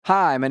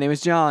Hi, my name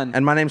is John.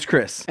 And my name's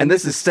Chris. And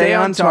this is Stay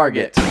on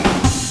Target.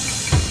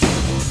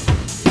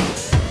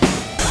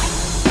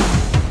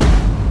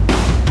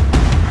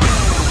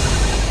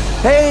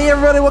 Hey,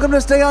 everybody, welcome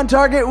to Stay on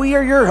Target. We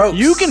are your hosts.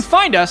 You can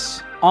find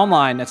us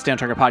online at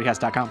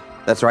stayontargetpodcast.com.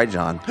 That's right,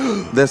 John.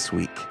 This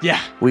week, Yeah.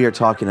 we are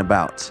talking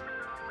about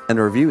and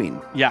reviewing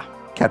Yeah.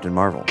 Captain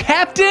Marvel.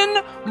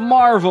 Captain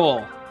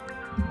Marvel.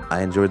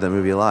 I enjoyed that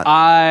movie a lot.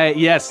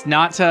 Yes,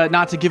 not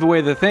to give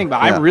away the thing,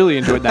 but Yeah. I really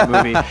enjoyed that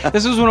movie.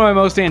 This was one of my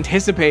most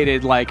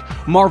anticipated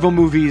Marvel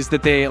movies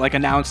that they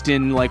announced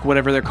in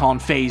whatever they're calling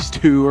Phase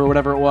 2 or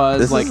whatever it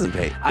was. this isn't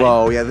Phase.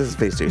 This is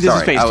Phase 2. This Sorry,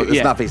 is Phase 2. it's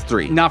Yeah. not Phase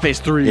 3. Not Phase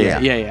 3.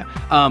 Yeah.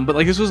 But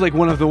this was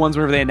one of the ones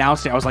whenever they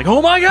announced it, I was like,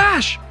 oh my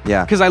gosh!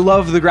 Yeah. Because I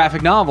love the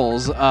graphic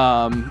novels.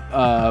 I've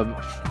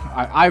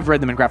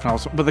read them in graphic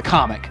novels, but the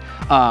comic,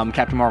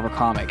 Captain Marvel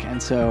comic,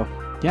 and so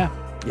yeah.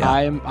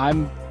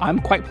 I'm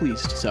quite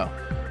pleased. So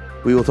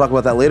We will talk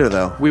about that later,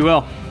 though. we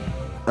will.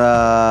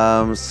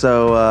 John,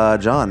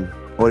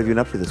 what have you been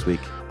up to this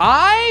week?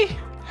 I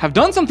have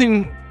done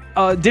something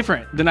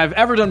different than I've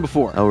ever done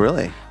before. Oh,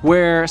 really?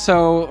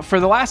 So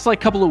for the last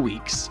couple of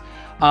weeks,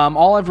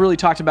 all I've really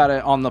talked about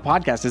it on the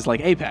podcast is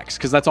Apex,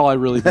 because that's all I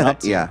really been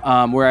up to.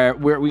 Yeah. Where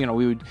we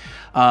would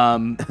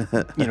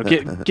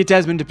get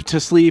Desmond to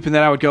sleep, and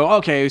then I would go,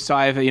 okay, so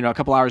I have a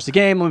couple hours to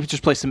game. Let me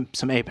just play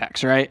some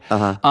Apex, right?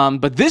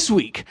 But this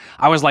week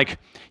I was like,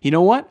 you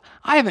know what?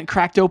 I haven't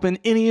cracked open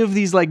any of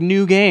these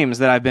new games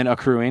that I've been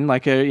accruing.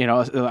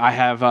 I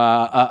have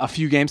a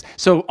few games.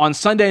 So on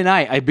Sunday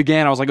night, I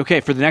was like,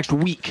 okay, for the next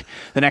week,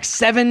 the next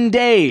 7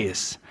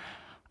 days,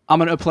 I'm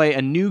going to play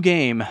a new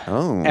game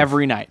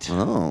every night.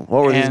 Oh,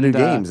 what were these new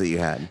games that you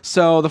had?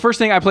 So the first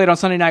thing I played on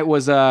Sunday night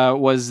was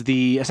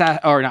the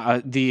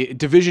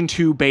Division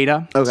 2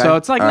 beta. Okay. So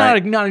it's not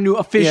a new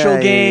official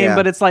game, yeah.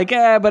 but it's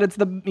but it's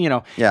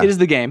it is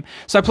the game.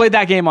 So I played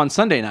that game on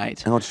Sunday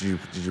night. How much did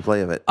you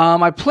play of it?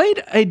 I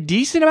played a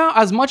decent amount,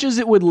 as much as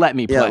it would let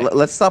me play. Yeah,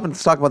 let's stop and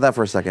talk about that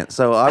for a second.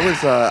 So I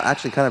was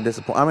actually kind of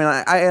disappointed. I mean,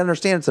 I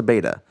understand it's a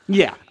beta.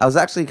 Yeah. I was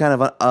actually kind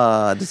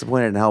of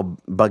disappointed in how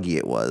buggy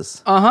it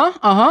was.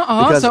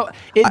 Because So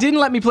it didn't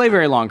let me play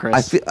very long,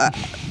 Chris.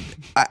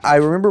 I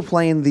remember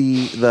playing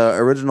the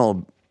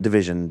original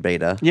Division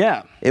beta.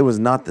 Yeah. It was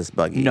not this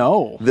buggy.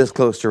 No. This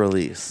close to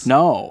release.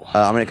 No.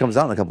 I mean, it comes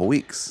out in a couple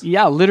weeks.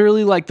 Yeah,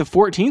 literally the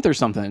 14th or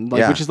something,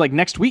 Yeah. which is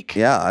next week.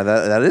 Yeah,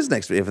 that is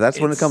next week. If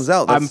that's when it comes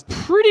out. I'm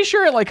pretty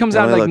sure it comes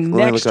out let me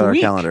next look at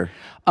week. our calendar.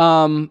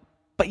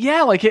 But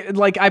yeah,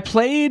 I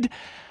played.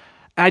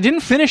 I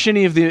didn't finish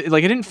any of the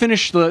I didn't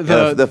finish the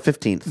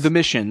 15th. the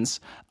missions.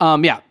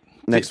 Yeah,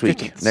 Next week.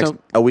 15th.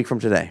 A week from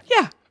today.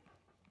 Yeah,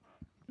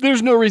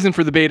 there's no reason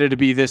for the beta to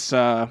be this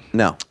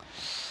No.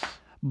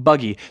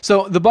 buggy.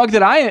 So the bug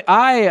that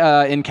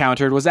I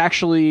encountered was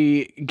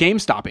actually game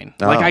stopping.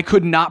 I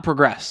could not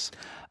progress.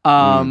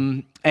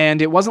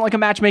 And it wasn't a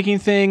matchmaking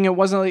thing. It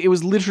wasn't. It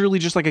was literally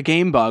just a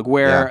game bug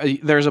where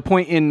there's a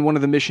point in one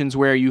of the missions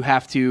where you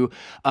have to,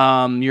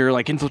 you're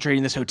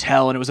infiltrating this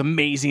hotel, and it was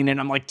amazing. And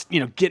I'm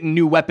getting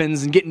new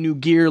weapons and getting new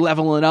gear,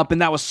 leveling up,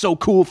 and that was so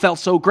cool. Felt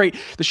so great.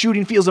 The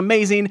shooting feels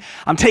amazing.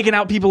 I'm taking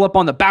out people up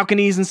on the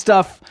balconies and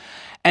stuff.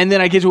 And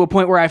then I get to a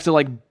point where I have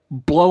to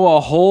blow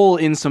a hole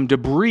in some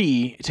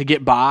debris to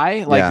get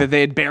by, that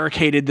they had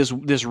barricaded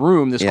this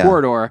room, this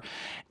corridor.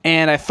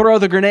 And I throw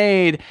the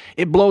grenade,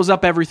 it blows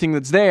up everything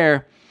that's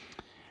there,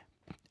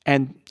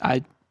 and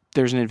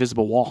there's an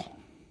invisible wall.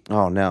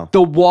 Oh no!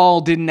 The wall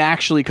didn't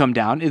actually come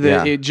down.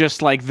 It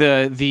just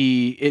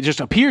it just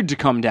appeared to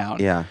come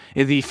down. Yeah.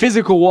 The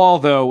physical wall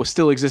though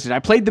still existed. I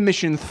played the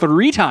mission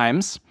 3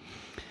 times.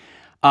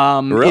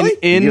 Really? You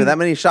gave it that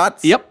many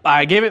shots? Yep,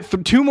 I gave it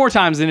 2 more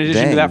times in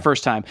addition to that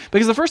first time.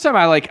 Because the first time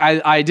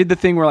I did the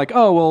thing where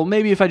oh well,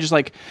 maybe if I just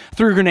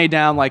threw a grenade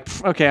down,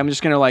 okay, I'm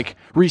just gonna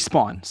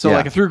respawn. So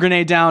I threw a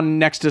grenade down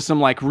next to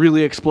some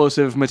really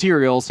explosive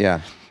materials.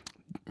 Yeah.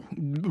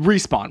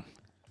 Respawn.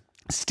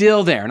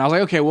 Still there. And I was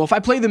like, okay, well if I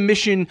play the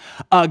mission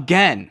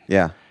again,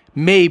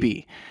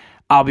 maybe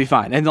I'll be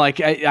fine. And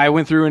I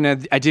went through and I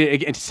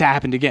did it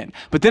happened again.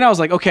 But then I was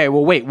like, okay,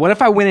 well wait, what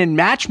if I went in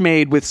match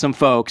made with some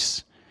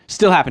folks?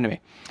 Still happened to me.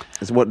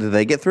 So what, did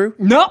they get through?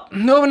 Nope.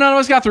 No, none of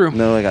us got through.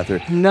 No, I got through.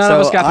 None of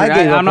us got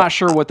through. I'm not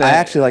sure what that. I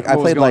actually I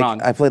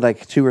played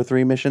 2 or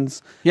 3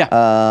 missions. Yeah.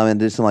 And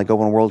did some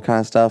open world kind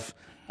of stuff.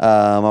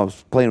 I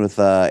was playing with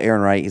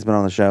Aaron Wright. He's been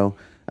on the show.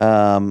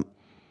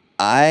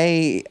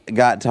 I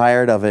got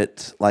tired of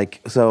it.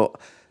 So,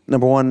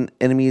 number one,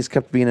 enemies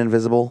kept being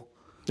invisible.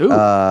 Ooh.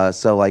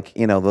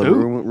 The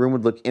room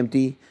would look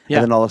empty,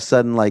 and then all of a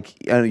sudden,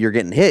 you're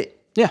getting hit.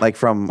 Yeah.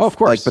 Of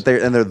course. but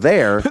they're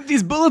there.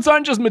 These bullets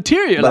aren't just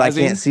materializing. But I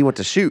can't see what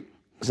to shoot.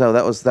 So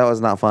that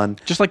was not fun.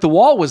 Just the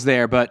wall was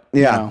there, but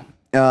yeah.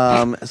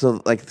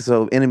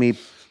 So enemy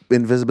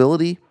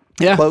invisibility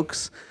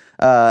cloaks.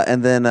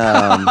 And then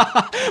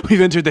we've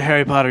entered the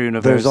Harry Potter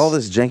universe. There's all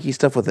this janky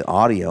stuff with the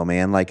audio,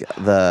 man.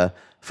 The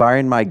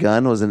firing my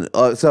gun was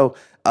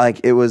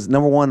it was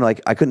number one.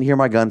 I couldn't hear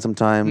my gun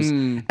sometimes,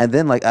 and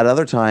then at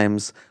other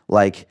times,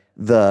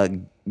 the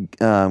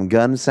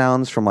gun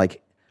sounds from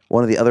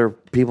one of the other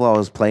people I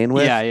was playing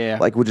with, Yeah.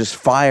 like would just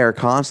fire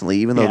constantly,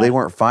 even though Yeah. they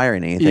weren't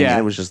firing anything. Yeah. And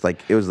it was just like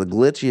it was the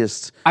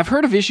glitchiest. I've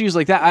heard of issues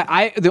like that.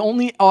 I the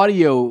only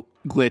audio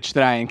glitch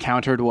that I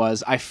encountered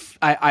was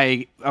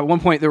I at one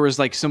point there was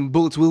like some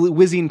bullets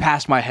whizzing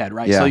past my head,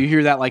 right? Yeah. So you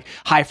hear that like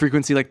high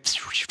frequency, like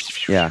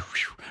Yeah.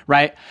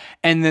 right?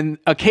 And then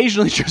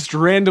occasionally just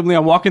randomly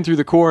I'm walking through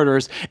the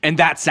corridors and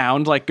that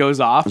sound like goes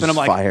off and I'm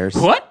like, fires.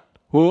 What?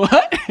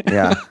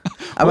 Yeah.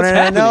 I mean, What's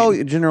I know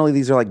happening? generally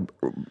these are like,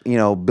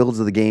 builds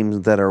of the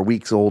games that are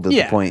weeks old at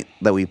Yeah. the point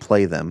that we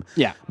play them.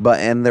 Yeah.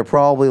 And they're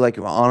probably like,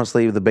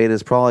 honestly, the beta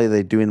is probably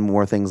they doing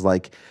more things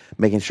like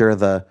making sure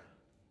the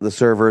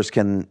servers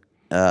can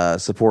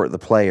support the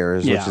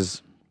players, Yeah. which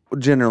is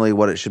generally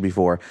what it should be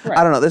for. Right.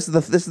 I don't know. This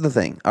is the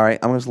thing. All right.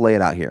 I'm going to lay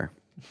it out here.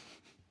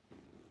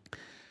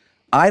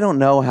 I don't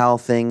know how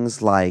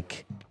things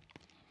like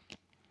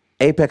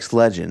Apex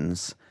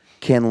Legends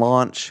can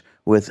launch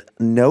with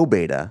no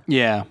beta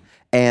Yeah.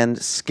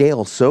 and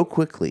scale so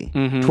quickly.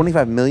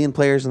 25 million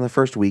players in the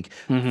first week,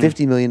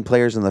 50 million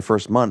players in the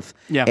first month,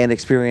 Yeah. and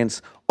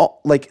experience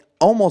like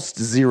almost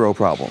zero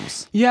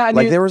problems. Yeah, and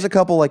like you- there was a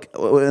couple like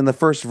in the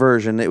first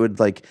version, it would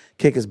like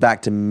kick us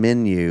back to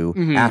menu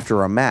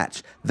after a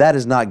match. That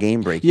is not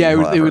game breaking. Yeah, it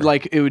however.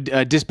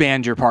 would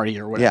disband your party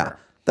or whatever. Yeah.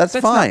 That's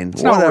not- fine.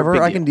 it's not a Whatever.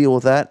 big I deal. can deal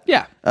with that.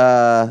 Yeah.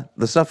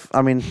 The stuff.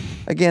 I mean,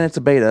 again, it's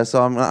a beta,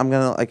 so I'm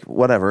gonna like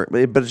whatever.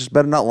 But it just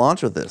better not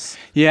launch with this.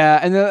 Yeah,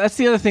 and that's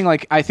the other thing.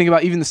 Like I think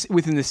about even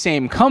within the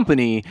same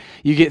company,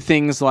 you get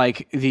things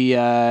like the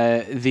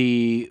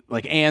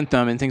like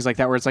Anthem and things like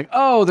that, where it's like,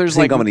 oh, there's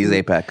Same like company's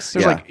Apex.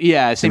 There's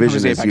Yeah. same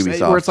Division company's is Apex,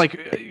 Ubisoft. where it's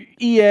like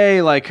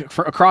EA, like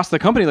for across the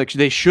company, like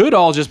they should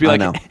all just be like,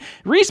 know.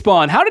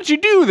 Respawn, how did you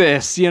do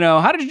this?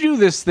 How did you do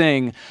this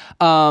thing?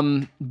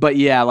 But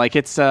yeah, like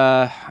it's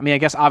I mean, I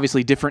guess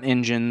obviously different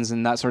engines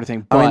and that sort of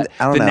thing, but I mean,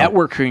 I don't the know.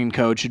 networking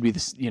code should be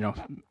this,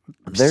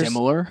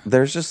 similar.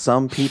 There's just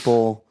some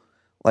people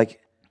like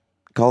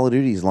Call of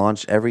Duty's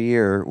launch every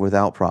year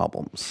without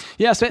problems.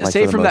 Yeah, for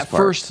say the from that most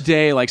part. first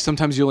day, like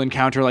sometimes you'll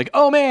encounter like,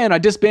 oh man, I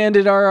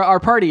disbanded our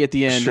party at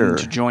the end Sure. and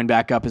to join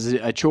back up is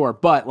a chore.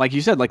 But like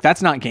you said, like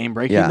that's not game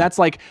breaking. Yeah. That's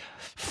like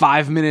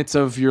 5 minutes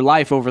of your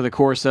life over the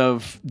course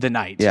of the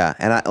night. Yeah,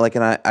 and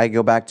I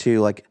go back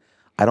to like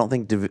I don't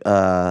think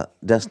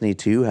Destiny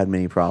 2 had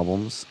many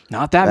problems.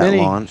 Not that many.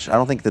 Launch. I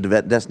don't think the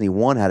Destiny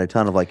 1 had a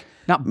ton of like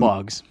Not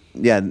bugs.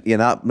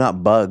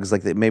 not bugs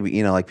like that.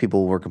 Maybe like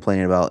people were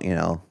complaining about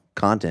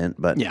content,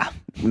 but Yeah.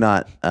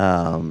 not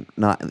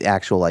the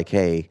actual like,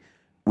 hey,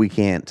 we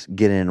can't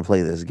get in and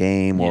play this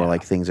game, or Yeah.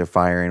 like things are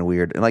firing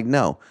weird, and like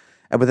no.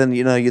 But then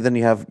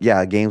you have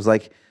games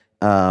like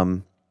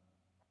Fallout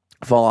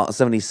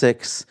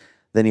 76.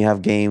 Then you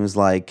have games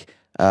like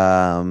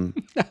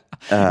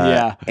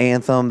Yeah.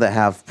 Anthem that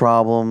have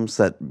problems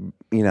that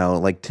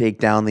like take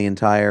down the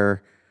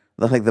entire,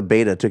 like the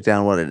beta took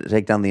down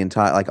the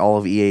entire, like all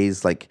of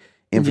EA's like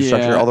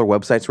infrastructure. Yeah. All their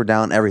websites were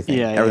down. Everything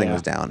Yeah.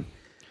 was down.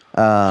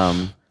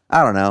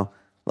 I don't know.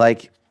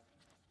 Like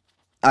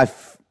I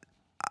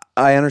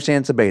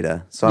understand it's a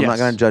beta, so I'm not Yes.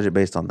 going to judge it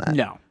based on that.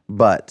 No.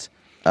 But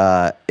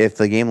if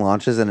the game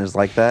launches and is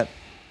like that,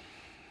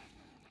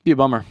 Be a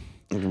bummer.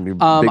 it can be a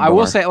big I will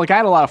bummer. say, like, I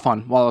had a lot of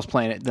fun while I was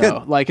playing it, though.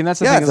 Good. Like, and that's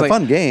the Yeah, thing. it's is a like,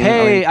 fun game.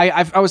 Hey,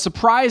 I mean- I was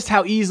surprised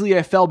how easily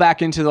I fell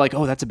back into like,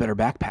 oh, that's a better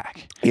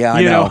backpack. Yeah, I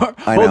You know.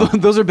 I Oh, know.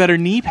 those are better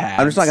knee pads.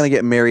 I'm just not going to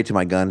get married to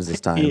my guns this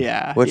time.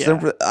 Yeah, Which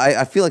yeah.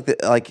 I feel like the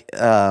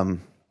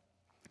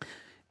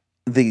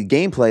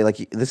gameplay,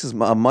 like this is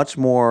a much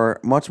more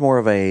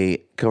of a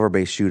cover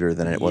based shooter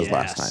than it was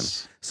last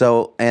Yes. time.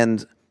 So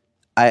and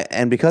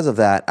because of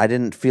that, I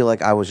didn't feel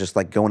like I was just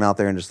like going out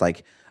there and just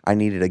like I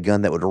needed a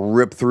gun that would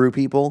rip through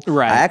people.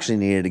 Right. I actually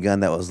needed a gun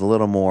that was a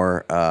little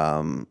more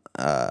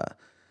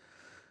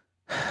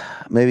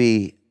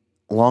maybe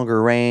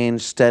longer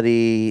range,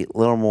 steady, a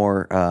little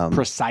more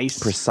precise.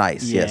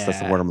 precise. Yes, that's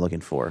the Yeah. word I'm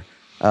looking for.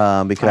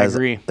 Because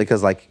agree.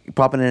 because like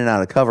popping in and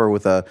out of cover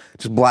with a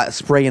just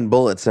spraying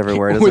bullets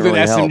everywhere doesn't With an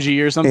really help. SMG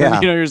or something,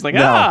 Yeah. you're just like,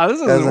 No, this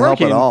isn't doesn't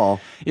working help at all.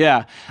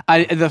 Yeah,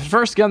 the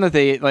first gun that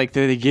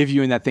they give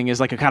you in that thing is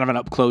like a kind of an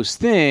up close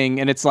thing,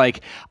 and it's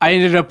like I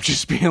ended up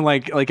just being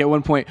like at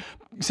one point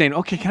saying,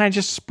 okay, can I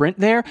just sprint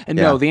there? And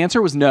Yeah. no, the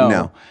answer was no.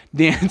 No.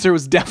 The answer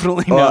was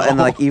definitely no. Well, and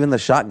like even the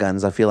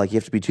shotguns, I feel like you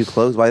have to be too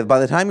close. By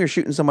the time you're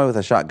shooting somebody with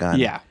a shotgun,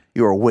 Yeah.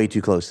 you are way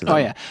too close to them. Oh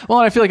yeah. Well,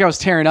 and I feel like I was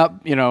tearing up,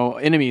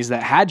 enemies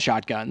that had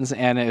shotguns,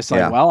 and it's like,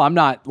 Yeah. well, I'm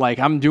not like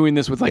I'm doing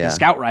this with like Yeah. a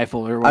scout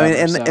rifle or I whatever.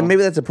 mean, so. and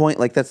maybe that's a point.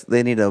 Like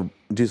they need to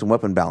do some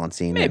weapon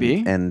balancing,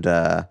 Maybe. and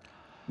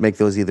make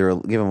those either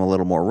give them a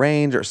little more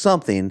range or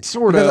something.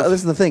 Sort Because of.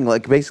 This is the thing.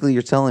 Like basically,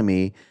 you're telling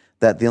me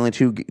that the only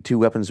two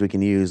weapons we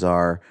can use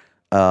are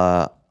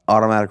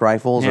automatic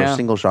rifles Yeah. or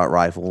single shot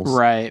rifles.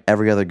 Right.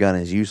 Every other gun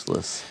is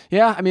useless.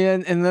 Yeah, I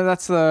mean, and then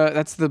that's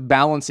the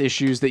balance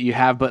issues that you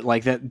have, but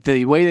like that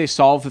the way they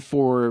solve it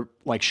for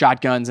like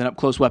shotguns and up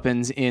close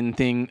weapons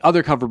in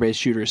other cover based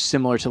shooters,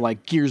 similar to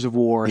like Gears of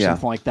War or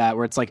something like that,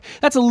 where it's like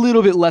that's a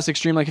little bit less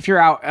extreme. Like if you're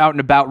out and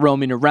about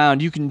roaming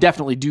around, you can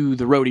definitely do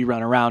the roadie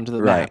run around to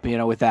the map,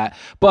 with that.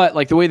 But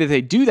like the way that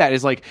they do that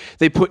is like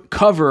they put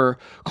cover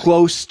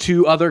close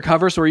to other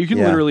cover, so where you can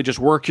literally just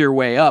work your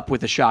way up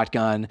with a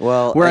shotgun.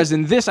 Well, whereas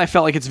in this, I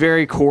felt like it's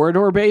very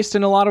corridor based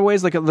in a lot of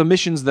ways. Like the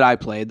missions that I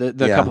played,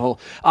 the couple,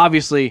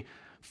 obviously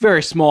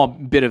very small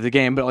bit of the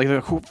game, but like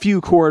the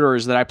few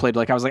corridors that I played,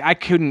 like I was like, I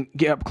couldn't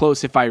get up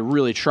close if I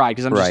really tried,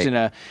 because I'm just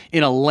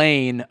in a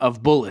lane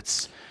of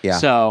bullets. Yeah.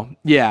 So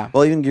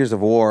Well, even Gears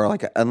of War,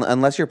 like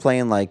unless you're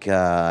playing like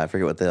I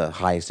forget what the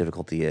highest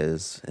difficulty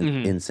is,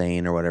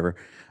 insane or whatever.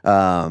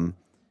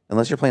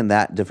 Unless you're playing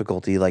that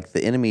difficulty, like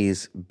the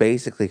enemies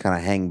basically kind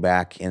of hang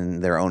back in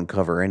their own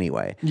cover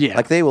anyway. Yeah.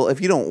 Like they will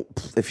if you don't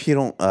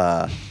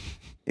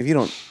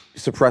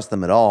suppress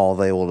them at all,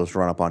 they will just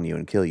run up on you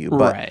and kill you.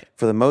 But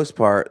for the most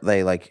part,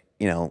 they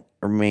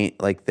remain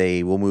like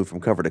they will move from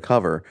cover to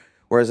cover.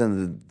 Whereas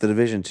in the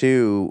Division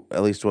 2,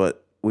 at least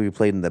what we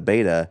played in the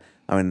beta,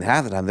 I mean,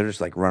 half the time they're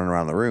just like running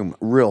around the room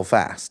real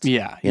fast.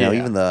 Yeah.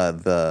 Even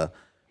the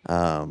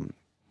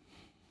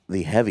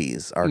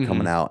heavies are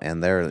coming out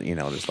and they're,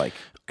 just like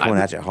going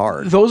at you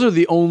hard. Those are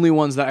the only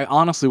ones that I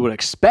honestly would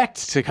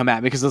expect to come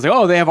at me, because it's like,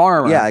 oh, they have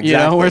armor. Yeah,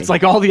 exactly. Where it's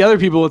like all the other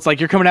people, it's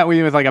like you're coming at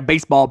me with like a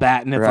baseball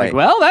bat, and it's like,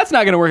 well, that's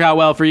not going to work out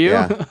well for you.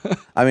 Yeah.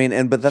 I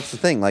mean, but that's the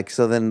thing. Like,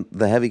 so then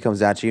the heavy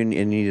comes at you, and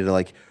you need to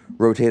like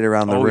rotate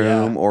around the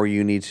room, or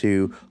you need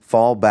to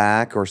fall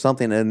back or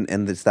something,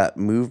 and it's that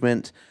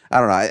movement. I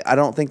don't know. I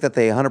don't think that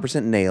they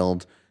 100%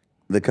 nailed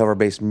the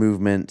cover-based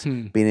movement,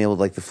 being able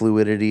to, like, the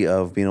fluidity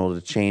of being able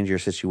to change your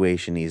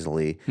situation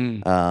easily.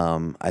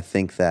 I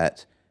think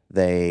that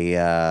they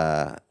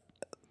have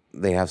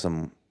a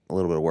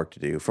little bit of work to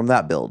do from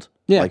that build.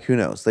 Yeah. Like, who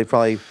knows? They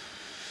probably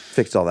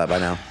fixed all that by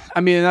now.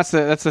 I mean, that's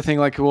the thing.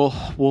 Like,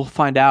 we'll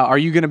find out. Are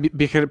you going to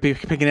be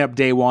picking it up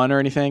day one or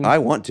anything? I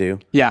want to.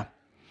 Yeah.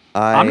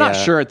 I'm not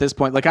sure at this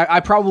point. Like, I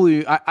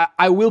probably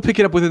will pick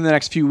it up within the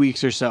next few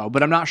weeks or so,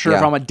 but I'm not sure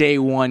if I'm a day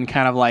one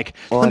kind of like,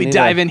 let me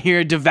dive in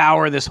here,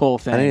 devour this whole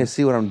thing. I need to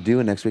see what I'm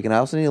doing next week, and I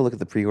also need to look at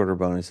the pre-order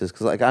bonuses,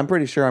 because like I'm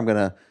pretty sure I'm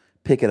gonna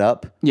pick it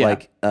up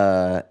like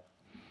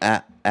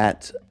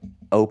at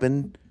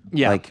open.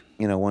 Yeah. Like,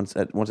 once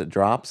it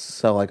drops.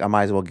 So like I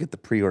might as well get the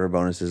pre-order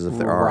bonuses if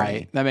there are.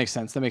 Right. That makes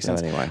sense.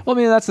 Anyway. Well, I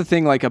mean, that's the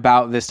thing like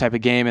about this type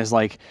of game is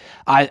like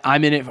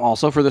I'm in it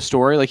also for the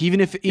story. Like even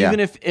if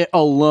it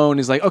alone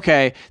is like,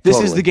 okay,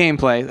 this is the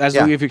gameplay as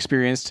we've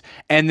experienced,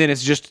 and then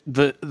it's just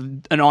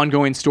an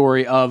ongoing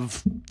story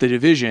of the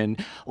Division,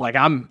 like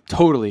I'm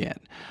totally in.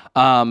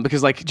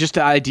 Because like just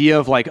the idea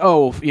of like,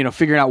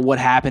 figuring out what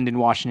happened in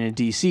Washington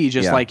D.C.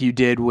 just like you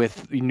did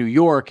with New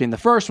York in the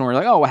first one, we're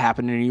like, what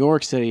happened in New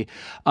York City?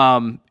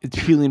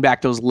 It's peeling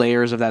back those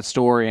layers of that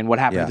story and what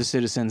happened to the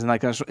citizens, and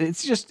like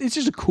it's just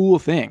a cool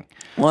thing.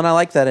 Well, and I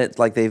like that it's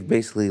like they've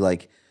basically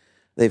like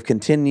they've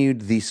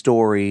continued the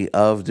story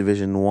of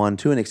Division 1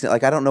 to an extent.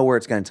 Like I don't know where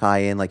it's going to tie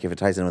in, like if it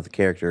ties in with the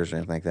characters or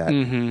anything like that.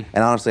 And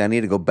honestly, I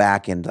need to go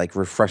back and like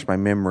refresh my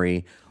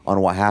memory on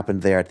what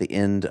happened there at the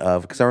end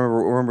of, because I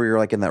remember you're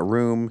like in that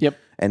room,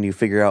 and you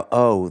figure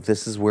out,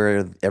 this is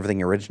where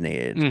everything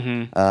originated,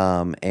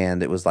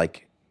 and it was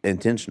like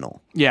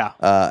intentional,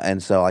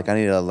 and so like I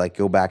need to like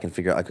go back and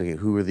figure out like, okay,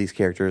 who were these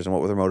characters and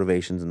what were their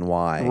motivations and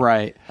why,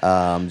 right?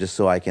 Just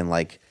so I can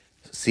like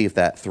see if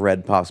that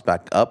thread pops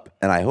back up,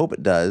 and I hope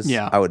it does.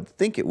 Yeah, I would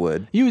think it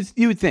would. You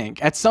would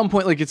think at some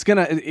point, like it's got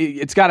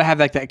to have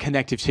like that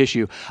connective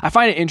tissue. I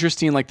find it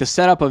interesting. Like the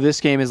setup of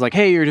this game is like,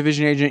 hey, you're a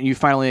Division agent. You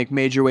finally like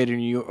made your way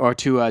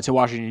to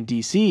Washington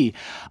D.C.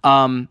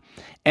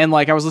 And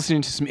like I was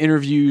listening to some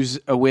interviews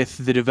with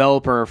the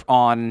developer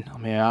on,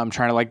 I'm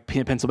trying to like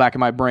pencil back in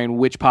my brain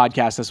which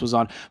podcast this was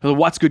on. But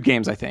What's Good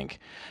Games, I think,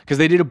 because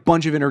they did a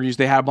bunch of interviews.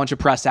 They had a bunch of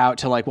press out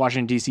to like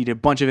Washington D.C. did a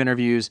bunch of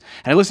interviews,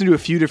 and I listened to a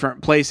few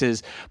different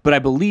places. But I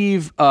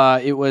believe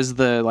it was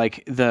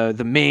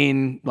the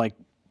main like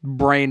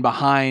brain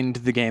behind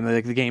the game,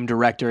 like the game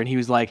director, and he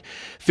was like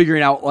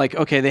figuring out like,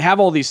 okay, they have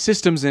all these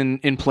systems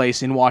in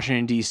place in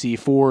Washington D.C.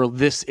 for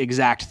this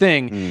exact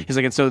thing. He's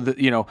like, and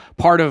so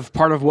part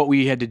of what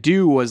we had to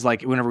do was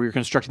like whenever we were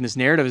constructing this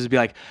narrative is to be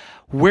like,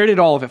 where did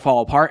all of it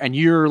fall apart? And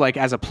you're like,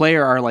 as a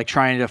player, are like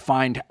trying to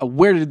find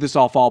where did this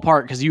all fall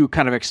apart? Because you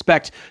kind of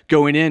expect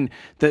going in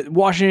that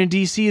Washington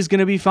D.C. is going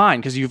to be fine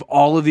because you have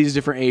all of these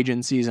different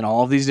agencies and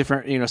all of these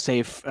different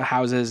safe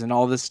houses and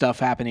all this stuff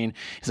happening.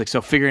 It's like,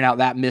 so figuring out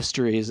that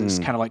mystery is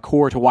kind of like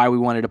core to why we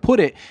wanted to put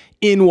it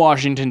in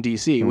Washington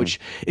D.C., which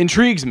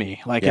intrigues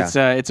me. Like it's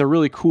a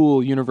really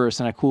cool universe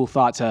and a cool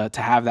thought to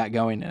have that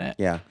going in it.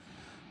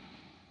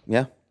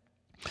 Yeah.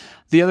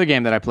 The other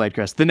game that I played,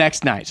 Chris, the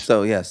next night.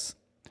 So yes.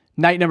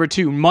 Night number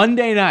 2,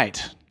 Monday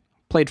night,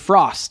 played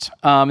Frost.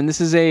 And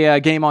this is a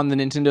game on the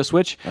Nintendo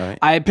Switch. Right.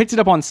 I picked it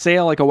up on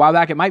sale like a while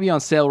back. It might be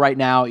on sale right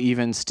now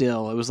even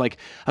still. It was like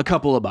a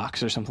couple of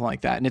bucks or something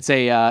like that. And it's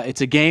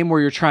a game where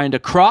you're trying to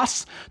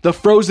cross the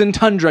frozen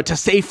tundra to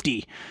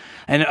safety.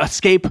 and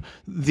escape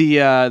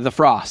the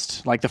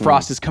frost. Like the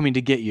frost is coming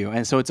to get you,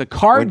 and so it's a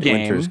card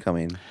game. Winter is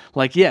coming.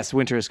 Like, yes,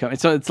 winter is coming.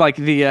 So it's like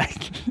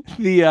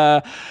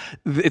it's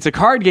a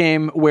card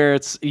game where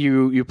it's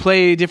you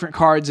play different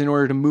cards in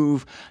order to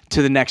move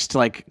to the next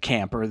like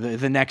camp or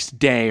the next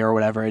day or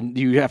whatever, and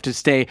you have to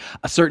stay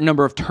a certain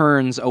number of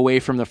turns away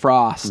from the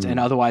frost, and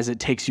otherwise it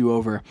takes you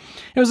over.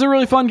 It was a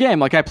really fun game.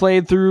 Like, I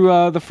played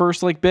through the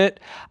first like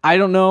bit. I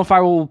don't know if I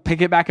will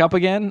pick it back up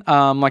again.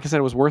 Like I said,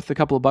 it was worth the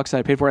couple of bucks that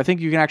I paid for it. I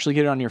think you can actually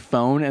get it on your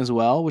phone as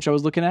well, which I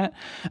was looking at.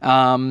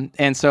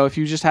 And so if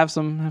you just have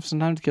some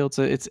time to kill,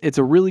 it's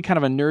a really kind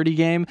of a nerdy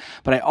game,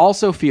 but I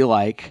also feel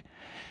like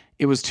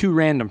it was too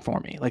random for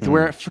me. Like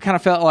where it kind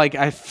of felt like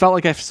I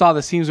saw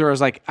the scenes where I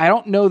was like, I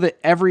don't know that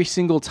every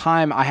single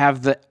time I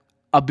have the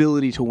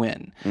ability to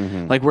win.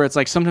 Like where it's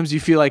like sometimes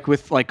you feel like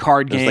with like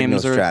card There's games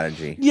like no or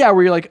strategy. Yeah,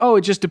 where you're like, oh,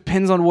 it just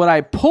depends on what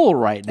I pull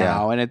right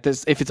now. And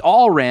if it's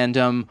all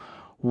random,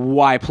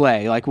 why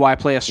play? Like, why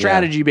play a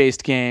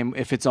strategy-based game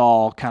if it's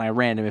all kind of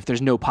random, if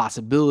there's no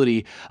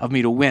possibility of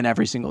me to win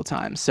every single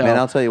time? So, Man,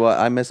 I'll tell you what,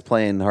 I miss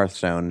playing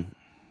Hearthstone.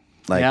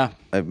 Like,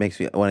 it makes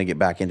me want to get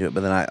back into it,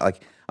 but then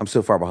I'm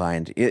so far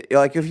behind.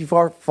 Like, if you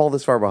fall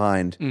this far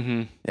behind,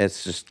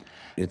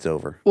 it's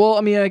over. Well,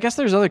 I mean, I guess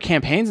there's other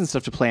campaigns and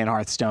stuff to play in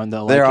Hearthstone,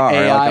 though. There like are.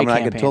 AI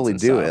I could totally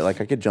do stuff. it.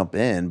 Like, I could jump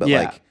in, but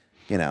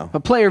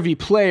But player v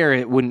player,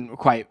 it wouldn't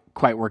quite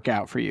work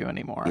out for you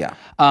anymore. Yeah.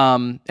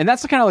 And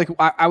that's kind of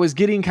like I was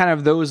getting kind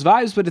of those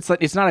vibes, but it's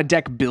like it's not a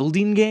deck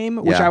building game,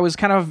 which I was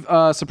kind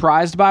of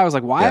surprised by. I was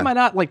like, why am I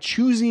not like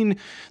choosing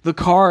the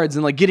cards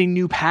and like getting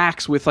new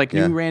packs with like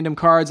new random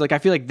cards? Like I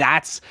feel like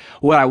that's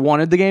what I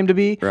wanted the game to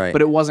be, right.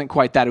 But it wasn't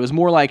quite that. It was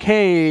more like,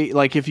 hey,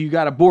 like if you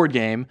got a board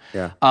game,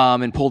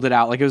 and pulled it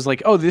out, like it was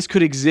like, oh, this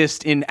could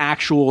exist in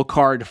actual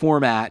card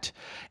format,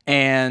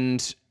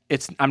 and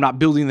I'm not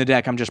building the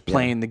deck. I'm just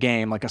playing the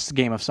game like a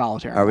game of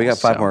solitaire. All right, we got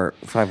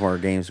five more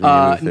games we need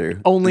to move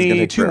through.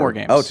 Only two more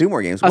games. Oh, 2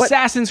 more games. What?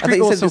 Assassin's Creed. I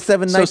thought you said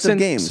 7 nights of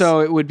games. So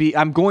it would be.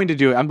 I'm going to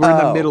do it. We're in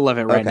the middle of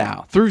it right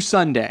now through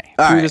Sunday.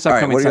 This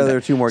upcoming What are the Sunday. other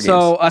 2 more games?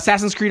 So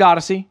Assassin's Creed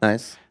Odyssey.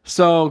 Nice.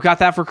 So got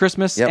that for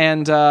Christmas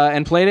and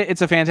played it.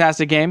 It's a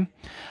fantastic game.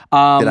 Did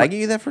I get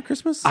you that for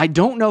Christmas? I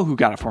don't know who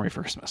got it for me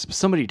for Christmas, but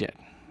somebody did.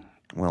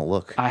 Well,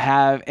 look. I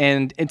have,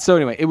 and so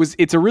anyway,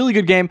 it's a really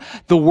good game.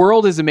 The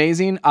world is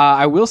amazing.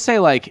 I will say,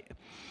 like,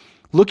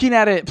 looking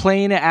at it,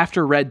 playing it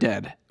after Red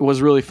Dead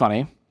was really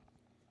funny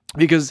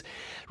because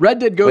Red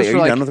Dead goes Wait, for are you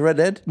like done with Red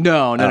Dead?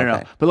 No,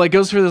 but like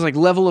goes for this like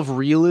level of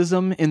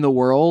realism in the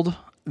world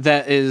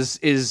that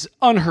is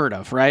unheard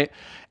of, right?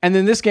 And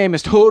then this game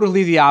is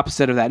totally the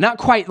opposite of that. Not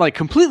quite like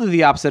completely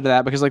the opposite of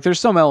that, because like there's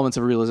some elements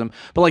of realism,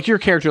 but like your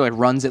character like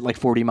runs at like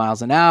 40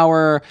 miles an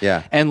hour.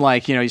 Yeah. And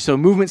like, you know, so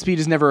movement speed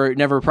is never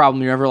a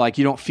problem. You're ever like,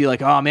 you don't feel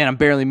like, oh man, I'm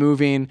barely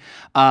moving.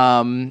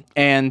 And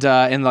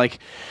like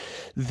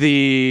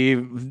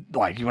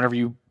whenever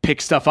you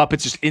pick stuff up,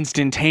 it's just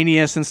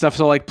instantaneous and stuff.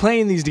 So like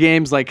playing these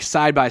games like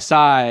side by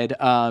side,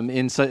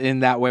 in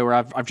that way, where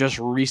I've just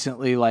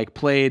recently like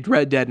played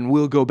Red Dead and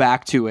will go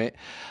back to it.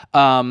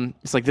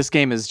 It's like this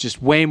game is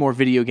just way more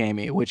video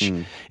gamey, which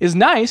is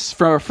nice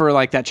for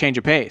like that change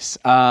of pace.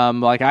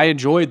 Like I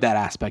enjoyed that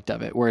aspect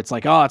of it, where it's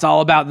like, oh, it's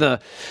all about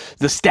the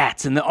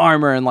stats and the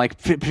armor and like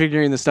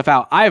figuring this stuff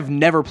out. I've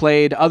never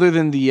played, other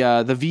than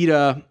the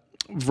Vita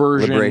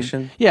version.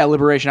 Liberation? Yeah,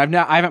 Liberation.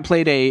 I haven't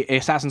played a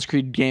Assassin's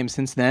Creed game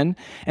since then,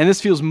 and this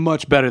feels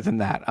much better than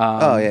that.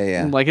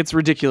 Like it's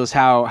ridiculous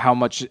how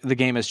much the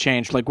game has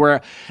changed. Like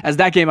where as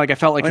that game, like I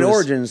felt like in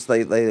Origins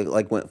they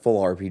like went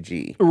full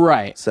RPG.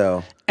 Right.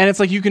 So and it's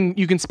like you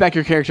can spec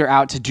your character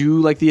out to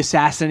do like the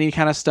assassin-y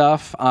kind of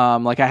stuff.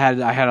 Like I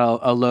had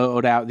a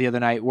load out the other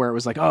night where it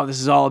was like, oh,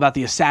 this is all about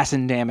the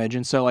assassin damage,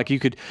 and so like you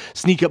could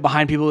sneak up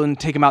behind people and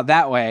take them out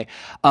that way.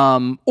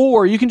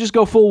 Or you can just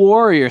go full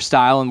warrior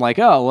style and like,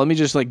 oh, let me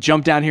just like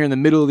jump down here in the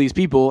middle of these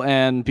people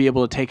and be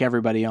able to take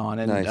everybody on.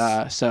 And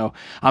nice. So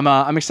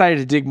I'm excited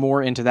to dig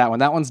more into that one.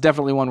 That one's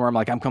definitely one where I'm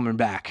like, I'm coming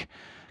back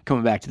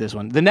to this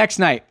one. The next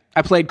night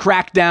I played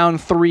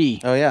Crackdown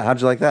 3. Oh yeah, how'd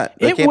you like that?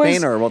 The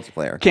campaign or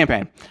multiplayer?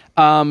 Campaign.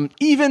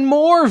 Even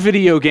more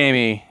video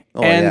gamey.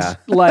 Oh, and yeah.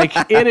 like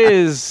it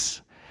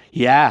is,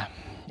 yeah.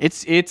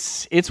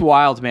 It's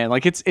wild, man.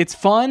 Like it's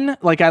fun.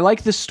 Like I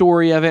like the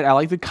story of it. I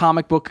like the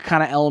comic book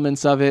kind of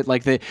elements of it.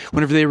 Like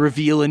whenever they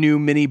reveal a new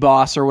mini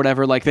boss or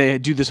whatever, like they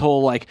do this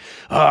whole like,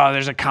 oh,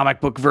 there's a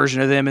comic book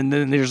version of them, and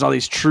then there's all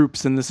these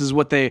troops, and this is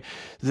what the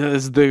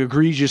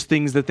egregious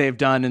things that they've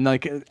done, and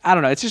like I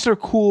don't know. It's just a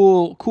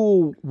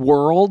cool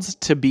world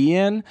to be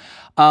in.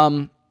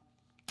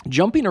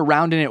 Jumping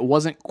around in it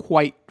wasn't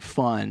quite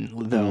fun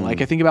though.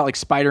 Like I think about like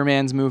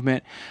Spider-Man's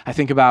movement. I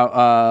think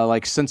about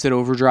like Sunset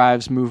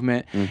Overdrive's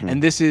movement,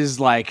 and this is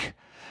like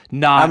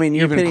not. I mean,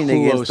 you're even pitting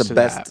close against to the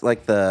best, that.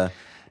 like the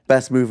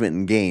best movement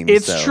in games.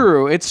 It's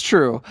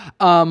true.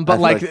 But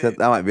like that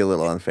might be a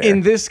little unfair.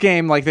 in this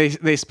game, like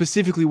they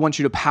specifically want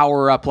you to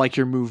power up like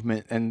your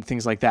movement and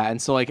things like that.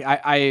 And so like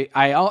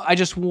I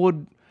just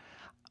would.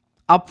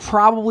 I'll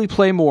probably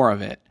play more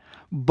of it,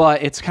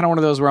 but it's kind of one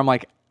of those where I'm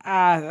like.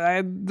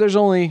 There's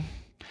only,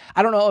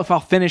 I don't know if I'll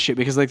finish it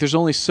because like there's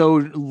only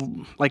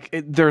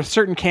there are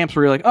certain camps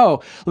where you're like,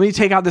 oh, let me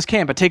take out this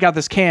camp. I take out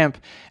this camp,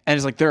 and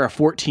it's like there are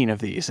 14 of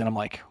these, and I'm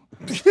like,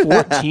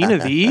 14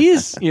 of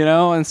these,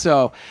 and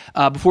so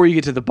before you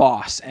get to the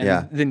boss,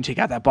 and then you take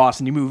out that boss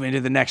and you move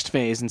into the next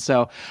phase, and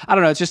so I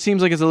don't know, it just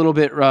seems like it's a little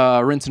bit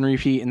rinse and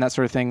repeat and that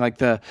sort of thing.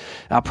 Like I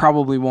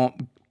probably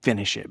won't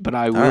finish it, but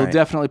I will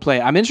definitely play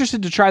it. I'm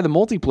interested to try the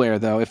multiplayer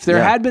though. If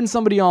there had been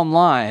somebody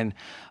online,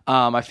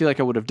 I feel like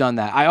I would have done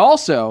that.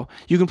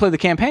 You can play the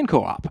campaign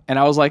co-op, and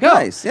I was like,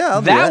 nice. Yeah,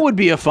 that would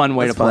be a fun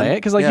way to play it,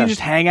 because like you just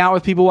hang out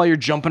with people while you're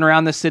jumping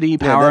around the city,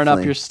 powering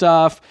up your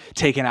stuff,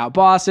 taking out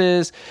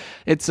bosses.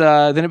 It's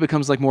then it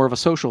becomes like more of a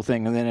social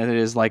thing than it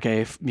is like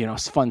a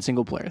fun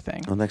single player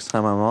thing. Well, next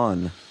time I'm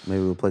on,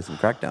 maybe we'll play some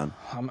Crackdown.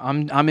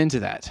 I'm into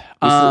that.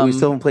 We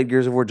still haven't played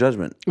Gears of War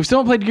Judgment. We still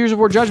haven't played Gears of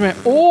War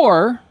Judgment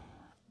or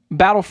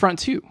Battlefront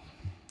 2.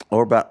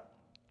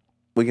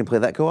 We can play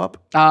that co-op?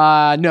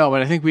 No,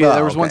 but I think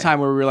there was one time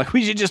where we were like,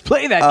 we should just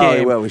play that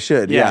game. Oh, well, we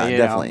should. Yeah,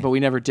 definitely. But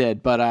we never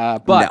did. But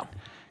No.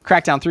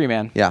 Crackdown 3,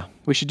 man. Yeah.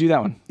 We should do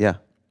that one. Yeah,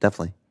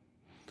 definitely.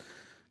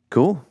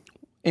 Cool.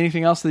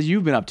 Anything else that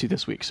you've been up to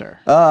this week, sir?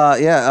 So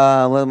you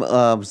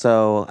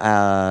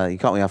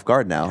caught me off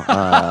guard now.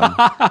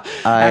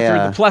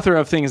 After the plethora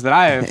of things that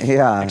I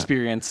have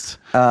experienced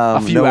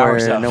a few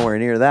hours ago. Nowhere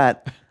near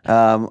that.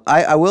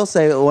 I will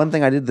say one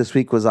thing I did this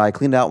week was I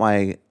cleaned off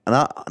my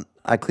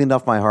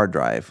hard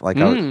drive. Like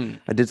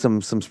I did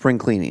some spring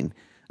cleaning.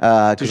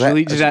 Did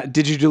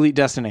you delete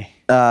Destiny?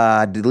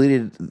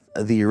 Deleted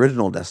the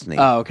original Destiny.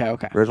 Oh, okay.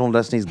 Original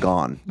Destiny's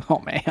gone. Oh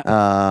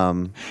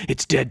man.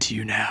 It's dead to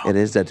you now. It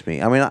is dead to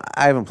me. I mean,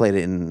 I haven't played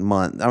it in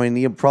months. I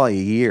mean, probably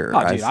a year.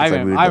 Oh, dude, I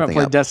haven't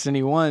played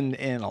Destiny 1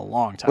 in a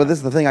long time. Well, this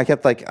is the thing. I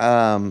kept like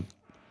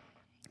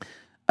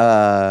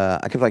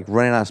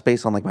running out of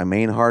space on like my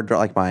main hard drive,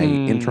 like my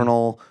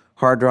internal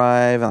hard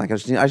drive, and like I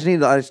just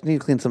need to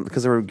clean some,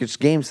 because there were just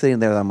games sitting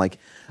there that I'm like,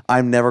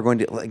 I'm never going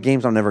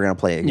to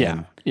play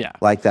again. Yeah.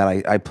 Like that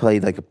I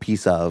played like a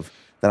piece of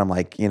that I'm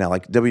like,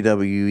 like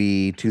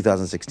WWE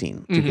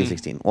 2016,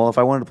 2K16. Well, if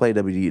I wanted to play a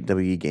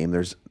WWE game,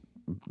 there's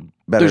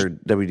better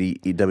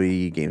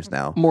WWE games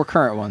now, more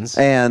current ones,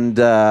 and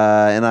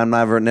I'm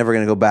never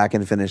going to go back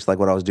and finish like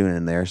what I was doing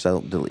in there. So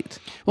delete.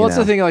 Well, that's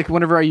the thing. Like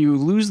whenever you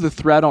lose the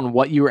thread on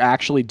what you were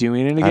actually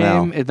doing in a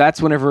game,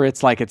 that's whenever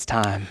it's like it's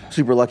time.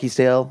 Super Lucky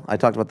Stale. I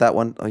talked about that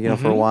one,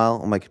 for a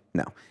while. I'm like,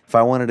 no. If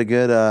I wanted a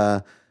good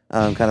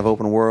kind of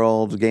open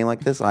world game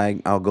like this,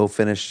 I'll go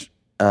finish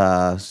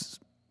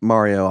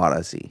Mario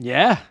Odyssey.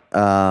 Yeah.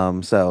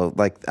 So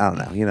like I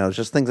don't know, it's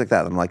just things like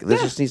that. I'm like,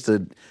 this just needs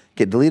to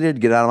get deleted,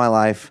 get out of my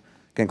life.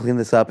 Can clean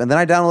this up, and then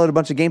I downloaded a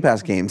bunch of Game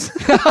Pass games.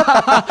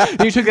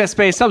 You took that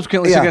space,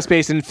 subsequently took that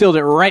space, and filled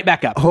it right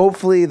back up.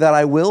 Hopefully, that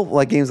I will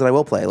like games that I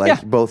will play,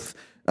 like both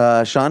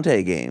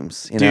Shantae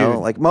games.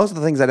 Like most of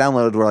the things I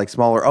downloaded were like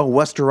smaller. Oh,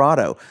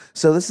 Westerado.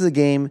 So this is a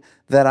game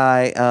that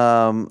I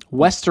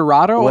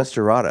Westerado.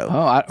 Westerado.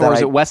 Oh, or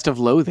is it West of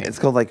Loathing? It's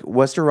called like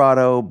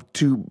Westerado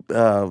Two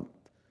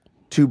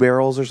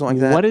Barrels or something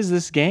like that. What is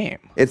this game?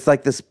 It's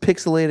like this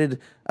pixelated.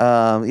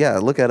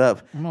 Look it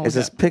up. It's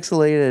this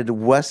pixelated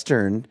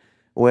Western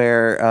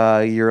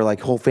where your like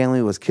whole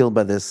family was killed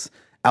by this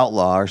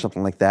outlaw or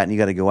something like that, and you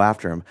got to go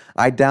after him.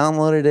 I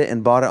downloaded it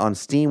and bought it on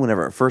Steam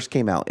whenever it first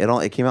came out.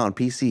 It came out on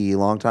PC a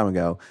long time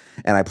ago,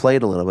 and I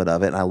played a little bit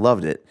of it, and I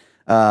loved it.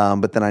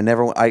 But then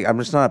I'm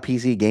just not a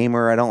PC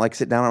gamer. I don't like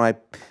sit down on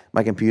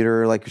my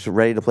computer like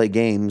ready to play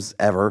games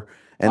ever.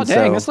 And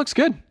this looks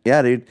good.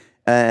 Yeah, dude.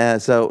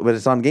 But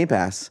it's on Game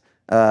Pass.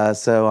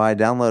 So I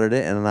downloaded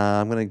it, and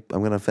I'm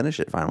gonna finish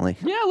it finally.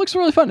 Yeah, it looks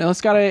really fun.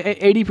 It's got a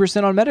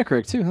 80% on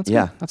Metacritic too. That's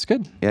good. That's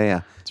good.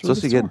 Yeah. It's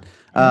supposed to be good.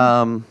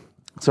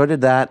 So I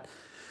did that.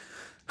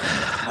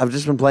 I've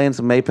just been playing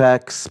some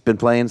Apex. Been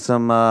playing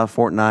some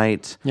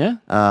Fortnite. Yeah.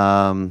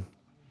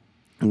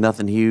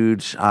 Nothing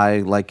huge.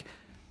 I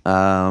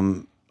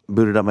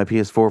booted up my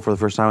PS4 for the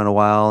first time in a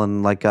while,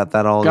 and like got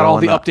that all. Got all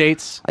the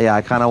updates. Yeah,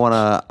 I kind of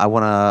wanna.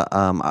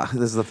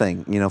 This is the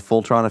thing.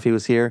 Fultron, if he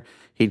was here,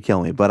 he'd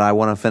kill me. But I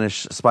want to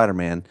finish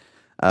Spider-Man.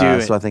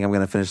 So I think I'm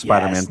going to finish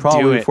Spider-Man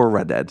probably before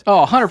Red Dead.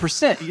 Oh,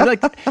 100%.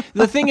 Like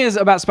the thing is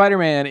about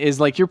Spider-Man is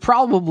like you're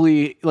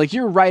probably like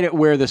you're right at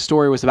where the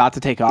story was about to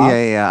take off.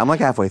 Yeah. I'm like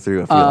halfway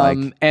through. I feel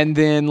like, and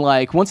then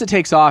like once it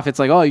takes off, it's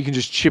like you can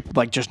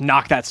just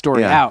knock that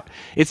story out.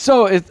 It's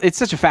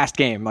such a fast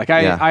game. Like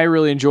I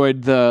really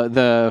enjoyed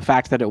the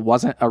fact that it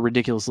wasn't a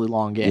ridiculously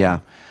long game. Yeah.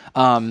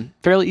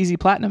 Fairly easy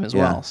platinum as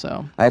well.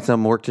 So I had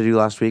some work to do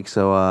last week,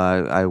 so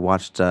I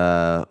watched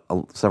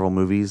several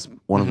movies.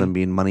 One of them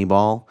being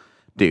Moneyball.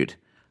 Dude,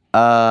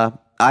 I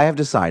have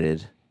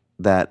decided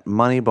that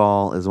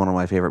Moneyball is one of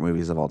my favorite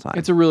movies of all time.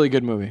 It's a really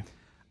good movie.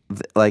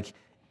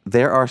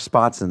 There are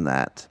spots in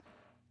that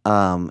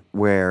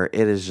where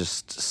it is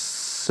just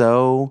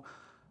so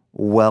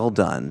well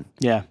done.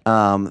 Yeah.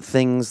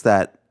 Things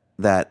that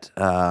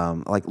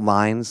like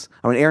lines.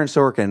 I mean, Aaron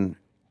Sorkin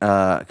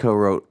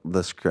co-wrote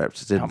the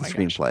script, did the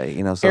screenplay.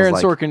 You know, so Aaron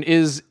it's like, Sorkin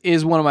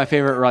is one of my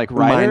favorite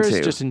writers,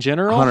 just in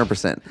general.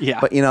 100%. Yeah,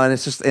 but and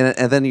it's just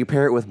and then you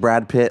pair it with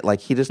Brad Pitt, like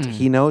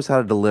he knows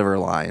how to deliver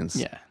lines.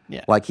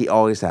 Yeah, like he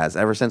always has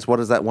ever since. What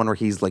is that one where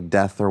he's like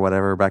Death or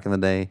whatever back in the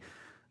day?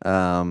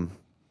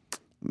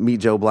 Meet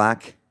Joe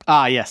Black.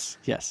 Yes.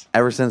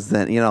 Ever since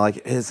then,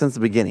 since the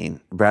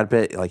beginning, Brad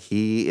Pitt, like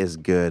he is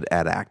good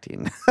at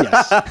acting.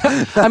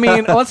 Yes. I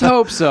mean, let's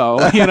hope so.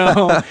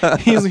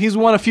 He's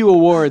won a few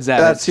awards at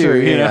That's it too.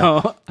 true, You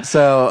know.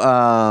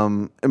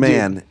 So,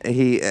 man,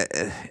 he,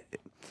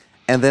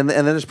 and then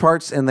there's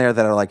parts in there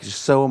that are like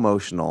just so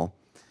emotional,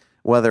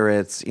 whether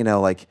it's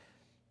like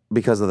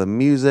because of the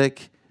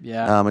music,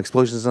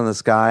 explosions in the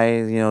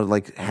sky.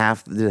 Like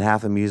half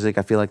the music.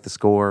 I feel like the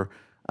score,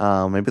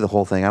 maybe the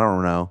whole thing. I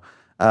don't know.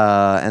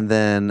 And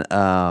then,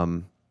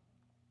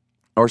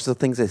 or it's the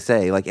things they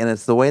say, like, and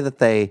it's the way that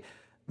they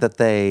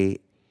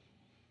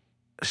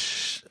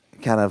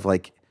kind of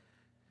like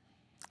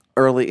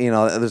early,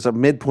 there's a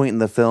midpoint in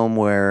the film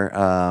where,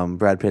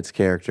 Brad Pitt's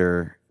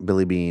character,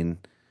 Billy Bean,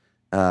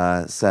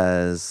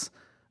 says,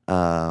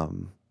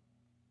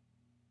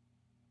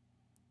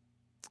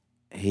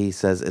 he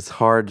says, it's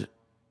hard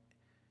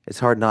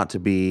not to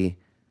be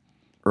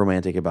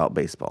romantic about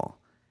baseball.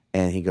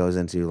 And he goes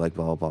into like,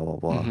 blah, blah, blah,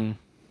 blah. Mm-hmm.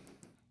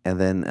 And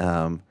then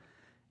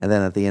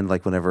at the end,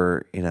 like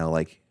whenever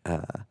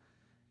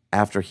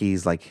after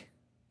he's like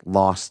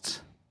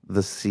lost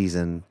the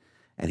season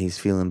and he's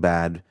feeling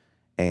bad,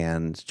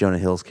 and Jonah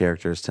Hill's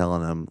character is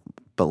telling him,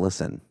 "But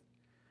listen,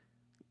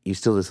 you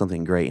still did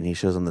something great." And he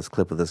shows him this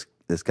clip of this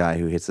guy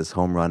who hits this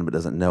home run but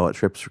doesn't know it,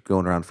 trips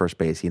going around first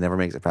base. He never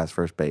makes it past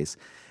first base,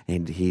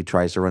 and he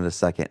tries to run to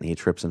second, and he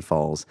trips and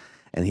falls,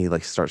 and he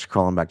like starts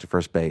crawling back to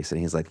first base, and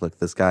he's like, "Look,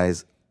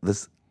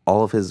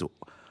 all of his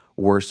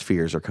worst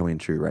fears are coming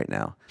true right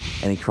now."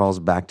 And he crawls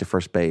back to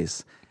first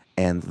base,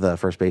 and the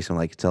first baseman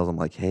like tells him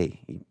like, "Hey,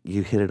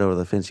 you hit it over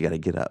the fence, you got to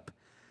get up."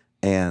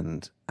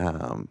 And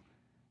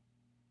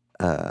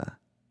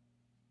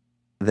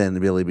then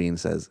Billy Bean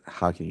says,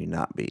 "How can you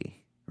not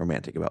be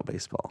romantic about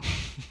baseball?"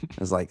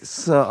 It's like,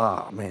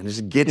 man,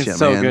 just get you, man. It's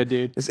so good,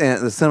 dude.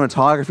 And the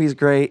cinematography is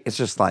great. It's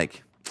just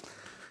like,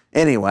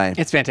 anyway,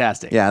 it's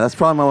fantastic. Yeah, that's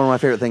probably one of my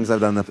favorite things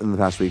I've done in the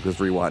past week was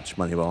rewatch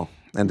Moneyball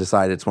and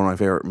decide it's one of my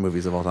favorite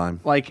movies of all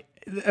time. Like,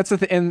 that's the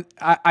thing. And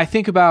I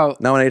think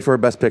about... Nominated for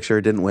Best Picture,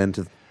 didn't win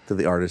to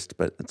the artist,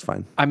 but it's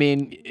fine. I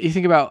mean, you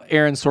think about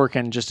Aaron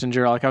Sorkin just in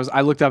general. Like,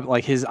 I looked up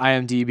like his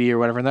IMDb or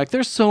whatever, and like,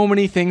 there's so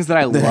many things that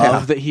I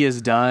love that he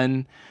has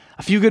done.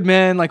 A Few Good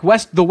Men, like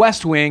The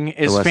West Wing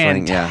is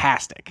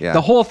fantastic. Yeah.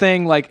 The whole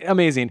thing, like,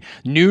 amazing.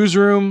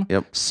 Newsroom,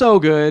 so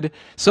good.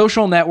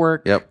 Social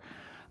Network. Yep.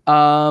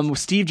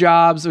 Steve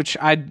Jobs, which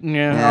it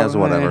was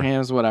whatever. It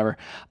was whatever.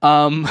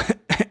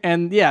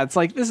 And yeah, it's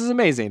like, this is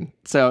amazing.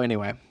 So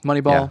anyway,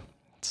 Moneyball,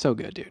 so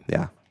good, dude.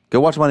 Yeah. Go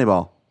watch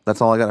Moneyball. That's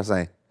all I got to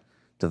say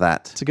to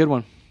that. It's a good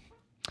one.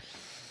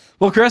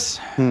 Well, Chris,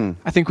 I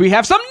think we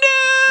have some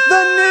news!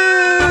 The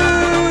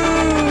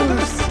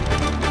news!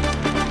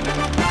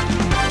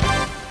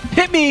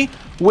 Hit me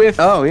with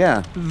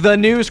the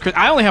news, Chris.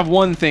 I only have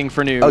one thing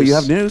for news. Oh, you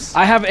have news?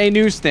 I have a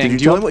news thing.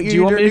 Did you tell me what do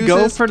you want me to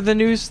go is? for the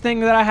news thing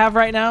that I have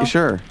right now?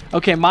 Sure.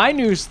 Okay, my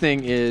news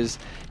thing is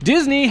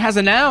Disney has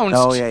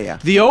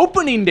announced the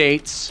opening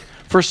dates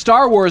for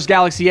Star Wars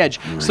Galaxy Edge.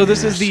 So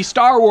this is the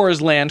Star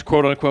Wars land,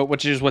 quote unquote,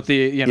 which is what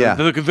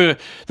the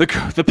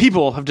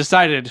people have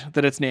decided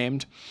that it's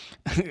named.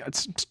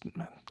 It's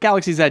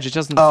Galaxy's Edge. It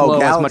doesn't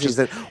flow as much as...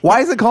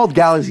 Why is it called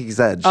Galaxy's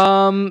Edge?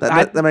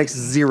 That makes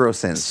zero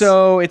sense.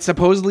 So it's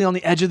supposedly on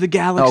the edge of the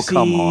galaxy. Oh,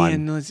 come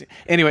on.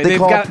 Anyway, they've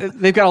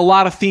got a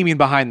lot of theming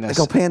behind this. They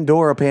call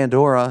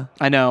Pandora.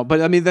 I know,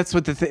 but I mean that's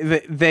what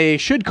they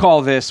should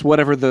call this,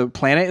 whatever the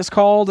planet is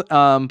called.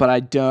 But I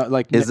don't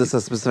like. Is this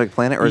a specific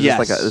planet, or is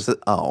this like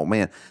oh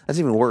man, that's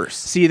even worse.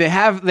 See, they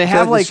have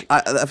like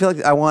I feel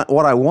like I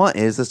want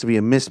is this to be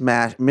a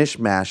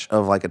mishmash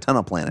of like a ton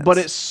of planets. But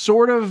it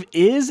sort of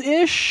is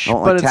ish.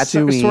 But it's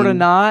sort of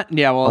not.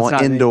 Yeah, well, it's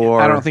not.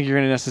 Indoor. I don't think you're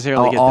going to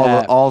necessarily get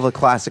that. All the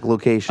classic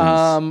locations.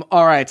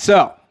 All right,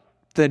 so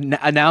the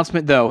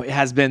announcement, though,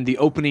 has been the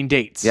opening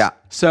dates. Yeah.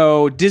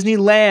 So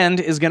Disneyland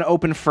is going to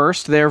open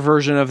first, their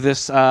version of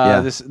this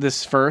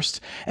this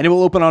first, and it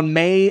will open on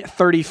May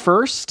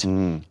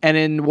 31st. And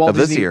in Walt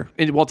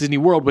Disney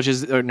World, which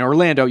is in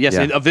Orlando,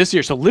 of this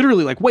year. So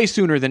literally like way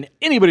sooner than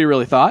anybody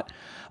really thought.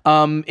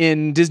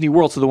 In Disney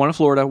World, so the one in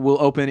Florida will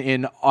open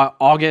in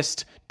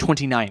August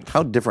 29th.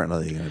 How different are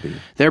they going to be?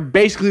 They're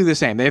basically the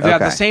same. They've got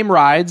the same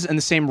rides and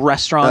the same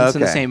restaurants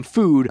and the same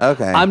food.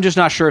 Okay. I'm just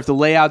not sure if the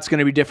layout's going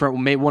to be different.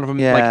 Maybe one of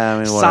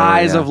them,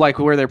 size of like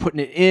where they're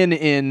putting it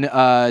in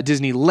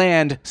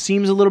Disneyland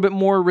seems a little bit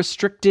more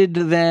restricted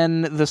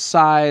than the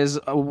size,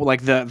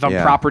 like the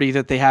property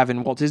that they have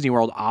in Walt Disney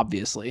World,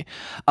 obviously.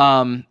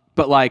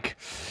 But like,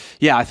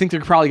 I think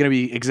they're probably going to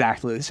be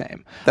exactly the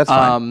same. That's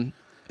fine.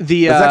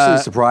 It's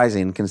actually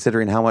surprising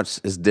considering how much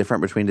is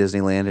different between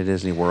Disneyland and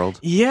Disney World.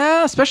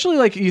 Yeah, especially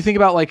like you think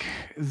about like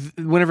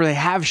whenever they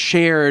have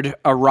shared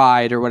a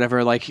ride or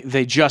whatever, like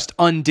they just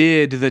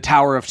undid the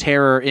Tower of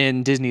Terror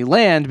in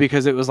Disneyland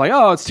because it was like,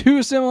 oh, it's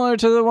too similar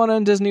to the one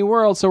in Disney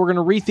World, so we're going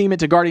to retheme it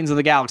to Guardians of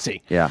the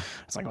Galaxy. Yeah.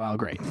 It's like, well,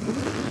 great.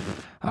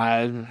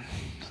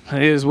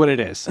 It is what it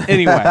is.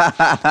 Anyway,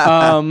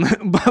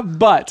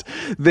 but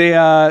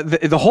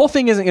the whole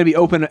thing isn't going to be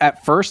open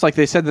at first. Like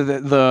they said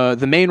that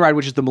the main ride,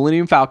 which is the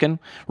Millennium Falcon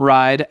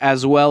ride,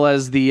 as well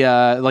as the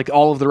like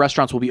all of the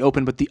restaurants will be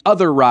open, but the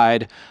other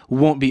ride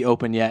won't be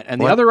open yet.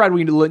 And the other ride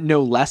we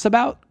know less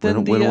about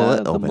than when will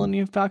it the open?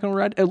 Millennium Falcon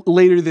ride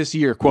later this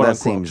year. Quote That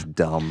unquote. seems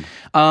dumb.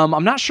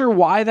 I'm not sure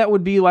why that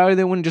would be. Why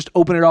they wouldn't just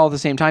open it all at the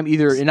same time?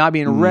 Either it not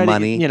being ready,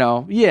 Money.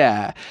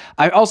 Yeah.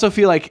 I also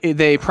feel like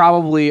they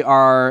probably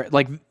are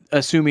like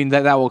assuming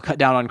that will cut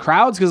down on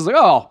crowds because like,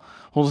 oh,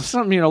 well,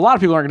 a lot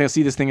of people aren't going to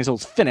see this thing until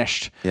it's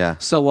finished. Yeah.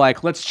 So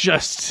like, let's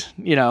just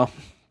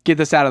get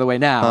this out of the way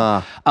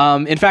now.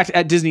 In fact,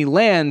 at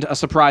Disneyland, a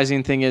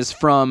surprising thing is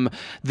from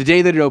the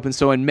day that it opens,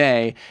 so in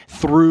May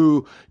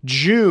through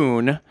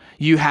June,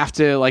 you have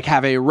to like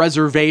have a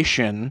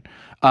reservation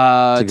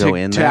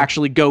to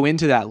actually go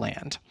into that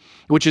land,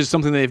 which is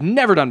something they've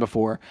never done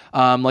before.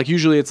 Like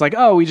usually it's like,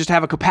 oh, we just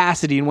have a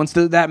capacity, and once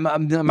the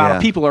amount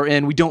of people are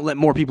in, we don't let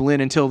more people in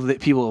until the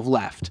people have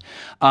left.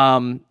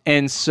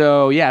 And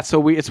so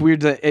it's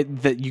weird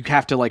that you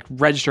have to like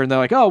register, and they're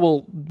like, oh,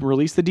 we'll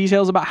release the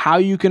details about how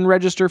you can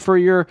register for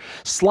your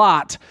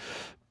slot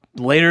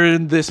later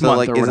this month.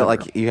 Like, or is whatever. it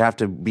like you have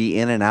to be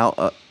in and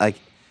out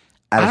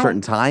at a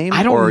certain time?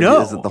 I don't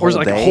know. Is it the or is it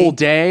whole like day? a whole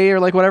day or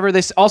like whatever?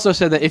 They also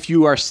said that if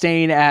you are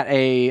staying at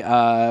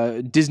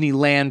a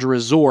Disneyland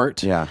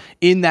resort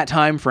in that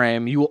time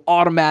frame, you will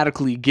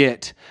automatically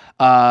get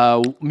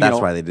That's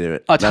why they do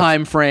it.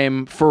 Time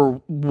frame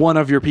for one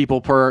of your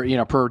people per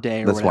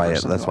day. Or That's why.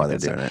 whatever, That's why they're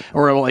doing it.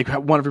 Or like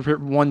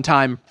one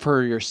time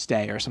for your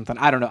stay or something.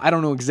 I don't know. I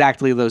don't know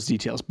exactly those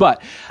details,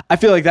 but I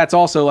feel like that's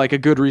also like a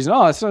good reason.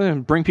 Oh, let's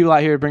bring people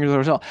out here, bring them to the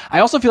hotel. I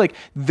also feel like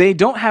they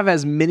don't have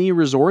as many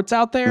resorts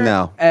out there.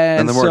 No,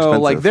 and they're more so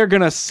expensive. like they're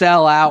gonna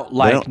sell out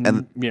like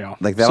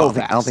like so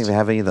I don't think they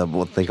have any of the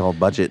what they call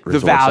budget the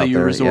resorts value out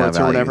there. resorts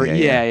or whatever.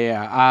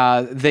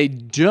 Yeah. They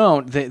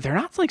don't. They're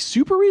not like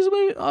super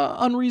reasonably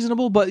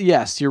unreasonable, but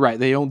yes, you're right.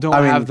 They don't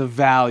have the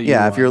value.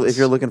 Yeah, ones. if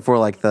you're looking for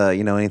like the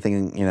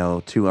anything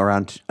to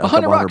around a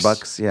couple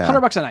 $100, yeah,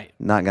 $100 a night.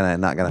 Not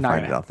gonna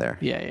find it out there.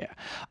 Yeah.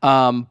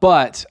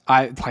 But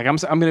I'm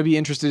gonna be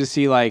interested to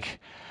see like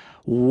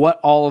what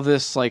all of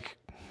this like.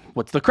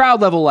 What's the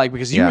crowd level like?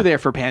 Because you were there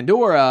for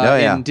Pandora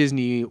in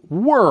Disney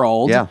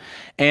World,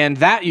 and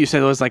that you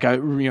said was like a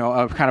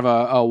kind of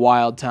a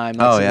wild time.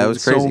 Like it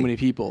was crazy. So many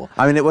people.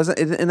 I mean, it wasn't.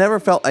 It never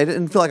felt. I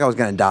didn't feel like I was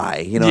gonna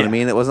die. You know what I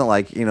mean? It wasn't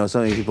like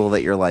so many people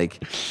that you're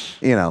like,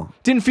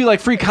 Didn't feel like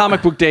Free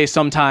Comic Book Day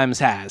sometimes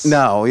has.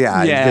 No,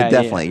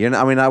 definitely.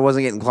 I mean, I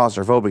wasn't getting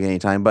claustrophobic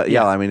anytime, but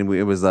I mean,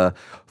 it was a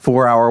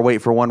 4-hour wait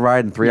for one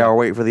ride and 3-hour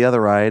wait for the other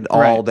ride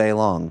all day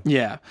long.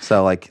 Yeah.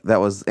 So like that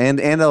was and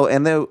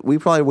we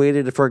probably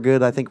waited for a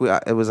good. I think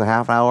it was a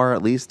half hour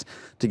at least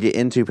to get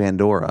into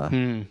Pandora.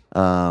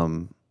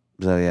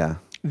 So yeah.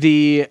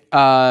 The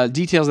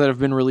details that have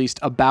been released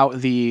about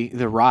the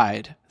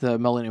ride, the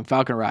Millennium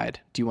Falcon ride.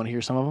 Do you want to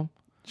hear some of them?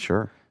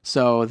 Sure.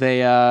 So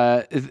they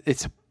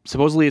it's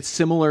supposedly it's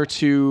similar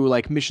to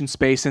like Mission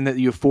Space in that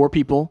you have 4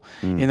 people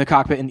in the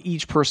cockpit and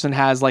each person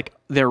has like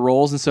their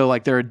roles, and so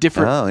like there are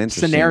different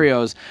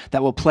scenarios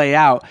that will play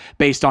out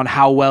based on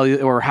how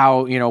well or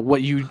how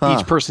what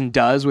each person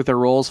does with their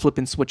roles,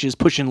 flipping switches,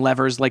 pushing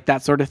levers, like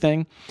that sort of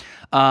thing.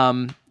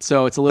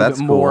 So it's a little bit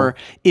more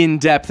in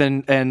depth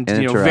and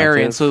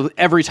variant. So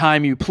every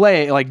time you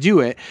play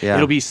do it,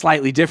 it'll be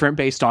slightly different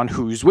based on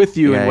who's with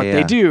you and what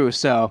they do.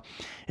 So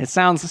it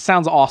sounds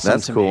awesome.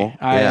 That's to cool. me.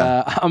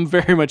 I'm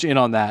very much in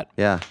on that.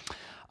 Yeah.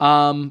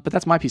 But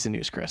that's my piece of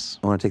news, Chris.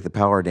 I want to take the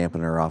power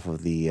dampener off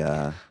of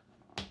the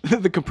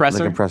the compressor.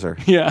 The compressor.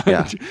 Yeah.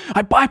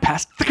 I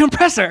bypassed the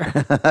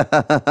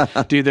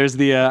compressor. Dude, there's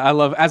the I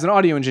love, as an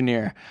audio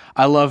engineer,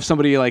 I love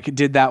somebody like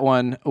did that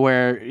one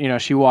where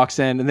she walks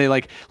in and they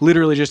like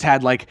literally just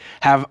had like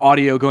have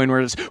audio going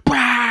where it's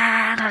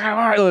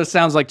it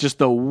sounds like just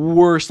the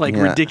worst, like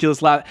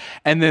ridiculous loud,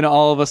 and then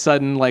all of a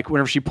sudden, like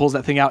whenever she pulls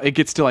that thing out, it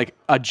gets to like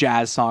a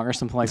jazz song or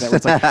something like that. Where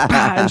it's like,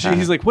 and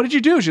he's like, "What did you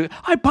do?" She's like,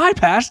 "I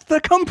bypassed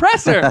the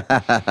compressor."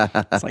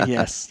 It's like,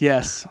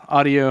 yes,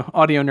 audio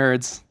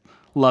nerds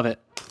love it.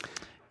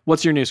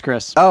 What's your news,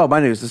 Chris? Oh, my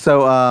news.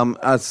 So,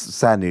 it's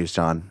sad news,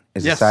 John.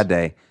 It's a sad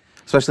day,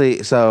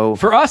 especially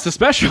for us,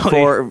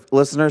 for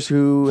listeners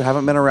who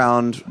haven't been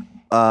around.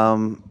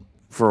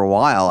 For a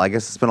while, I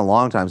guess it's been a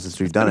long time since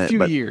we've done it. A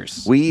few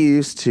years. We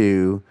used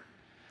to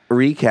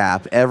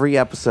recap every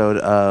episode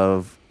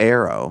of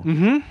Arrow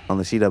on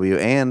the CW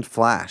and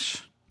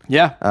Flash.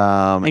 Yeah,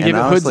 and give it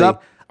honestly, hoods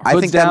up. I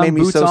think that made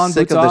me so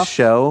sick of the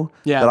show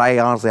that I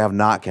honestly have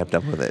not kept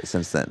up with it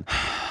since then.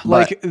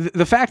 like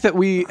the fact that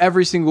we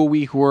every single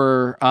week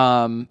were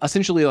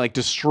essentially like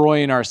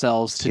destroying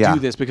ourselves to do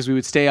this because we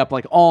would stay up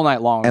like all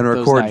night long and those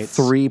record nights.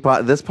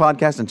 this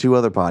podcast and 2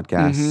 other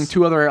podcasts.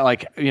 2 other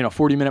like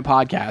 40-minute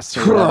podcasts.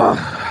 Or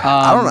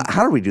I don't know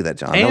how do we do that,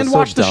 John? And that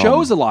watch the dumb.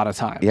 shows a lot of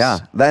times. Yeah,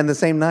 that in the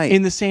same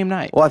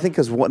night. Well, I think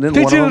because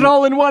they did it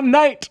all in one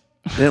night.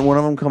 Didn't one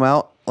of them come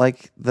out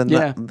like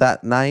that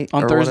night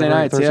on or Thursday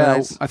whatever? nights? Thursday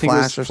nights? I think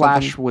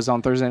Flash was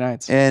on Thursday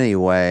nights.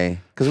 Anyway,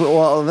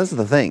 because this is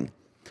the thing.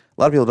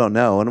 A lot of people don't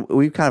know, and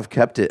we've kind of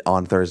kept it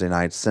on Thursday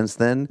nights since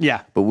then.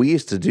 Yeah. But we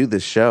used to do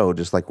this show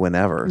just like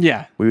whenever.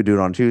 Yeah. We would do it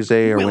on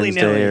Tuesday or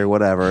Willy-nilly. Wednesday or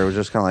whatever. It was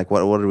just kind of like,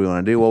 what do we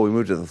want to do? Well, we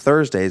moved to the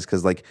Thursdays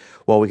because, we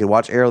could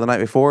watch Arrow the night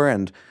before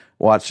and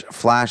watch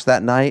Flash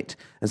that night.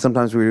 And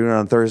sometimes we were doing it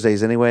on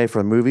Thursdays anyway for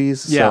the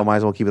movies. Yeah. So might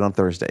as well keep it on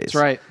Thursdays. That's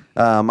right.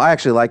 I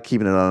actually like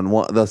keeping it on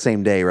the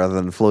same day rather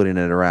than floating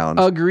it around.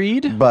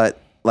 Agreed.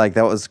 But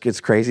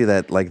it's crazy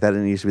that that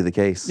didn't used to be the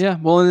case. Yeah,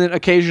 well, and then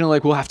occasionally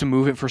we'll have to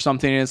move it for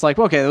something, and it's like,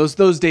 okay,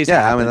 those days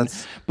happen. I mean,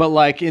 but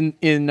like in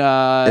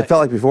it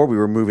felt like before we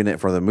were moving it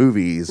for the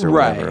movies or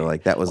whatever.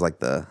 Like that was like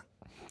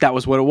that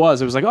was what it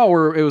was. It was like,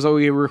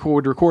 we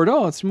record.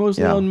 Oh, it's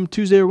mostly on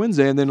Tuesday or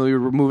Wednesday, and then we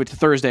would move it to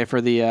Thursday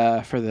for the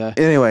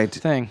anyway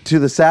thing. To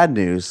the sad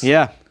news.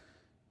 Yeah,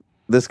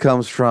 this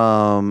comes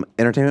from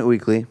Entertainment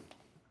Weekly.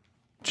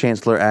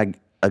 Chancellor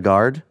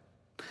Agard.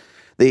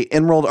 The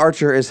Emerald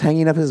Archer is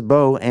hanging up his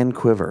bow and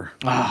quiver.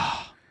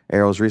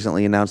 Arrow's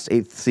recently announced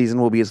 8th season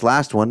will be its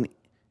last one.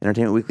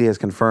 Entertainment Weekly has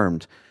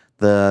confirmed.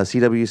 The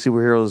CW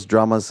Superheroes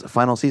drama's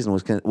final season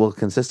will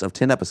consist of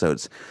 10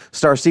 episodes.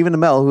 Star Stephen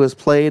Amell, who has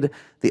played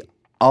the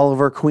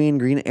Oliver Queen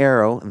Green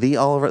Arrow,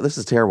 this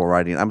is terrible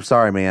writing. I'm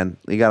sorry, man.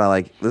 You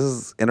gotta this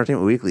is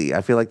Entertainment Weekly. I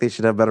feel like they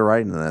should have better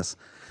writing than this.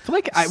 I feel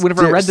like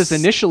whenever I read this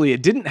initially,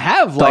 it didn't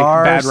have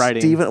bad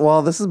writing.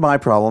 Well, this is my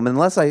problem.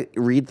 Unless I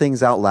read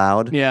things out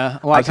loud,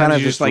 a lot of times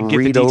you just get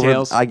the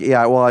details. I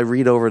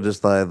read over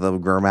just the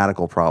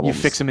grammatical problems.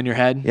 You fix them in your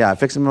head. Yeah, I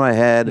fix them in my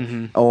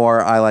head,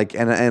 or I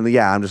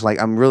I'm just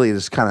I'm really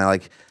just kind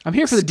of I'm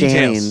here for the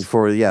details.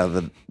 For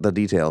the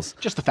details,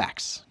 just the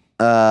facts.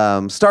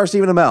 Star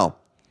Stephen Amell,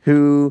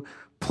 who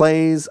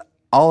plays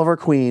Oliver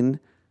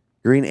Queen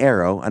Green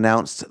Arrow,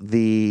 announced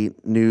the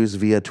news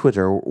via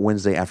Twitter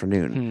Wednesday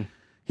afternoon.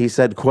 He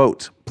said,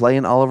 quote,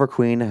 "Playing Oliver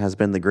Queen has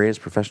been the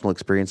greatest professional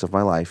experience of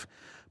my life,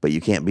 but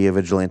you can't be a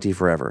vigilante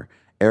forever.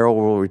 Arrow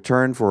will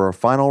return for a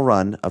final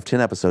run of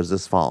 10 episodes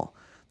this fall.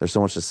 There's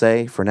so much to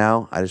say. For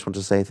now, I just want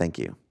to say thank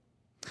you."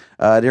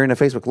 During a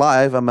Facebook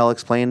Live, Amell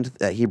explained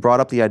that he brought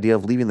up the idea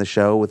of leaving the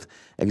show with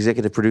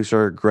executive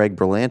producer Greg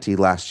Berlanti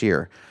last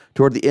year.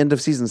 Toward the end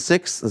of season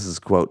 6, this is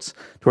quotes,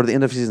 "Toward the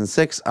end of season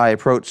 6, I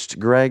approached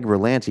Greg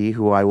Berlanti,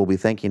 who I will be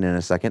thanking in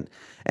a second,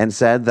 and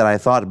said that I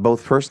thought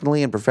both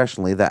personally and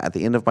professionally that at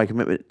the end of my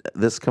commitment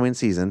this coming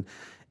season,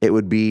 it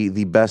would be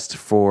the best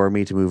for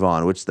me to move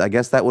on," which I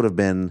guess that would have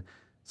been,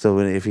 so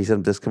if he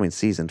said this coming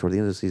season, toward the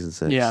end of season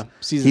 6,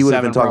 he would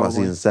have been talking about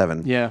season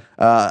 7. Yeah.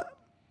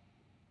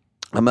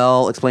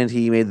 Amell explained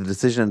he made the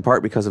decision in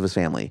part because of his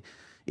family.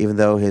 Even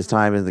though his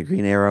time in the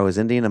Green Arrow is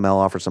ending, Amell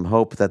offered some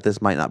hope that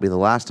this might not be the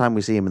last time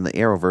we see him in the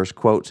Arrowverse.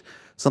 Quote,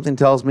 "Something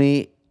tells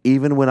me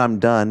even when I'm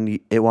done,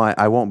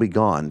 I won't be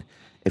gone.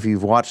 If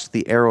you've watched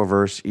the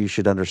Arrowverse, you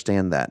should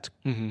understand that."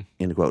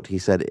 End quote. He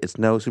said, "It's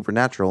no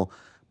Supernatural,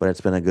 but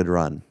it's been a good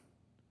run."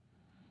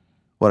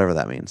 Whatever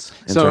that means.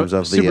 In terms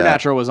of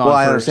Supernatural was on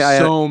I for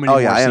understand, so many more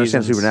I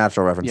understand seasons.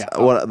 Supernatural reference.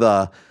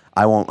 Yeah.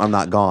 I'm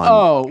not gone.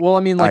 Oh, well, I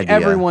mean, idea.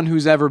 Everyone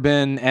who's ever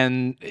been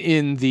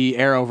in the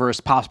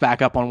Arrowverse pops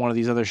back up on one of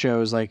these other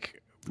shows,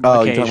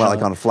 Oh, you're talking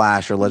about on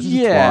Flash or Legends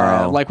of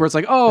Tomorrow. Like where it's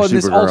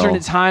this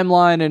alternate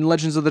timeline in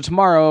Legends of the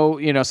Tomorrow,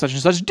 such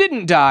and such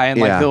didn't die, and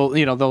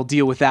they'll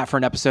deal with that for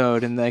an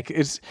episode, and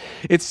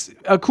it's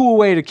a cool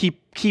way to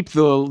keep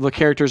the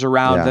characters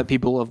around that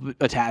people have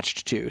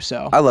attached to.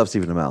 So I love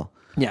Stephen Amell.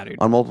 Yeah, dude.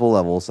 On multiple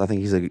levels. I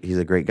think he's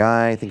a great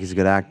guy. I think he's a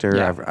good actor.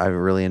 Yeah. I've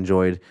really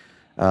enjoyed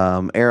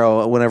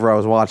Arrow whenever I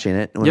was watching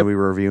it, when we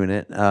were reviewing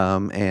it,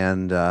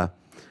 and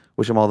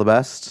wish him all the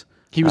best.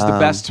 He was the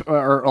best,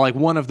 or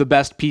one of the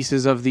best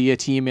pieces of the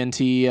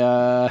TMNT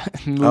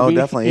movie. Oh,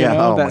 definitely, yeah.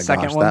 Oh that my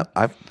second gosh,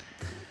 one.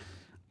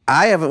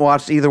 I haven't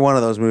watched either one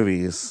of those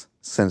movies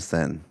since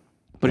then.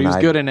 But he was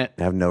good in it.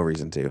 I have no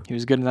reason to. He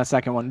was good in that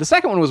second one. The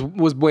second one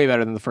was way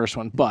better than the first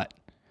one, but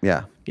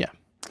yeah.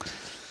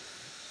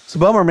 It's a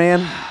bummer,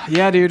 man.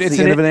 Yeah, dude. It's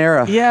the end of an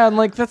era. Yeah,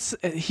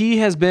 and he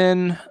has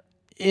been,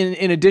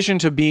 in addition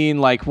to being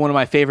one of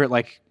my favorite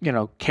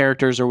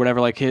characters or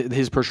whatever,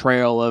 his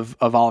portrayal of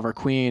Oliver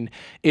Queen,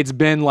 it's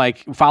been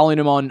following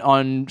him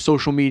on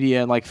social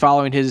media and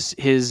following his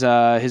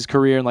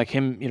career and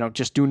him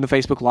just doing the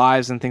Facebook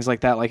Lives and things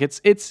like that.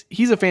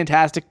 He's a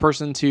fantastic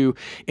person to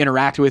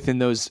interact with in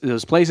those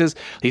places.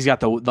 He's got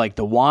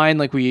the wine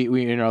we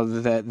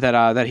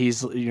that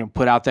he's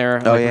put out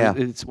there. Oh yeah.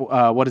 It's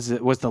what is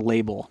it? What's the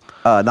label?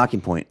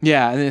 Knocking Point.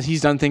 Yeah, and then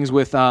he's done things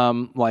with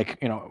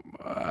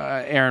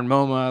Aaron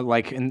Moma,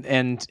 like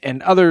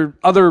and other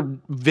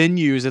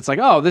venues, it's like,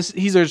 oh,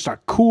 he's just a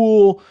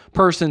cool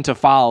person to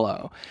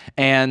follow,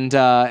 and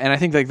I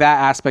think like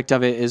that aspect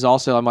of it is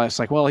also, I'm just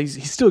like, well,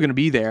 he's still going to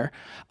be there.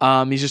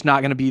 He's just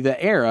not going to be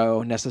the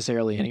Arrow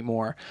necessarily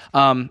anymore.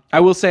 I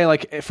will say,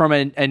 like, from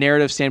a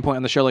narrative standpoint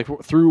on the show, like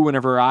through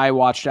whenever I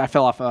watched, I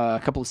fell off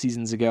a couple of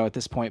seasons ago at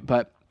this point,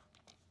 but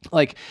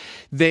like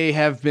they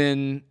have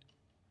been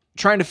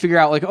trying to figure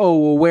out like, oh,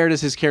 well, where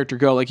does his character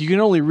go? Like, you can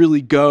only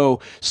really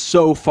go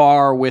so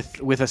far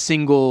with a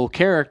single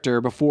character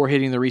before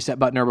hitting the reset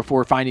button or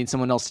before finding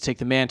someone else to take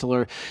the mantle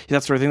or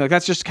that sort of thing. Like,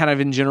 that's just kind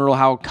of in general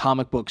how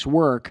comic books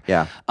work.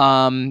 Yeah.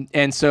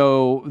 And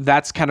so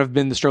that's kind of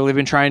been the struggle. They've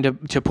been trying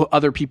to put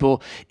other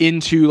people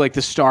into like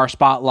the star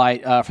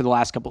spotlight for the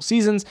last couple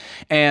seasons.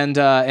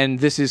 And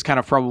this is kind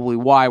of probably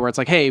why, where it's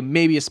like, hey,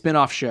 maybe a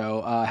spin-off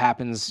show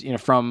happens,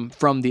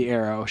 from the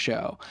Arrow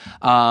show.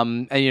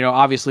 And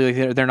obviously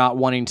like they're not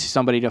wanting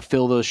somebody to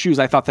fill those shoes.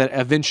 I thought that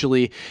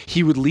eventually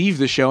he would leave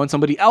the show and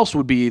somebody else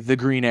would be the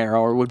Green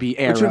Arrow or would be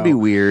Arrow. Which would be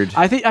weird.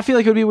 I feel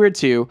like it would be weird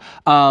too.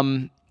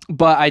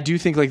 But I do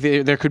think like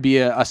there could be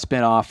a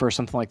spin-off or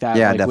something like that.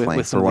 Yeah, like, definitely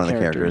with for some one of the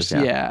characters.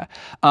 Yeah.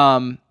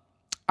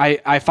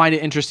 I find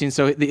it interesting.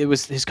 So it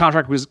was his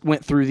contract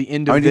went through the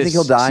end of do you think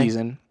he'll die?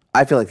 Season.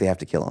 I feel like they have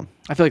to kill him.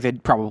 I feel like they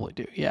probably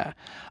do. Yeah.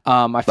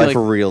 I feel like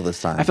for real this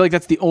time. I feel like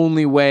that's the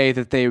only way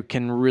that they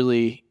can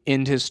really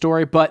end his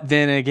story. But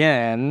then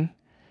again,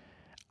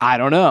 I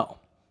don't know.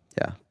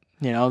 Yeah.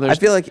 There's, I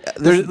feel like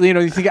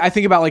I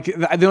think about like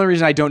the only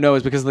reason I don't know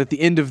is because at the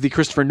end of the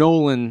Christopher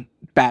Nolan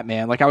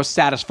Batman, like I was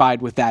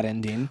satisfied with that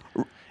ending.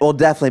 Well,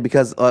 definitely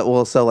because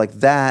so like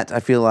that, I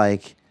feel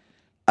like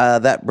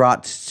that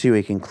brought to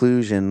a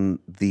conclusion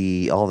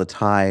all the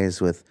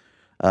ties with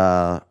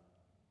Ra's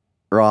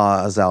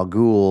al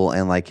Ghul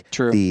and like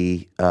True.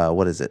 the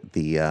what is it,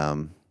 the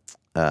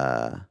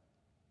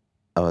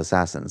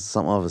Assassins,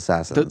 something of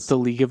Assassins. The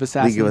League of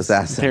Assassins. League of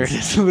Assassins. There it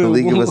is. The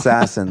League of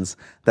Assassins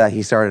that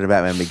he started in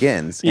Batman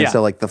Begins. And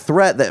so like the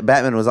threat that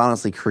Batman was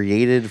honestly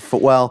created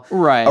for,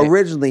 right.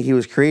 Originally he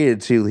was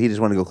created he just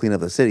wanted to go clean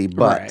up the city,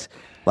 but right.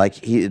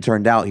 like it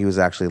turned out he was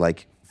actually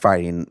like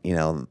fighting,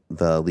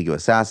 the League of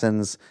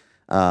Assassins.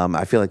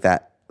 I feel like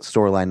that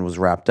storyline was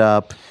wrapped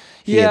up.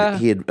 He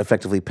had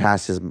effectively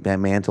passed his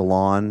mantle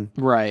on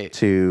right.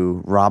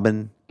 to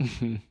Robin.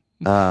 And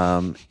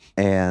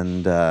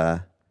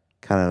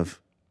kind of,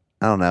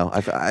 I don't know.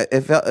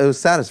 It was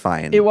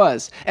satisfying. It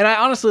was. And I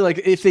honestly,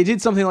 like, if they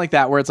did something like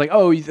that, where it's like,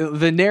 oh,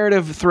 the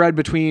narrative thread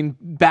between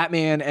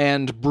Batman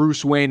and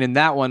Bruce Wayne in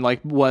that one,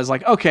 like, was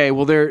like, okay,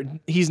 well,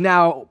 he's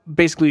now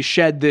basically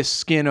shed this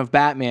skin of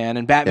Batman,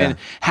 and Batman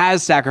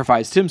has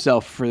sacrificed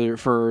himself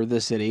for the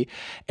city.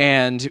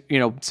 And,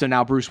 so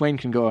now Bruce Wayne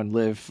can go and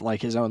live,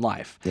 like, his own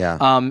life. Yeah.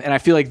 And I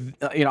feel like,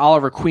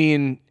 Oliver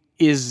Queen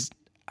is...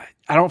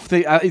 I don't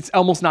think it's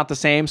almost not the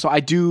same. So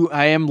I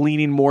am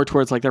leaning more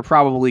towards like they're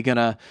probably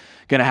gonna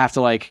have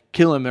to like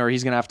kill him, or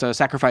he's gonna have to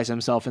sacrifice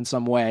himself in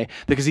some way,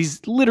 because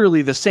he's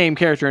literally the same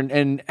character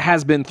and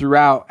has been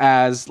throughout,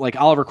 as like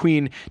Oliver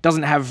Queen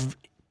doesn't have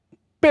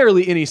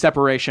barely any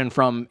separation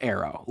from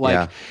Arrow.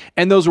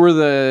 And those were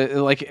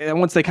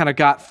once they kind of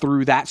got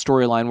through that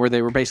storyline where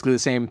they were basically the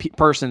same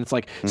person, it's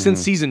like since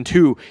season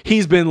 2,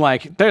 he's been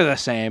like, they're the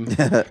same.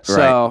 Right.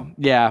 So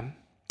yeah,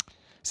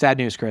 sad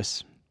news,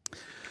 Chris.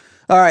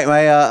 All right,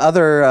 my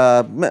other,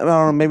 I don't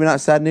know, maybe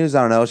not sad news.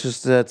 I don't know.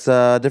 It's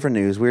different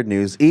news, weird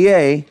news.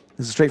 EA.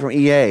 This is straight from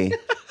EA.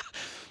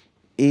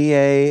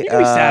 EA. You can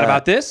be sad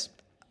about this.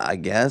 I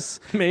guess.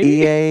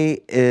 Maybe.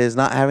 EA is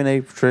not having a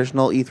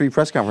traditional E3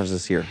 press conference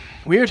this year.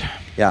 Weird.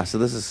 Yeah, so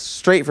this is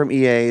straight from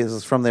EA. This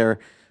is from their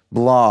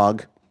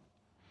blog.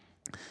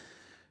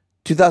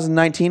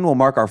 2019 will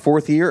mark our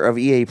 4th year of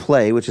EA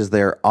Play, which is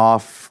their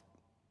outside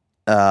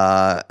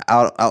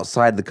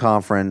the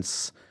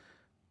conference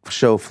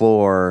show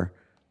floor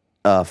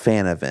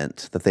fan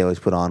event that they always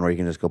put on, where you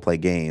can just go play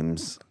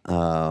games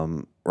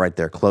right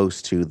there close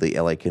to the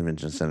LA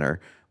Convention Center,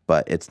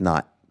 but it's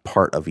not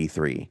part of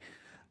E3.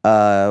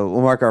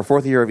 We'll mark our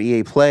 4th year of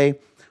EA Play.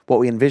 What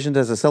we envisioned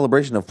as a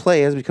celebration of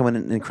play has become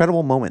an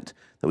incredible moment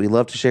that we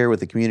love to share with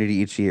the community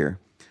each year.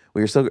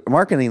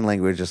 Marketing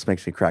language just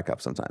makes me crack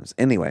up sometimes.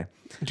 Anyway.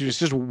 It's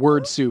just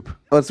word soup.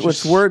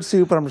 It's word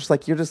soup, but I'm just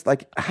like, you're just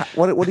like,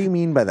 what do you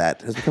mean by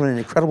that? It's become an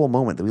incredible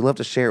moment that we love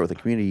to share with the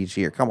community each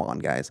year. Come on,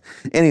 guys.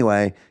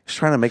 Anyway, just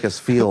trying to make us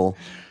feel...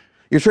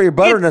 You're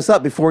buttering us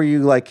up before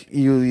you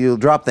you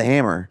drop the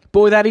hammer.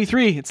 But with that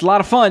E3, it's a lot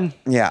of fun.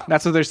 Yeah.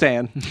 That's what they're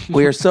saying.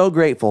 We are so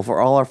grateful for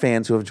all our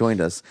fans who have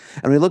joined us,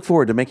 and we look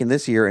forward to making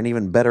this year an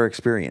even better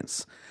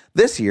experience.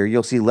 This year,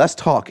 you'll see less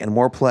talk and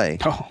more play,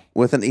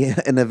 with an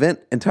event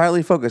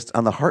entirely focused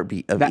on the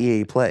heartbeat of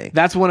EA Play.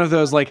 That's one of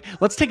those, like,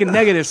 let's take a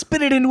negative,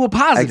 spin it into a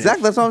positive.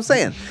 Exactly, that's what I'm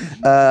saying.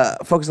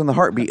 Focus on the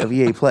heartbeat of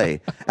EA Play.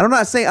 And I'm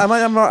not saying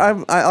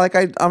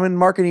I'm in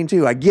marketing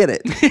too. I get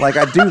it. Like,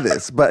 I do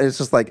this, but it's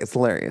just like, it's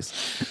hilarious.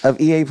 Of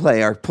EA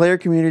Play, our player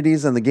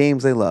communities and the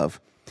games they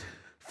love.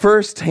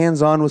 First,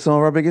 hands-on with some of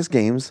our biggest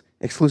games,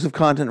 exclusive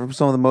content from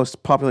some of the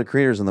most popular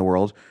creators in the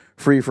world,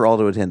 free for all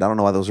to attend. I don't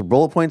know why those are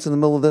bullet points in the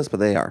middle of this, but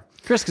they are.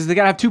 Chris, because they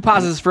got to have 2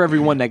 positives for every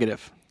 1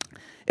 negative.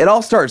 It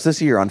all starts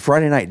this year on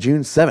Friday night,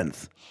 June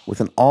 7th,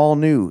 with an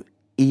all-new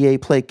EA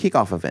Play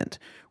kickoff event.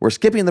 We're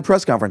skipping the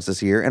press conference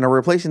this year and are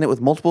replacing it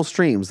with multiple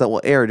streams that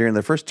will air during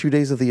the first 2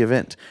 days of the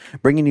event,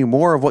 bringing you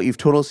more of what you've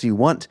told us you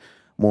want,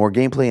 more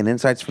gameplay and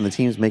insights from the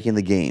teams making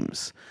the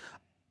games.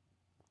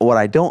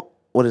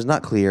 What is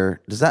not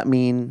clear, does that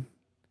mean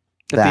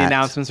that the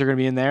announcements are going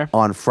to be in there?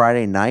 On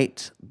Friday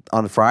night,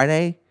 on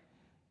Friday,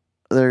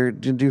 they're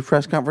going to do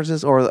press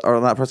conferences or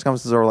not press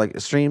conferences or like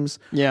streams?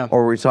 Yeah.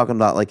 Or are we talking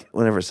about like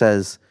whenever it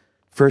says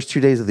first 2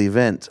 days of the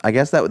event? I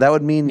guess that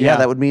would mean,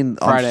 that would mean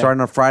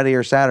starting on Friday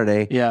or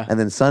Saturday. Yeah. And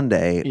then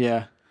Sunday.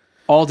 Yeah.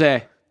 All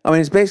day. I mean,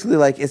 it's basically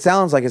like, it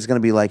sounds like it's going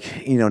to be like,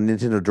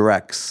 Nintendo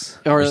Directs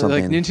or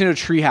something. Like Nintendo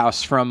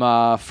Treehouse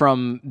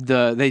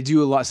they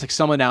do a lot, like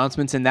some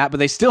announcements in that, but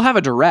they still have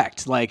a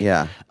Direct. Like,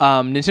 Nintendo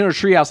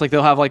Treehouse, like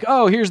they'll have like,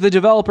 oh, here's the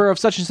developer of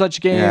such and such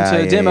game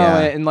to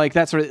demo it, and like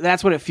that's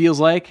what it feels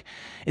like.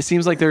 It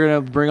seems like they're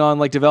going to bring on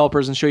like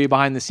developers and show you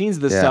behind the scenes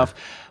of this stuff.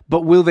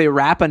 But will they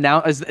wrap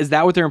is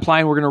that what they're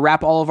implying? We're going to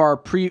wrap all of our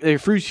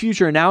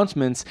future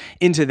announcements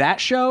into that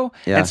show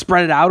and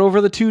spread it out over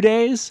the 2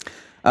 days?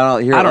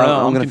 I don't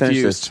know. I'm going to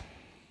finish this.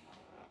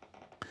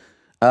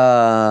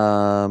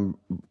 I'll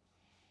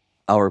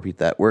repeat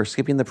that. We're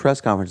skipping the press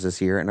conference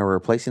this year and are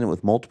replacing it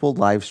with multiple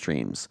live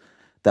streams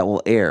that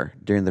will air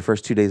during the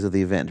first 2 days of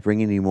the event,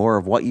 bringing you more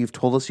of what you've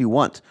told us you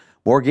want,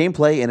 more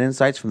gameplay and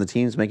insights from the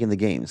teams making the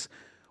games.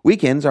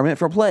 Weekends are meant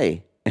for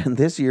play, and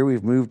this year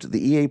we've moved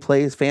the EA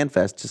Plays Fan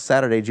Fest to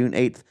Saturday, June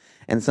 8th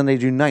and Sunday,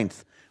 June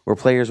 9th, where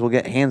players will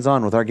get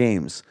hands-on with our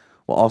games.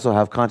 We'll also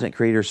have content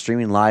creators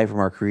streaming live from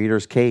our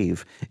Creators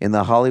Cave in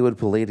the Hollywood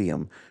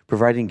Palladium,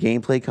 providing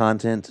gameplay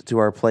content to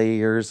our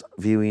players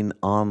viewing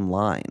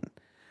online.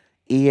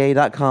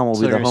 EA.com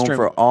will be the home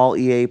for all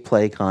EA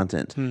Play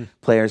content.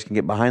 Players can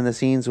get behind the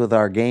scenes with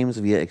our games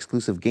via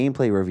exclusive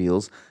gameplay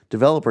reveals,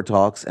 developer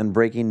talks, and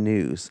breaking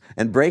news.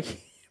 And breaking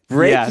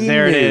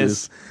there news. It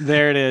is.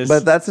 There it is.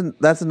 But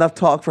that's enough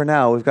talk for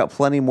now. We've got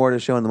plenty more to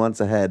show in the months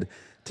ahead.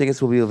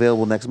 Tickets will be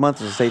available next month,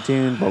 so stay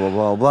tuned. Blah, blah,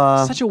 blah,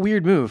 blah. Such a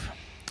weird move.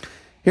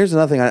 Here's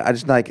another thing I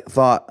just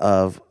thought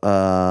of.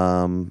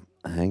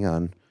 Hang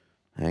on.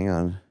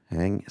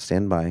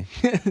 Stand by.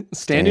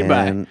 Standing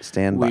by.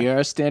 Stand by. We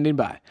are standing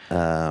by.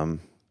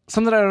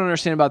 Something I don't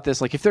understand about this,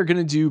 like if they're going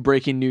to do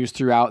breaking news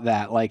throughout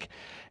that, like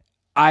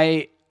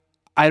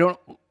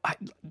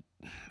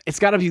it's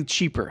got to be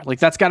cheaper. Like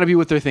that's got to be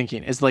what they're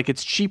thinking. Is like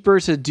it's cheaper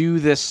to do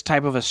this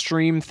type of a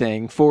stream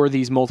thing for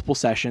these multiple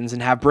sessions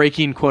and have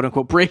breaking, quote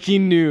unquote,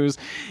 breaking news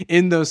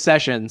in those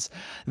sessions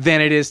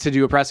than it is to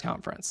do a press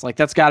conference. Like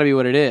that's got to be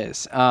what it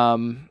is. I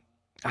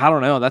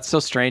don't know. That's so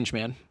strange,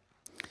 man.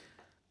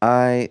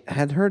 I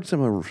had heard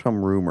some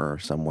rumor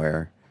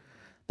somewhere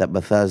that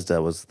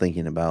Bethesda was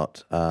thinking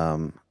about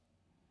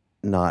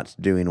not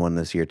doing one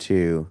this year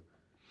too.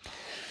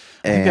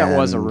 I think that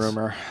was a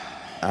rumor.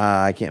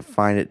 I can't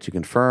find it to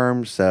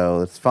confirm,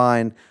 so it's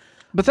fine.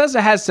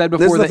 Bethesda has said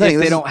before that if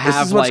they don't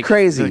have like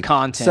the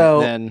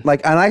content, then like,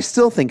 and I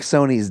still think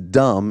Sony's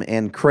dumb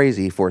and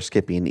crazy for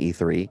skipping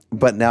E3.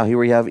 But now here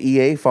we have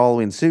EA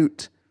following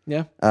suit.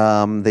 Yeah.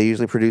 They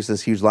usually produce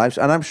this huge live,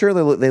 and I'm sure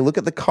they look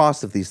at the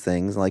cost of these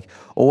things, like,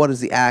 well, what is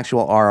the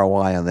actual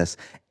ROI on this?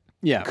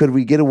 Yeah. Could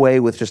we get away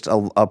with just a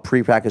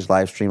prepackaged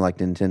live stream like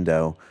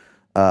Nintendo?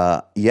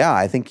 Yeah,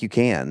 I think you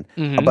can,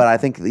 but I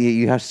think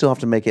you still have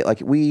to make it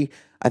like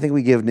I think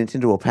we give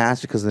Nintendo a pass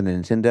because of the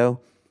Nintendo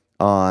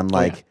on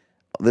like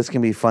this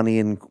can be funny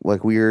and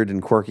like weird and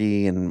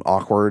quirky and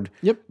awkward.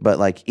 Yep. But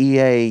like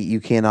EA, you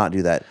cannot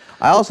do that.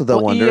 I also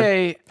wonder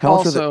EA how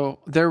also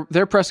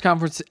their press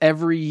conference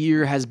every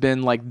year has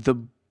been like the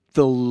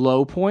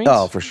low point.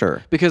 Oh, for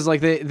sure. Because like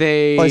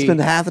they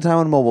spend half the time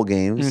on mobile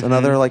games,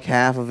 another like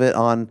half of it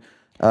on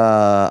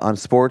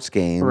sports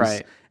games,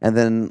 right? And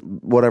then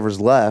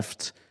whatever's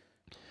left,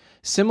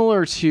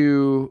 similar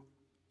to.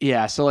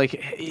 Yeah, so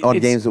like on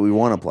games that we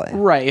want to play,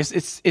 right?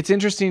 It's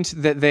interesting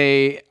that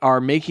they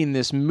are making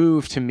this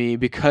move to me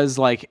because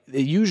like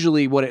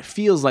usually what it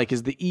feels like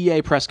is the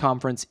EA press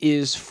conference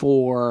is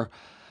for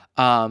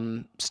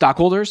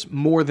stockholders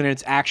more than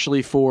it's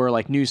actually for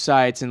like news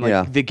sites and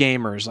like the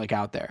gamers like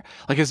out there.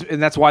 Like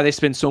and that's why they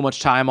spend so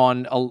much time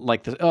on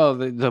like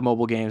the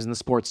mobile games and the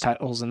sports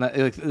titles and that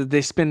like,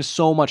 they spend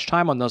so much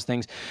time on those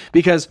things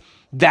because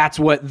that's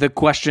what the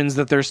questions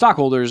that their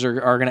stockholders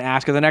are going to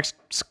ask at the next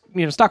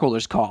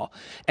stockholders call.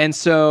 And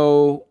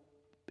so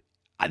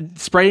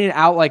spreading it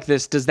out like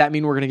this, does that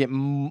mean we're going to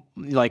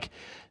get like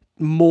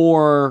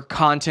more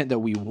content that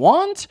we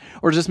want,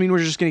 or does this mean we're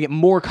just going to get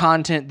more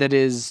content that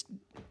is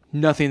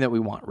nothing that we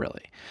want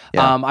really.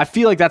 Yeah. I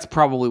feel like that's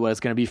probably what it's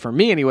going to be for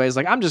me anyways.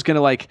 Like I'm just going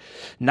to like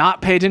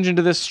not pay attention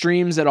to the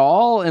streams at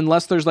all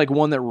unless there's like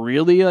one that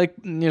really like,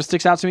 you know,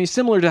 sticks out to me,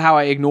 similar to how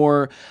I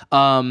ignore the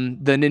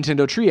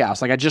Nintendo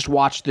Treehouse. Like I just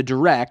watched the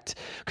Direct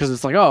because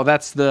it's like, oh,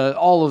 that's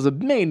all of the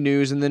main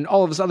news, and then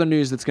all of this other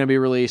news that's going to be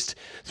released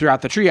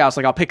throughout the Treehouse.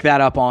 Like I'll pick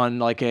that up on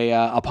like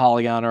a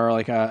Polygon or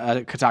like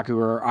a Kotaku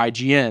or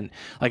IGN.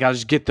 Like I'll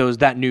just get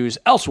that news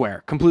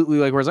elsewhere completely.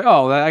 Like where it's like,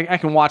 oh, I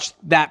can watch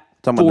that.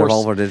 Talking about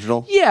Devolver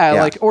Digital? Yeah,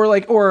 like or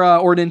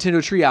Nintendo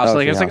Treehouse.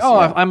 Like it's like,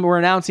 oh, yeah. we're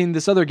announcing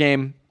this other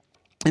game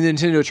in the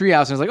Nintendo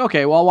Treehouse, and it's like,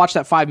 okay, well, I'll watch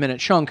that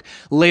 5-minute chunk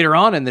later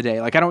on in the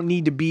day. Like I don't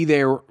need to be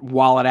there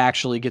while it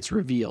actually gets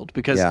revealed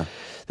because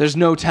there's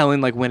no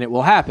telling like when it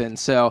will happen.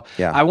 So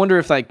I wonder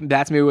if like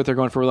that's maybe what they're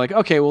going for. Like,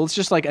 okay, well, let's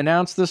just like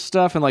announce this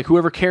stuff, and like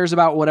whoever cares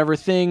about whatever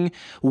thing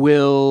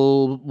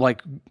will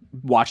like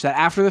watch that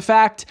after the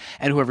fact,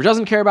 and whoever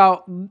doesn't care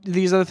about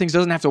these other things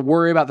doesn't have to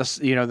worry about this,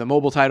 you know, the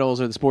mobile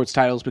titles or the sports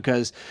titles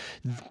because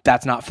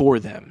that's not for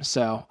them.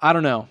 So I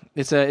don't know.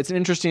 It's an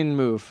interesting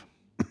move.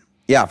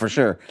 Yeah, for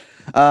sure.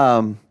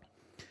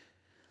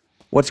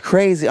 What's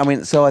crazy? I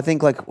mean, so I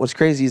think like what's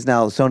crazy is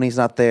now Sony's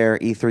not there,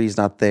 E3's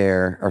not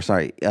there, or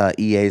sorry,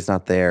 EA's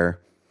not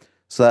there.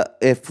 So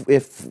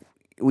if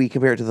we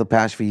compare it to the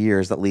past few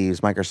years, that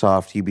leaves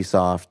Microsoft,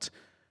 Ubisoft,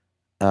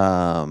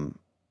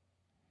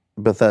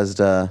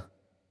 Bethesda,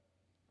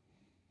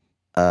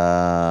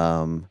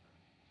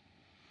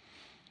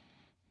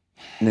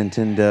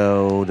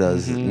 Nintendo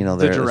does, you know,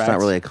 it's not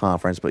really a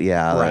conference, but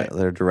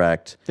they're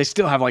direct. They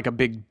still have like a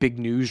big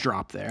news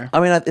drop there. I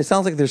mean, it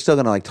sounds like they're still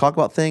going to like talk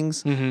about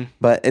things,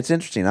 but it's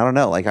interesting. I don't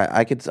know. Like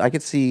I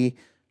could see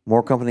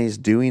more companies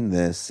doing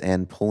this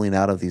and pulling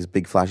out of these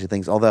big flashy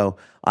things. Although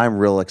I'm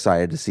real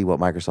excited to see what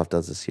Microsoft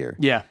does this year.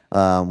 Yeah.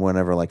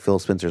 Whenever like Phil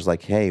Spencer's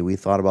like, hey, we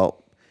thought about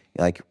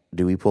like,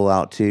 do we pull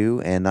out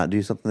too and not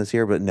do something this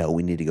year? But no,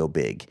 we need to go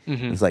big.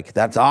 It's like,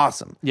 that's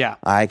awesome. Yeah.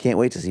 I can't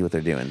wait to see what they're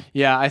doing.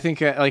 Yeah, I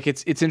think like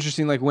it's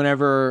interesting. Like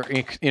whenever,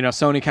 you know,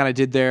 Sony kind of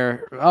did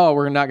their, oh,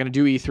 we're not going to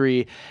do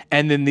E3,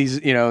 and then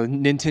these, you know,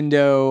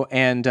 Nintendo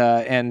and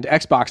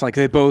Xbox, like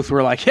they both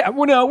were like, yeah,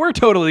 well, no, we're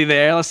totally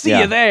there. Let's see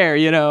you there.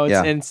 You know,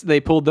 and they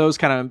pulled those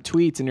kind of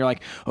tweets, and you're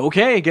like,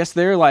 okay, I guess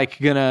they're like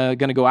gonna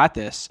go at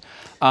this.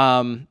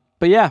 But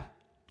yeah,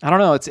 I don't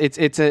know.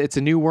 It's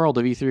a new world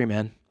of E3,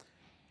 man.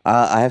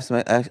 I have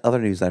some other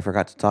news that I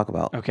forgot to talk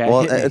about. Okay.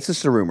 Well, it's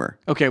just a rumor.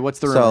 Okay, what's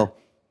the rumor? So,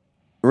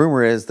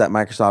 rumor is that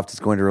Microsoft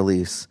is going to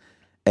release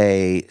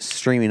a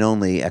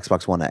streaming-only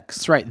Xbox One X.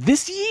 That's right.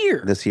 This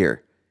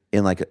year,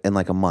 in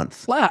like a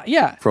month. Wow.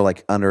 Yeah. For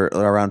like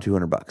around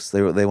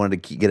 $200. They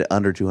wanted to get it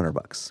under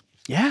 $200.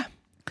 Yeah.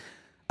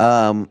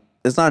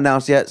 It's not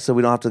announced yet, so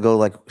we don't have to go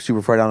like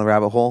super far down the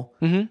rabbit hole.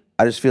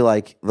 I just feel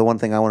like the one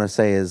thing I want to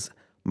say is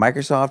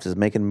Microsoft is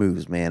making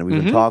moves, man. We've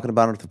been talking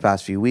about it for the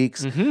past few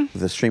weeks with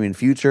the streaming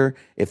future.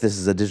 If this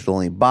is a digital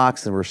only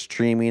box, then we're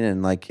streaming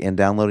and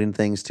downloading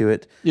things to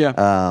it.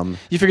 Yeah.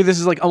 You figure this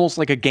is like almost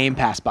like a Game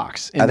Pass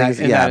box. In that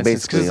instance.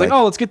 Basically. Because it's like,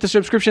 oh, let's get the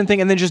subscription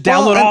thing and then just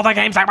download all the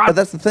games I want. But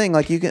that's the thing.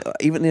 Like you can,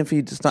 even if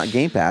it's not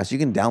Game Pass, you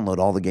can download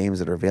all the games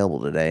that are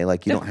available today.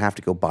 Like you don't have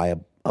to go buy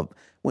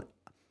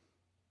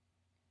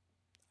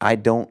I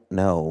don't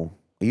know.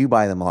 You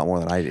buy them a lot more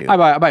than I do.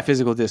 I buy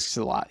physical discs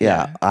a lot.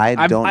 Yeah.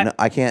 I don't know.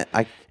 I can't.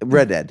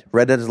 Red Dead.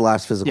 Red Dead is the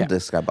last physical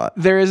disc I bought.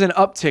 There is an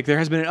uptick. There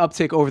has been an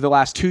uptick over the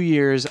last 2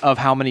 years of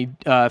how many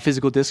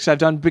physical discs I've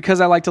done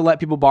because I like to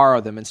let people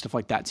borrow them and stuff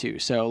like that too.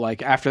 So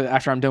like after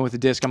I'm done with the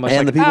disc, I'm like,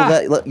 and the people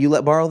that you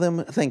let borrow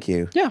them, thank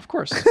you. Yeah, of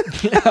course.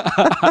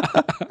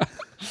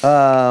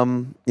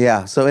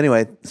 Yeah. So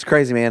anyway, it's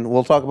crazy, man.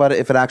 We'll talk about it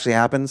if it actually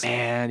happens.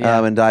 Man,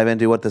 yeah. And dive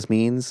into what this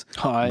means.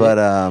 But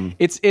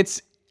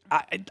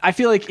I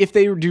feel like if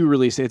they do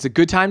release it, it's a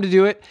good time to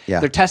do it.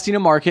 Yeah. They're testing a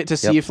market to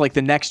see if like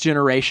the next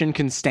generation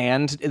can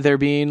stand there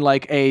being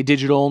like a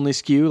digital only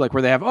SKU, like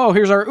where they have, oh,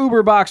 here's our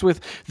Uber box with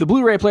the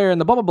Blu-ray player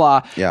and the blah blah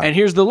blah, and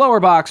here's the lower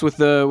box with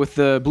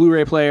the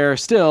Blu-ray player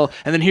still,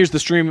 and then here's the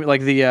stream,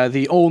 like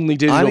the only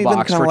digital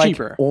box for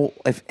cheaper. Well,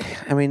 this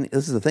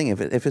is the thing.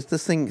 If it's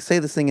this thing, say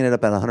this thing ended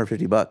up at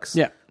 $150,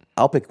 yeah,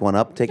 I'll pick one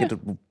up, take it to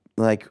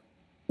like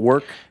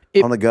work.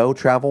 On the go,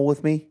 travel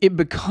with me. It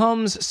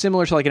becomes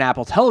similar to like an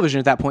Apple Television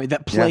at that point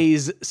that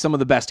plays some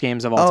of the best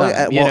games of all time.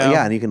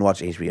 And you can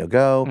watch HBO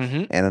Go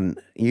and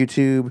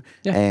YouTube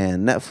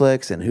and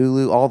Netflix and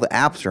Hulu. All the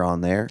apps are on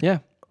there. Yeah.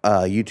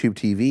 YouTube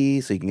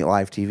TV, so you can get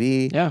live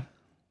TV. Yeah.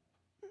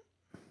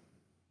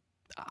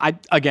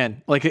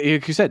 Again, like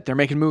you said, they're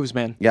making moves,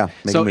 man. Yeah.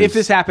 So if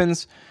this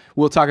happens,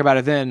 we'll talk about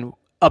it then.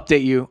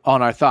 Update you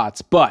on our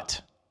thoughts,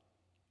 but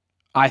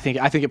I think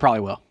it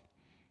probably will.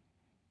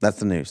 That's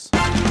the news.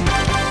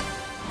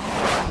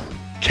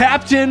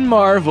 Captain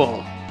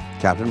Marvel.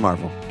 Captain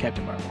Marvel.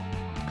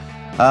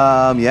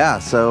 Yeah.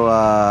 So,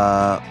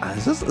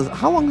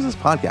 how long is this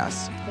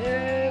podcast?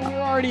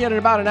 We're already at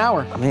about an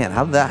hour. Man,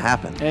 how did that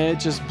happen? It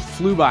just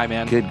flew by,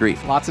 man. Good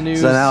grief. Lots of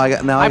news. So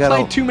now I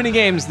played too many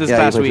games this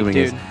past week,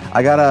 dude.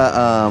 I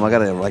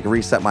gotta like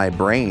reset my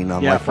brain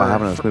on like what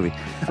happened in this movie.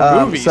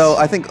 movies. So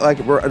I think like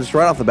we're just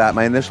right off the bat,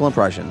 my initial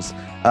impressions.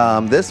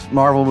 This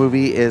Marvel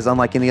movie is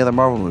unlike any other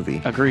Marvel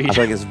movie. Agreed. I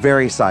feel like it's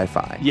very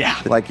sci-fi. Yeah.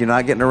 Like you're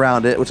not getting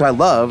around it, which I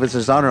love. It's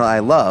a genre I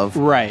love.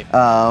 Right.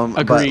 But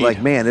Agreed.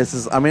 like, man, this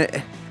is. I mean,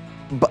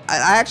 but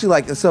I actually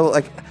like. So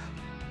like,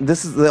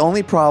 this is the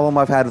only problem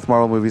I've had with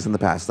Marvel movies in the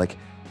past. Like,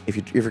 if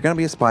you're gonna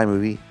be a spy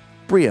movie,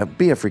 be a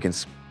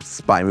freaking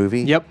spy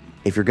movie. Yep.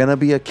 If you're gonna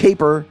be a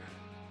caper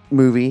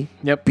movie,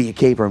 Yep. be a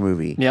caper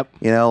movie. Yep.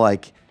 You know,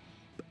 like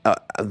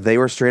they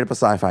were straight up a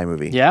sci-fi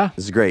movie. Yeah.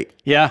 This is great.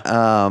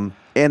 Yeah.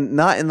 And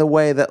not in the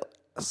way that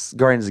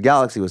Guardians of the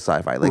Galaxy was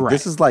sci-fi. Like Right.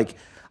 this is like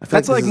I feel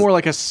That's like like this more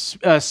like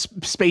a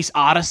space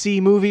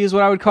odyssey movie is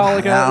what I would call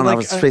like I don't know. like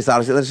If it's Space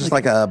Odyssey. That's just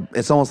like a.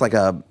 It's almost like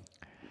a.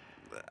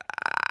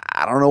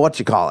 I don't know what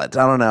you call it.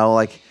 I don't know.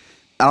 Like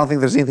I don't think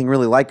there's anything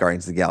really like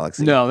Guardians of the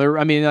Galaxy. No,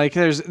 I mean, like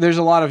there's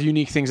a lot of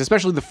unique things,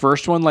 especially the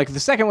first one. Like the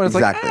second one, it's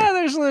Exactly.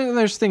 like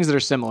there's things that are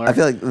similar. I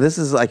feel like this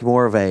is like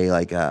more of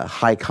a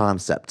high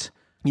concept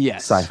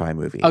yes, sci-fi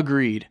movie.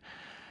 Agreed.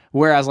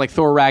 Whereas like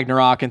Thor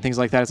Ragnarok and things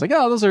like that, it's like,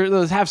 oh,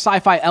 those have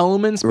sci-fi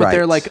elements, but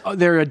Right.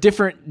 they're a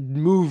different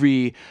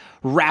movie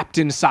wrapped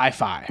in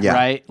sci-fi, Yeah.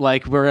 right?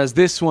 Like whereas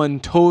this one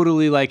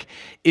totally like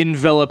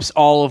envelops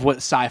all of what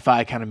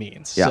sci-fi kind of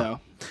means. Yeah.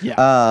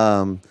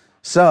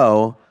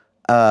 So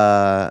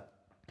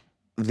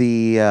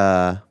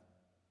yeah.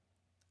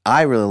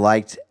 I really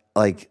liked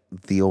like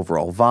the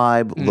overall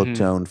vibe, look,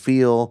 tone,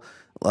 feel,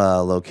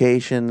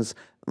 locations,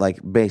 like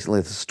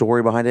basically the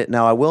story behind it.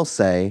 Now I will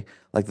say,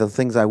 like the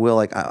things I will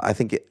like, I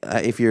think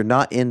if you're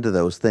not into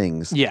those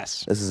things,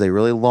 Yes. this is a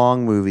really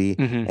long movie,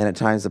 and at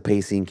times the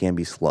pacing can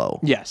be slow.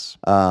 Yes.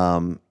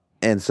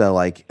 And so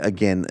like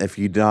again, if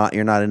you're not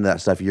into that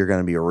stuff, you're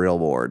going to be real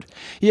bored.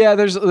 Yeah,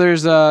 there's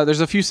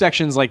a few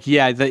sections like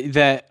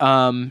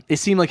that it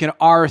seemed like in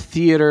our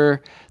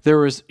theater there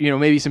was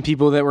maybe some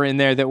people that were in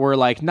there that were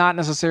like not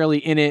necessarily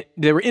in it.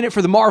 They were in it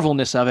for the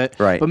Marvelness of it,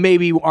 Right. But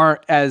maybe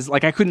aren't as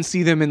like I couldn't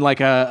see them in like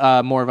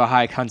a more of a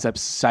high concept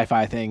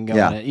sci-fi thing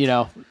going.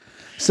 Yeah.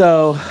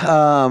 So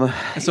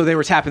So they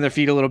were tapping their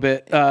feet a little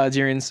bit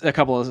during a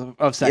couple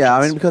of sections. yeah,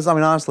 I mean because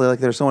honestly, like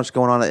there's so much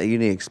going on that you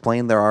need to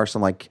explain. There are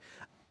some like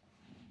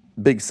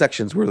big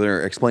sections where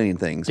they're explaining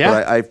things, Yeah.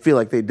 but I feel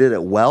like they did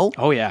it well.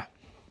 Oh yeah.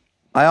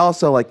 I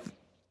also like.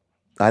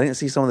 I didn't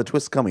see some of the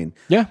twists coming.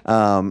 Yeah.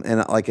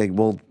 And like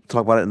we'll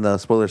talk about it in the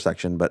spoiler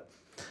section, but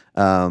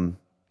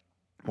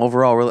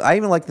overall, really, I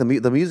even like the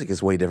music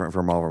is way different for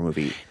a Marvel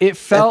movie. It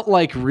felt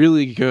like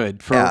really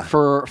good for Yeah.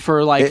 for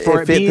It it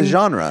fit being the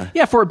genre.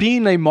 Yeah, for it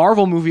being a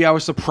Marvel movie, I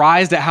was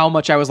surprised at how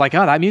much I was like,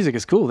 oh, that music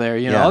is cool there.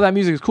 Yeah. Oh, that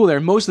music is cool there.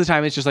 Most of the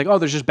time, it's just like, oh,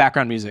 there's just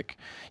background music.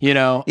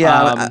 Yeah,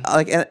 I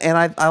like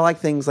I like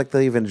things like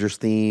the Avengers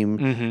theme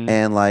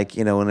and like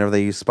whenever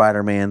they use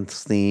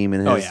Spider-Man's theme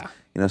and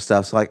his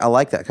stuff. So like I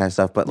like that kind of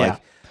stuff, but like.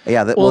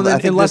 Yeah, I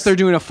think unless they're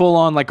doing a full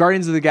on like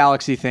Guardians of the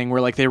Galaxy thing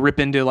where like they rip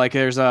into like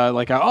here's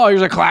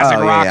here's a classic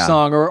rock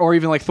song or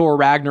even like Thor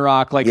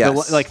Ragnarok like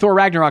like Thor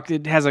Ragnarok,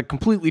 it has a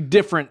completely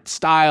different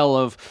style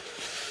of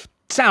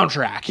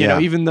soundtrack. You know,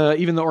 even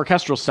the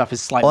orchestral stuff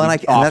is slightly and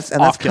off, that's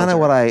kind kilter. of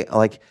what I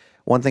like.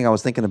 One thing I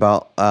was thinking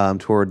about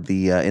toward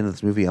the end of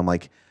this movie, I'm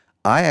like,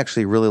 I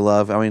actually really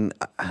love. I mean,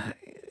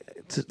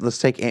 let's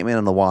take Ant-Man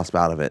and the Wasp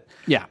out of it.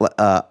 Yeah.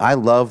 I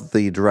love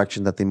the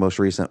direction that the most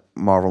recent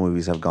Marvel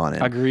movies have gone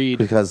in. Agreed.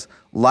 Because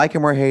like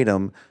him or hate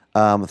him,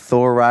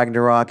 Thor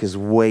Ragnarok is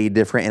way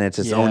different and it's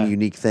its own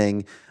unique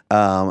thing.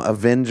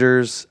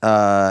 Avengers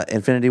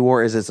Infinity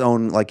War is its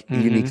own like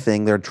unique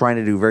thing. They're trying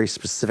to do very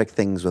specific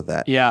things with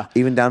that. Yeah.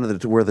 Even down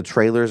to where the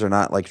trailers are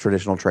not like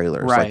traditional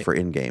trailers like Right. for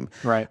in-game.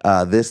 Right.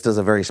 This does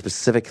a very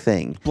specific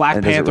thing. Black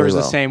and it does it Panther is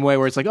really the well. same way,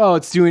 where it's like, oh,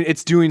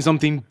 it's doing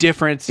something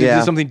different. It Yeah.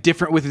 did something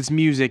different with its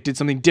music. Did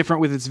something different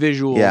with its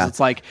visuals. Yeah.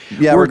 It's like,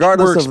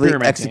 regardless of the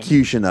experimenting.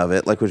 execution of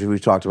it, like which we've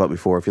talked about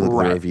before, if you look at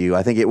Right. the review,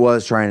 I think it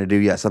was trying to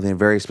do something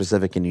very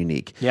specific and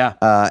unique. Yeah.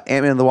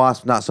 Ant-Man and the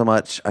Wasp, not so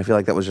much. I feel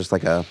like that was just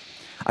like a.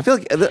 I feel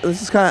like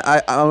this is kind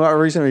of. I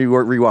recently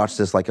rewatched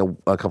this like a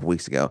couple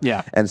weeks ago.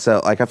 Yeah. And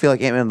so like I feel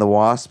like Ant-Man and the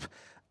Wasp,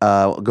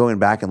 going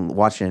back and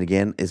watching it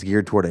again, is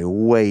geared toward a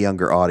way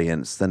younger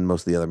audience than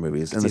most of the other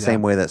movies. In the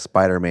same way that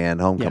Spider-Man: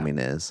 Homecoming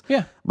is.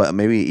 Yeah. But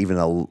maybe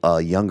even a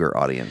younger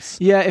audience.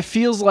 Yeah, it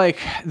feels like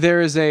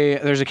there's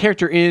a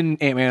character in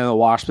Ant-Man and the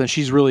Wasp, and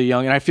she's really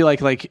young, and I feel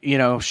like I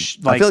feel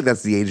like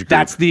that's the age group.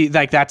 That's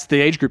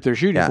the age group they're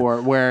shooting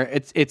for, where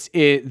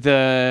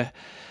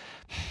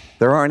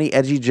There aren't any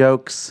edgy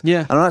jokes.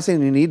 Yeah. I'm not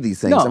saying you need these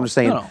things. No, I'm just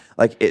saying, no.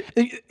 like, it.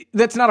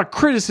 that's not a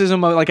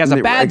criticism of like as a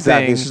bad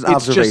Exactly, thing. it's just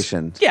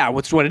observation. yeah,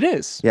 what's what it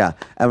is. Yeah.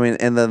 I mean,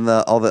 and then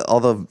all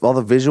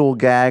the visual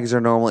gags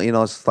are normal. It's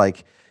just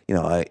like,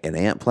 an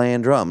ant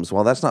playing drums.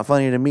 Well, that's not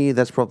funny to me.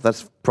 That's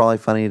probably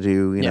funny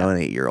to, an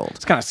 8-year-old.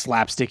 It's kind of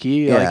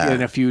slapsticky, Yeah. like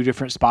in a few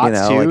different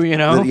spots too.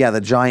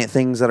 The giant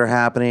things that are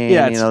happening.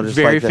 Yeah, it's just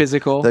very like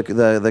physical.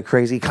 The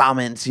crazy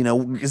comments,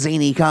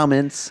 zany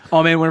comments.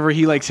 Oh man, whenever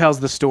he like tells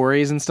the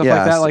stories and stuff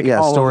like that, like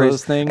all stories, of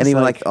those things, and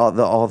even like all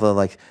the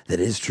like that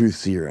is truth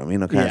serum,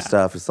 kind of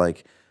stuff. It's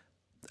like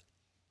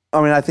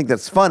I mean, I think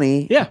that's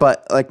funny. Yeah.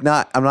 But like,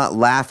 I'm not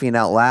laughing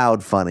out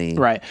loud funny.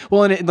 Right.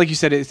 Well, and like you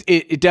said,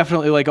 it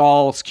definitely like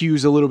all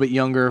skews a little bit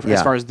younger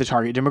as far as the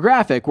target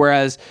demographic.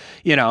 Whereas,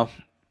 you know,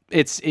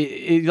 it's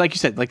like you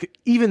said, like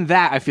even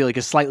that I feel like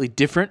is slightly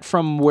different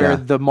from where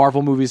the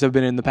Marvel movies have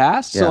been in the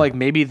past. So like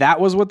maybe that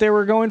was what they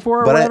were going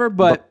for or whatever.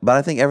 But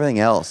I think everything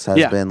else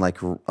has been like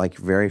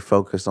very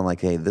focused on like,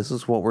 hey, this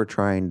is what we're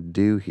trying to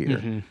do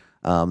here.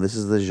 This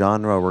is the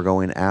genre we're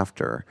going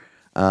after.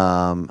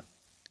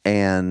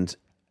 And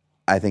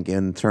I think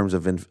in terms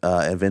of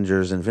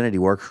Avengers Infinity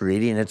War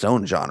creating its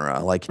own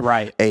genre, like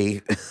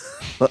a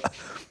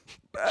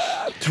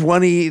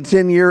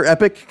 10-year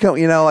epic,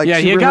 you know, like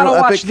you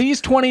gotta watch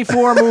these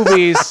 24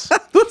 movies.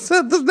 That's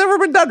never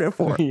been done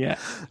before. Yeah.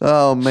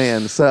 Oh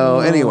man.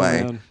 So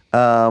anyway,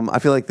 I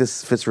feel like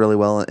this fits really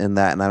well in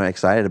that, and I'm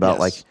excited about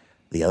like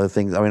the other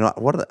things. I mean, I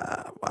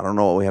don't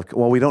know what we have.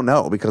 Well, we don't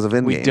know because of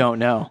Endgame. We don't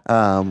know.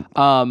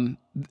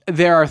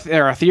 There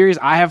are theories.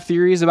 I have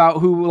theories about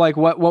who, like,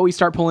 what we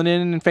start pulling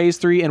in phase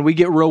 3, and we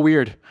get real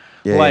weird.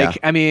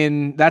 I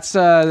mean, that's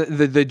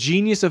the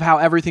genius of how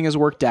everything has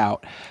worked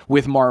out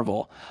with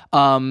Marvel.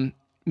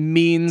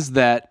 Means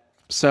that.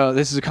 So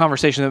this is a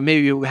conversation that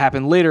maybe will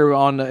happen later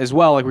on as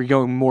well. Like we're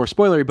going more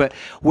spoilery, but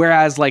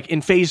whereas like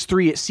in phase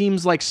 3, it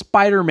seems like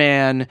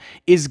Spider-Man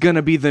is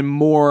gonna be the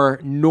more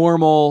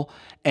normal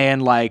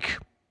and like.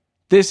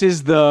 This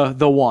is the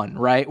one,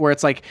 right? Where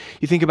it's like,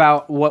 you think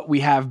about what we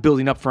have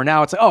building up for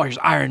now. It's like, oh, here's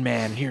Iron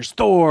Man, here's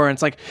Thor. And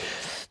it's like,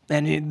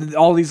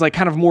 all these like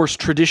kind of more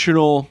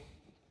traditional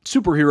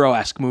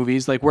superhero-esque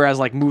movies. Like, whereas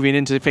like moving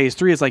into phase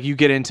 3, it's like you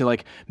get into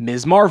like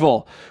Ms.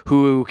 Marvel,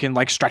 who can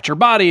like stretch her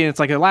body and it's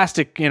like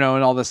elastic, you know,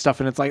 and all this stuff.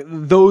 And it's like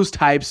those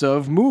types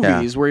of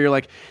movies where you're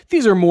like,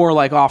 these are more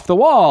like off the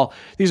wall.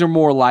 These are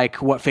more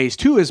like what phase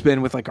 2 has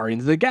been with like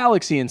Guardians of the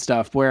Galaxy and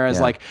stuff. Whereas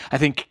like, I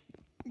think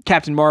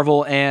Captain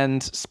Marvel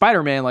and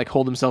Spider-Man like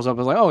hold themselves up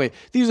as like, oh wait,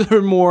 these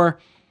are more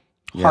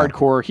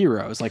hardcore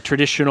heroes, like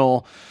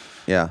traditional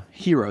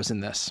heroes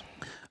in this.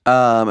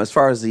 As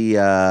far as the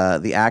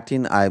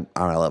acting, I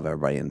love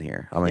everybody in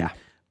here. I mean,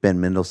 Ben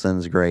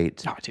Mendelsohn's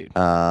great. Oh, dude.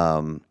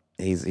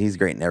 He's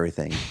great in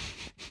everything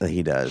that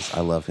he does.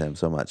 I love him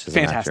so much as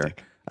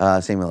Fantastic. an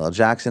actor. Samuel L.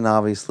 Jackson,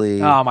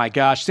 obviously. Oh my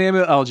gosh,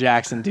 Samuel L.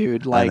 Jackson,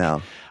 dude. Like, I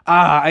know.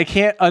 I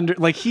can't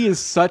he is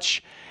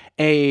such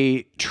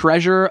a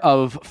treasure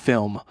of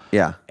film.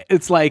 Yeah.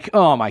 It's like,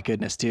 oh my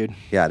goodness, dude.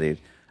 Yeah, dude.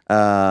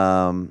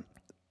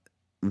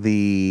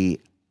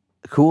 The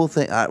cool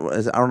thing, I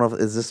don't know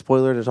is this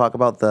spoiler to talk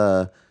about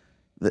the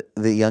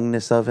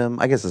youngness of him?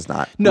 I guess it's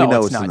not. No, we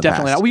know it's not. past.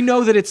 Definitely not. We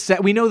know that it's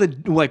set. We know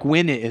that like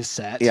when it is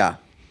set. Yeah.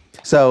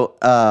 So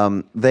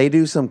they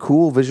do some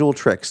cool visual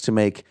tricks to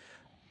make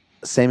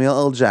Samuel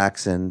L.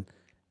 Jackson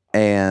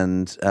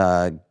and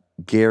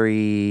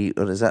Gary,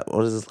 what is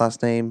his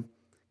last name?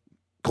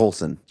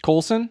 Coulson.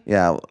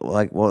 Yeah,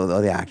 like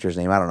the actor's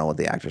name. I don't know what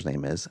the actor's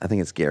name is. I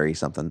think it's Gary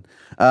something.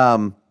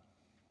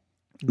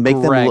 Make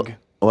Greg. them look.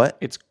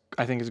 What?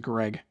 I think it's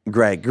Greg.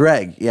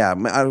 Greg. Yeah.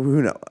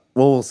 Who knows?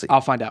 Well, we'll see.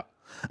 I'll find out.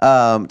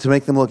 To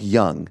make them look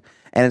young,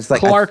 and it's like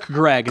Clark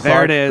Gregg.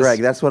 There it is.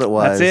 Greg. That's what it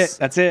was.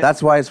 That's it.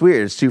 That's why it's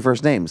weird. It's 2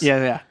 first names.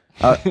 Yeah.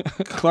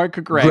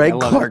 Clark Gregg. Greg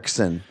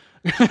Clarkson.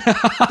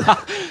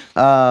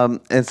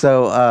 And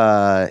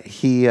so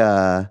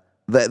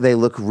they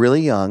look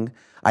really young.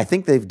 I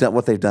think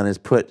what they've done is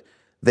put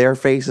their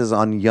faces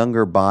on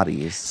younger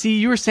bodies. See,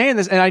 you were saying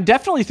this, and I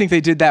definitely think they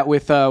did that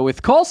with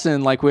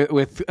Coulson, like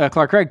with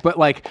Clark Gregg. But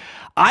like,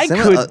 I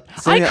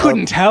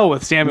couldn't tell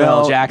with Samuel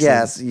L. Jackson.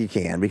 Yes, you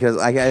can, because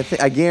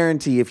I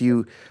guarantee if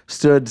you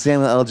stood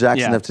Samuel L.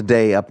 Jackson of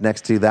today up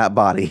next to that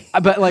body,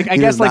 but like I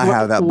guess like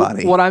have that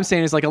body. What I'm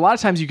saying is like a lot of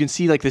times you can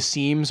see like the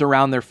seams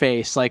around their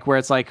face, like where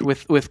it's like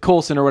with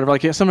Coulson or whatever.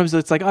 Like sometimes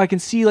it's like, oh, I can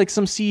see like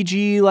some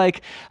CG,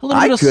 like a little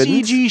bit of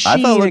CG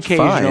sheen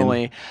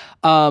occasionally.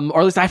 Or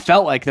at least I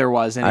felt like there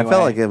was. Anyway. I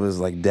felt like it was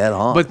like dead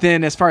on. But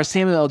then, as far as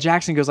Samuel L.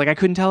 Jackson goes, like I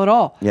couldn't tell at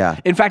all. Yeah.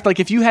 In fact, like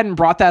if you hadn't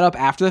brought that up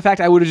after the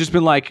fact, I would have just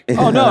been like,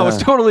 "Oh no,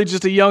 it's totally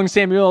just a young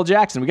Samuel L.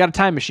 Jackson. We got a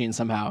time machine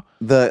somehow."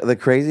 The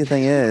crazy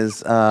thing is,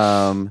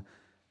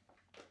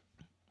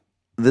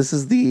 this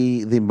is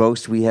the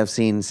most we have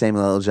seen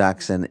Samuel L.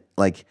 Jackson.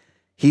 Like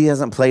he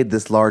hasn't played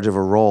this large of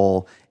a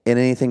role in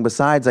anything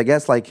besides, I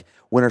guess, like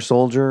Winter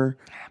Soldier.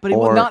 But he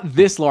was not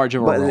this large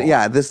of a role.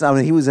 Yeah,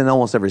 he was in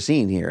almost every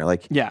scene here.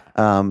 Like,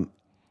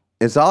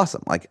 it's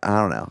awesome. Like, I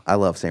don't know. I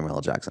love Samuel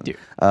L. Jackson. Dude.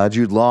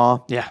 Jude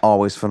Law,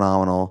 always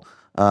phenomenal.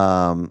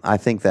 I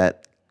think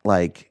that,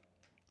 like...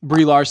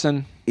 Brie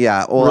Larson.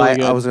 Yeah, well,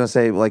 really I was going to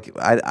say, like,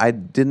 I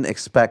didn't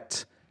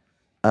expect...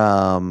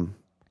 I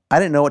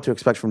didn't know what to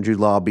expect from Jude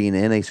Law being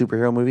in a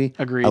superhero movie.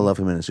 Agreed. I love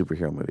him in a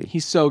superhero movie.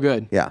 He's so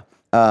good. Yeah.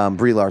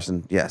 Brie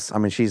Larson, yes. I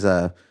mean, she's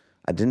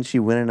didn't she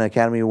win an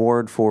Academy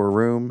Award for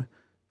Room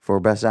for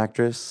Best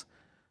Actress?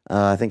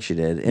 I think she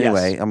did.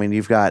 Anyway, yes. I mean,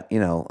 you've got,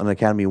 an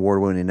Academy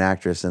Award-winning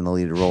actress in the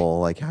lead role.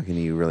 Like, how can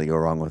you really go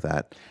wrong with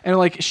that? And,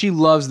 like, she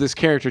loves this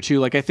character, too.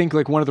 Like, I think,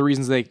 like, one of the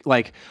reasons they,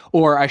 like,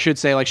 or I should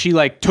say, like, she,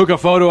 like, took a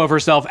photo of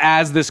herself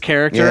as this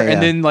character,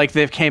 and then, like,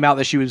 they came out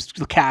that she was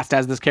cast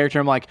as this character.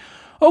 I'm like,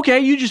 okay,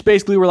 you just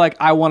basically were like,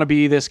 I want to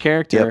be this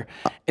character.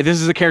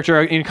 This is a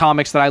character in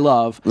comics that I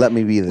love. Let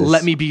me be this.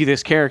 Let me be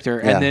this character.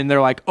 And then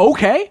they're like,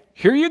 okay,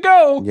 here you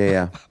go.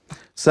 Yeah.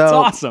 So it's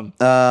awesome.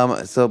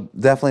 So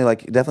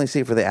definitely see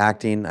it for the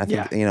acting. I think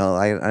I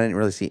didn't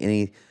really see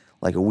any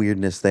like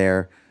weirdness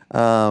there.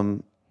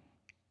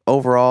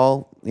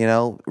 Overall,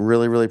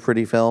 really, really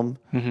pretty film.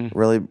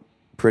 Really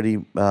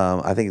pretty.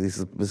 I think this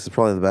is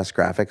probably the best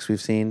graphics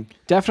we've seen.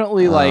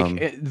 Definitely,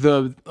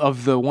 the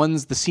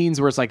scenes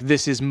where it's like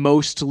this is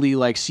mostly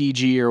like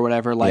CG or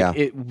whatever. Like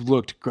it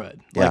looked good.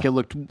 Like it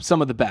looked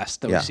some of the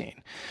best that we've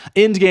seen.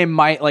 Endgame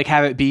might like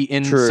have it be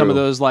in some of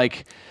those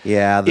like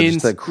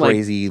just the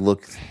crazy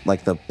look,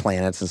 like the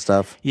planets and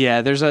stuff.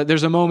 Yeah, there's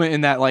a moment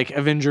in that like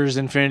Avengers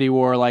Infinity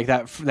War, like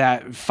that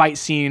fight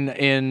scene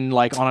in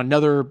like on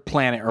another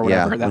planet or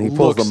whatever. That when he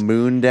pulls the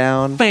moon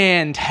down,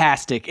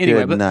 fantastic.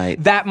 Anyway,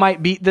 that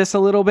might beat this a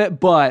little bit,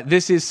 but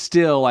this is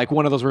still like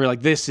one of those where you're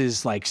like, this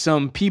is like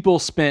some people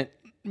spent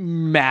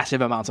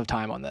massive amounts of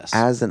time on this.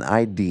 As an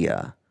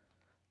idea,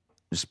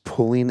 just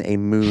pulling a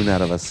moon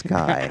out of a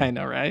sky. I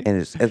know, right? And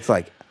it's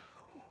like,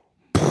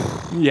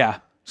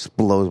 just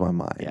blows my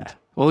mind. Yeah.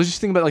 Well,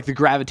 just think about like the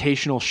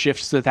gravitational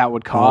shifts that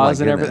would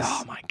cause and everything.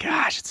 Oh my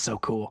gosh, it's so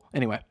cool.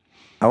 Anyway,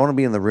 I want to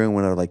be in the room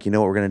when they're like, you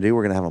know what we're gonna do?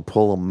 We're gonna have them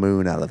pull a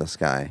moon out of the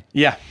sky.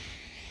 Yeah.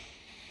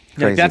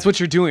 Like, that's what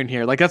you're doing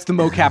here. Like, that's the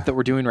mocap that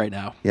we're doing right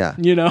now. Yeah.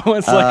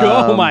 It's like,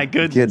 oh my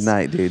goodness. Good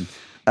night, dude.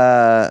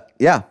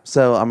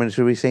 So,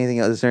 should we say anything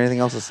else? Is there anything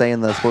else to say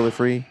in the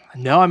spoiler-free?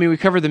 No, we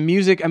covered the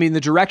music.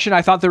 The direction,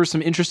 I thought there were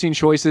some interesting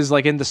choices,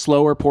 like, in the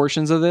slower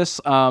portions of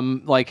this.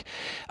 Like,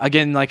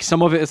 again, like,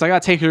 some of it, it's like, I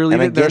take it or leave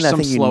it. There's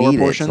some slower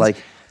portions.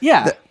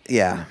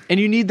 And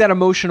you need that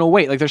emotional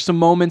weight. Like, there's some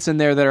moments in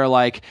there that are,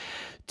 like,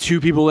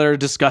 two people that are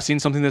discussing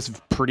something that's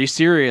pretty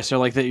serious, or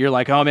like that you're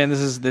like, oh man,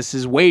 this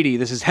is weighty,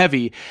 this is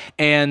heavy,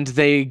 and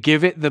they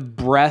give it the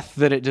breath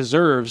that it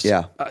deserves.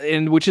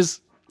 And which is,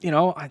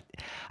 I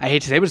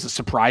hate to say, but it's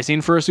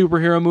surprising for a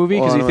superhero movie,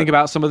 because you think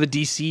about some of the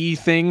DC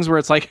things where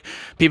it's like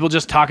people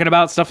just talking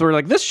about stuff where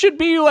like this should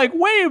be like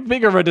way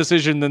bigger of a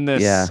decision than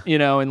this,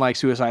 in like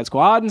Suicide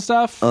Squad and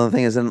stuff. Well, the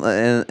thing is, and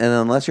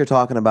unless you're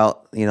talking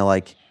about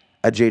like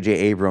a J.J.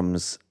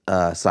 Abrams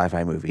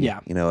sci-fi movie,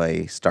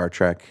 a Star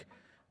Trek.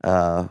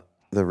 The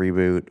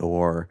reboot,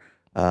 or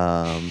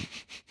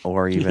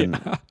even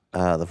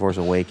The Force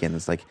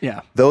Awakens. Like,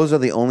 those are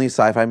the only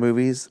sci-fi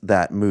movies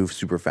that move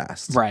super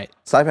fast. Right.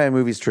 Sci-fi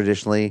movies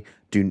traditionally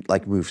do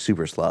like move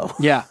super slow.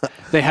 Yeah,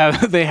 they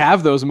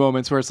have those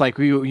moments where it's like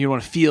you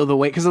want to feel the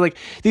weight, because like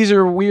these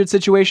are weird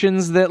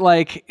situations that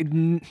like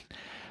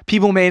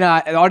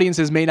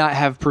audiences may not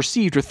have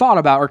perceived or thought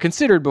about or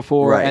considered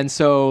before, and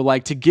so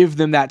like to give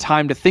them that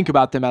time to think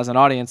about them as an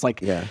audience,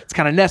 like it's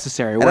kind of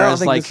necessary. And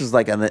whereas I don't think this is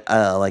like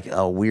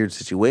a weird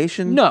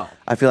situation. No,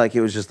 I feel like it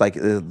was just like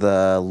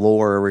the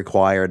lore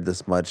required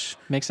this much.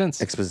 Makes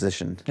sense.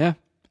 Exposition. Yeah,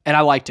 and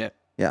I liked it.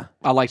 Yeah,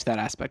 I liked that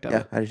aspect of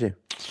it. Yeah, I do too.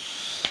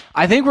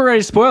 I think we're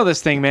ready to spoil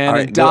this thing, man,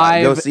 and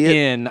dive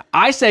in.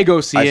 I say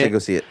go see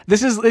it.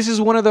 This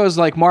is one of those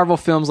like Marvel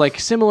films, like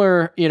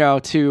similar,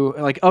 to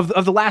like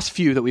of the last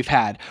few that we've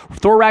had.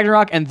 Thor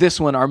Ragnarok and this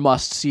one are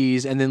must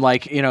sees, and then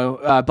like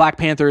Black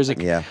Panther is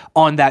like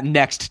on that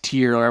next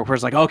tier, where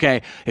it's like,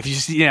 okay, if you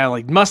see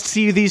like must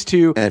see these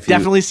two,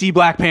 definitely see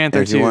Black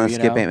Panther too. If you want to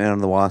skip Ant-Man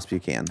and the Wasp, you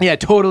can. Yeah,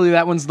 totally.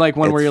 That one's like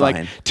one where you're fine.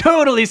 Like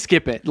totally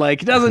skip it.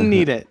 Like it doesn't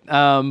need it.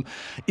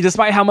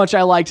 Despite how much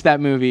I liked that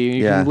movie,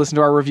 you can listen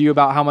to our review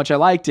about how much I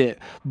liked it,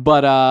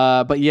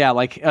 but yeah,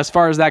 like as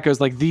far as that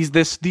goes, like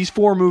these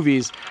four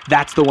movies,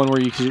 that's the one where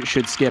you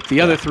should skip.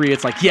 The other three,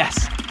 it's like,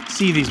 yes,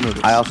 see these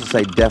movies. I also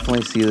say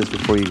definitely see this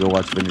before you go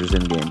watch Avengers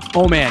Endgame.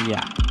 Oh man,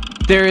 yeah,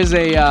 there is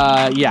a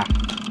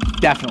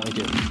definitely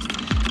do.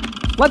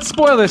 Let's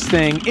spoil this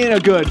thing in a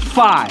good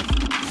 5,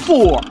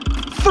 4,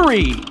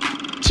 3,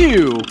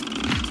 2,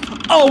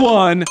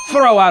 1.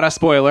 Throw out a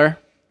spoiler.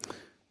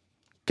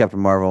 Captain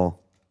Marvel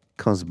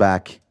comes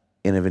back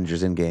in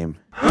Avengers Endgame.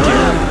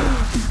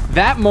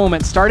 That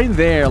moment, starting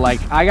there, like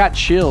I got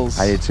chills.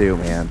 I did too,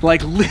 man.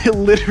 Like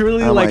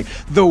literally, like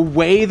the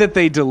way that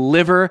they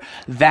deliver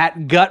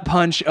that gut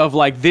punch of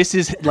like this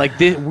is like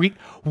this,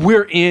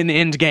 we're in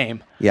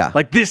Endgame. Yeah,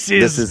 like this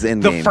is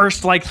Endgame. The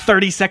first like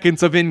 30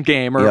 seconds of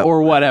Endgame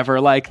or whatever.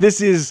 Like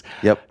this is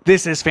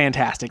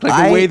fantastic.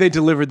 Like the way they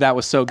delivered that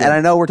was so good. And I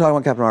know we're talking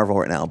about Captain Marvel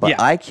right now, but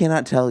I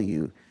cannot tell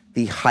you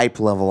the hype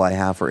level I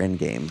have for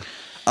Endgame.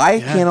 I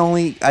can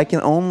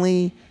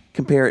only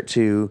compare it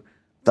to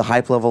the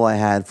hype level I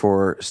had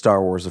for Star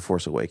Wars: The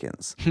Force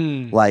Awakens.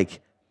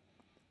 Like,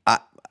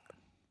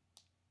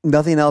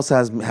 nothing else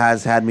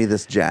has had me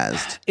this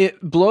jazzed.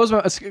 It blows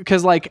my,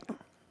 because like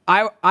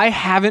I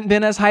haven't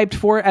been as hyped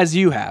for it as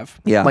you have.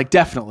 Yeah, like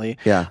definitely.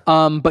 Yeah.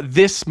 But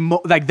this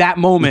that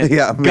moment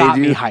got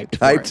me hyped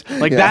for it.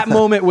 Like that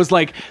moment was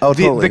like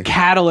the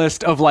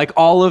catalyst of like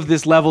all of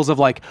this levels of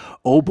like,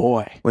 oh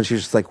boy, when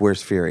she's just like,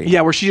 where's Fury?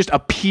 Yeah, where she just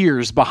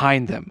appears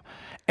behind them.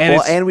 And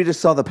Well, and we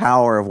just saw the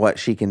power of what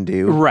she can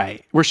do.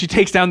 right, where she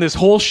takes down this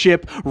whole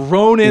ship.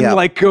 Ronan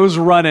like goes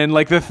running,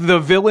 like the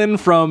villain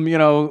from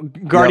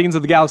Guardians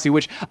of the Galaxy,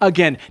 which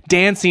again,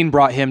 dancing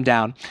brought him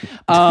down.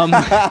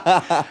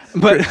 But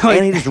like,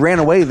 And he just ran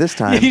away this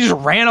time. he just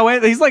ran away.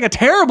 He's like a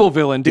terrible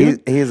villain,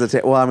 dude. He is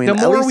well, I mean, the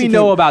more we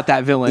know about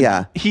that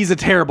villain, he's a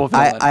terrible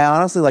villain. I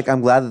honestly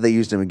I'm glad that they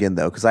used him again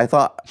though, because I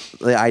thought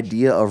the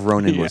idea of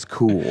Ronan was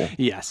cool.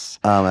 Yes.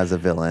 As a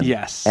villain.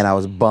 Yes. And I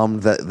was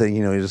bummed that he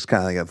just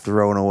kind of like got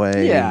thrown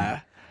away. Yeah.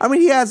 I mean,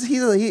 he has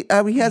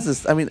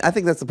this. I mean, I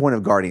think that's the point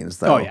of Guardians,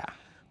 though. Oh yeah.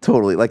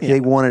 Totally. Like they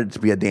wanted it to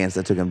be a dance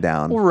that took him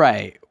down.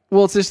 Right.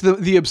 Well, it's just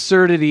the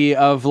absurdity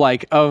of the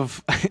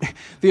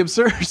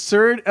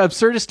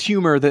absurdist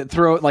humor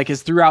that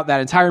is throughout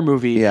that entire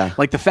movie. Yeah.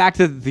 Like the fact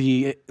that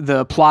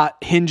the plot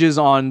hinges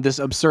on this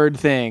absurd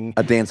thing.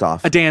 A dance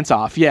off. A dance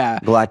off. Yeah.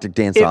 Galactic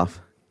dance off.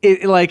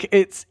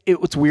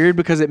 It's weird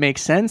because it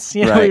makes sense.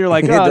 Right. You're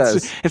like, oh,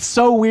 it's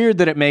so weird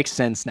that it makes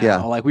sense now.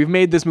 Yeah. Like we've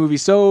made this movie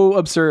so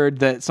absurd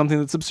that something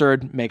that's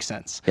absurd makes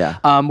sense. Yeah.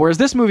 Whereas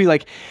this movie,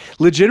 like,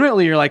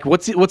 legitimately, you're like,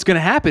 what's going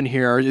to happen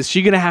here? Is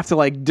she going to have to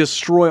like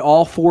destroy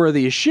all 4 of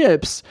these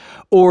ships,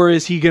 or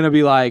is he going to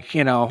be like,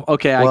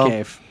 okay, I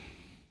cave?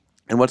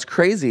 And what's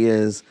crazy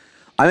is,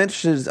 I'm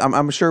interested.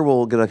 I'm sure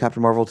we'll get a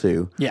Captain Marvel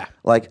too. Yeah.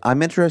 Like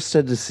I'm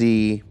interested to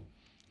see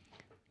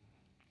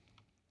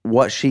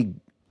what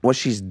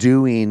she's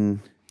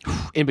doing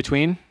In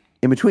between,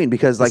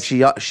 because like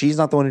she's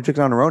not the one who took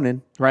down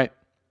Ronan. right?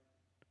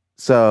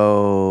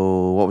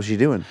 So what was she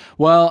doing?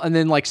 Well, and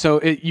then like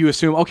you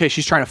assume, okay,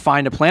 she's trying to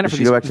find a planet Did for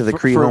she these, go back to the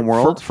Kree home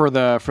world for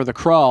the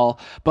Skrull,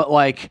 but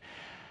like,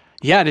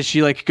 yeah, did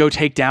she like go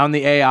take down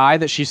the AI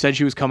that she said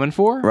she was coming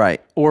for?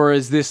 Right. Or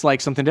is this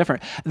like something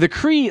different? The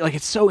Kree, like,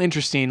 it's so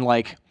interesting,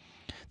 like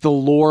the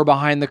lore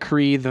behind the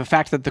Kree, the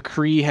fact that the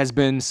Kree has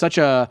been such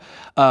a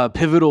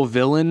pivotal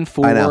villain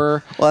for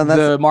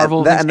the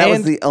Marvel and that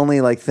was the only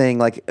like thing.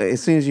 Like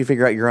as soon as you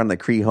figure out you're on the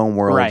Kree home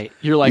world, right?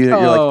 You're like,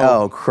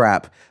 oh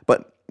crap.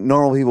 But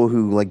normal people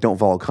who like don't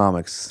follow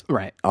comics,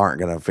 right,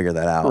 aren't gonna figure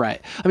that out,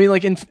 right? I mean,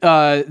 like in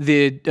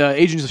the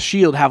Agents of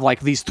S.H.I.E.L.D. have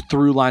like these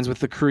through lines with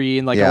the Kree,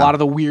 and like a lot of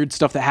the weird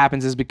stuff that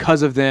happens is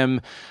because of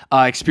them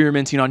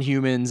experimenting on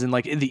humans, and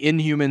like the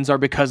Inhumans are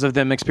because of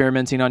them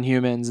experimenting on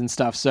humans and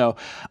stuff. So,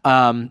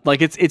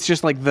 like it's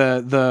just like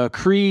the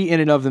Kree in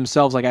and of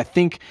themselves. Like I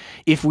think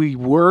if we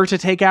were to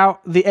take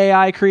out the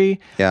AI Kree,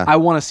 I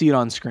want to see it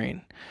on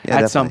screen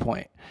at some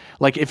point.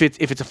 Like if it's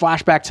a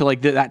flashback to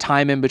like that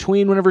time in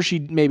between whenever she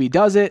maybe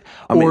does it,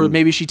 or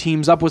maybe she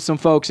teams up with some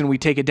folks and we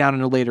take it down in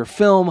a later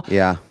film.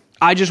 Yeah.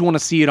 I just want to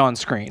see it on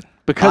screen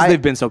because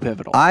they've been so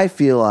pivotal. I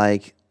feel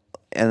like,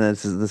 and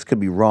this could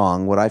be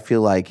wrong, what I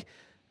feel like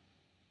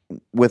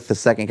with the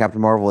second Captain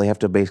Marvel, they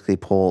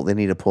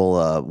need to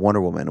pull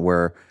Wonder Woman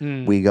where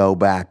we go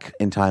back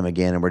in time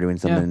again and we're doing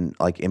something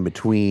like in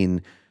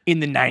between in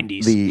the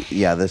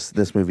 90s.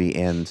 This movie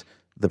and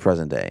the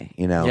present day,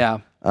 Yeah.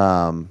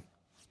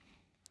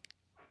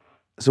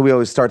 So we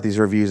always start these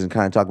reviews and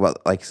kind of talk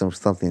about like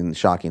something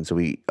shocking. So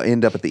we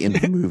end up at the end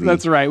of the movie.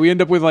 That's right. We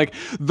end up with like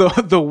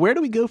the where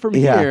do we go from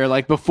here?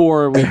 Like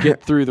before we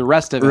get through the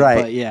rest of it.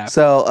 Right. But yeah.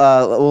 So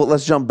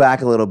let's jump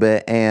back a little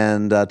bit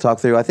and talk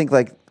through. I think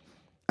like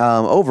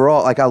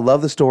overall, like I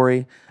love the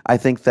story. I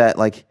think that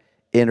like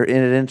it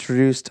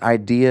introduced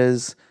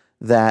ideas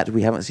that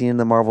we haven't seen in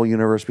the Marvel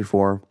universe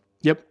before.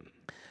 Yep.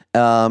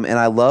 And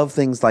I love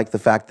things like the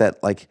fact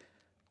that like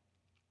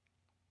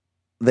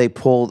they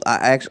pulled.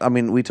 I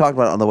mean, we talked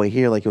about it on the way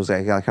here. Like it was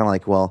like, kind of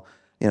like, well,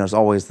 it's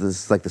always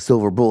this like the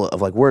silver bullet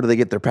of like, where do they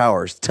get their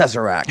powers?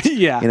 Tesseract.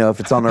 Yeah.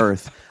 If it's on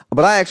Earth.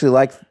 But I actually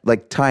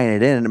like tying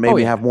it in, and it made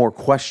me have more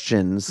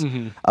questions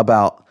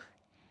about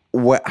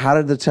how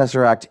did the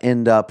Tesseract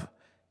end up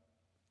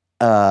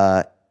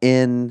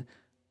in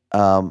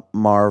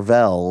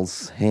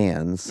Marvel's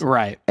hands,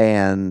 right?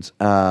 And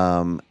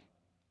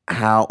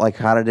how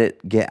did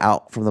it get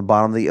out from the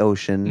bottom of the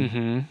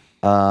ocean?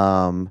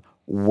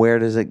 Where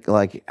does it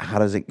how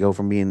does it go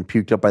from being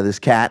puked up by this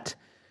cat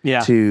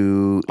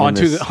to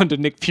onto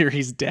Nick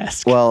Fury's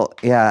desk? Well,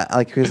 yeah,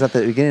 like because at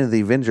the beginning of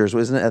the Avengers,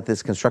 wasn't it at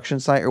this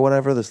construction site or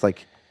whatever? This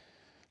like,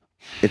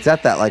 it's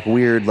at that like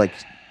weird like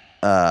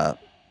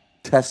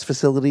test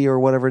facility or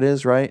whatever it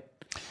is, right?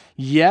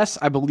 Yes,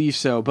 I believe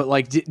so. But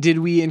like, did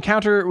we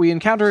encountered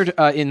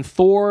in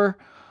Thor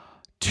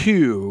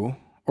 2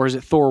 or is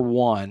it Thor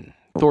 1?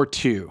 Thor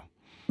 2.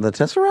 The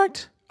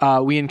Tesseract?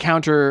 We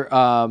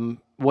encounter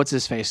what's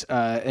his face,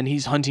 and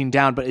he's hunting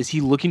down. But is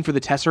he looking for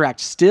the Tesseract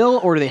still,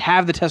 or do they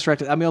have the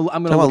Tesseract? I'm gonna look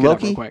it up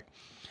real quick.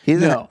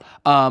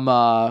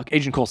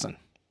 Agent Coulson.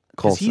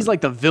 Because he's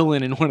like the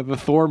villain in one of the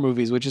Thor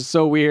movies, which is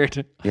so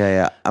weird.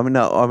 Yeah. I'm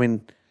not.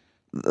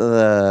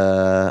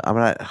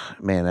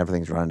 Man,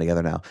 everything's running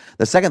together now.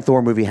 The second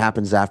Thor movie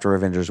happens after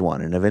Avengers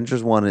 1. In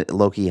Avengers 1,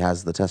 Loki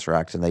has the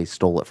Tesseract, and they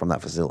stole it from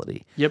that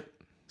facility. Yep.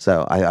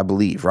 So I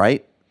believe,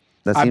 right?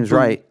 That seems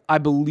right. I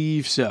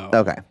believe so.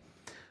 Okay.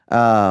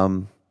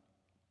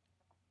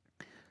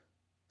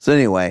 So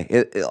anyway,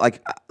 it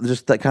like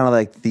just that kind of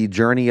like the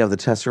journey of the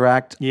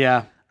Tesseract.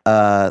 Yeah.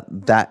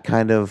 That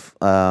kind of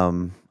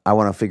I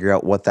want to figure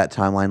out what that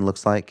timeline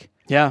looks like.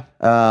 Yeah.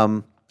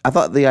 I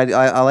thought the idea.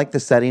 I like the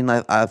setting.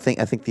 I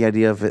think the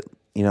idea of it,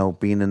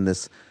 being in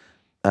this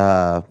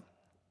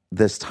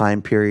this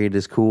time period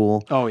is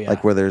cool. Oh, yeah.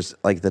 Like where there's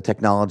like the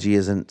technology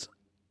isn't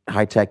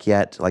high tech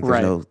yet. Like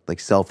there's no like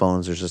cell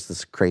phones. There's just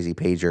this crazy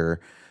pager.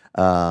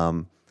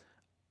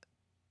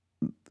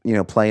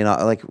 Playing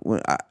like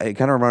it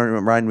kind of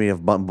reminded me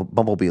of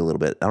Bumblebee a little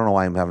bit. I don't know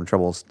why I'm having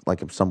trouble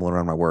like I'm stumbling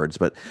around my words,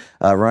 but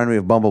reminded me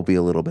of Bumblebee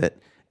a little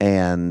bit.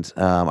 And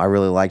I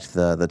really liked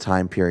the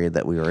time period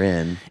that we were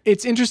in.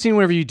 It's interesting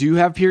whenever you do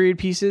have period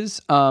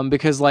pieces,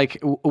 because like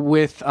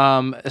with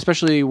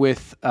especially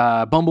with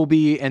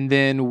Bumblebee, and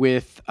then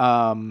with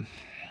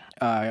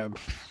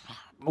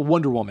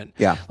Wonder Woman.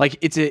 Yeah, like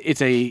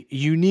it's a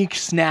unique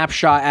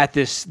snapshot at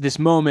this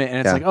moment,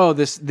 and it's like, oh,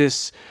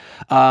 this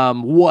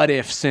what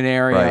if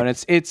scenario, right. And it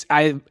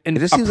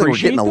just seems like we're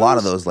getting a lot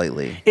of those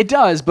lately. It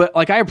does, but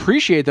like I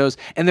appreciate those,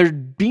 and they're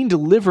being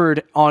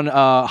delivered on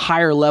a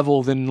higher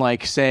level than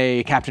like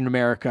say Captain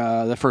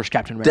America, the first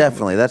Captain America.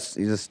 Definitely, that's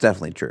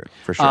definitely true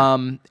for sure.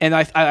 And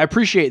I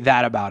appreciate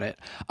that about it.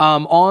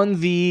 On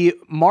the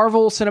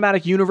Marvel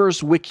Cinematic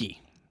Universe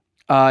wiki,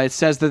 it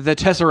says that the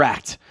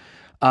Tesseract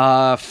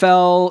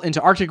fell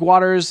into Arctic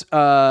waters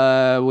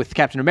with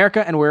Captain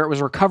America, and where it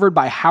was recovered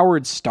by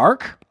Howard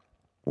Stark.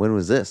 When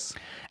was this?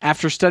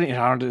 After studying,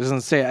 it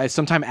doesn't say,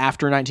 sometime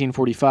after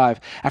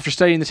 1945. After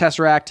studying the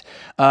Tesseract,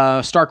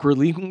 Stark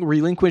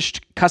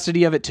relinquished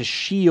custody of it to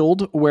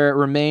S.H.I.E.L.D., where it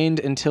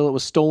remained until it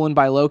was stolen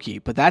by Loki.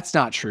 But that's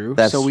not true.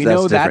 So we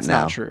know that's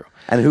not true.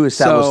 And who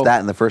established that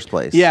in the first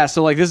place? Yeah,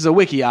 so like this is a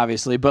wiki,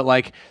 obviously, but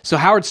like, so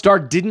Howard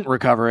Stark didn't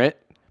recover it.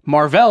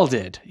 Marvel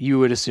did, you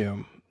would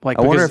assume. Like,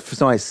 I wonder if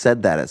somebody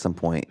said that at some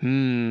point.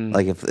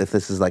 Like if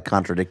this is like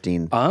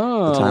contradicting the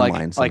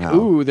timeline somehow.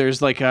 Like,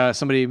 there's like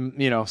somebody,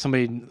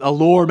 a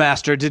lore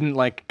master didn't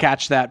like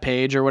catch that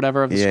page or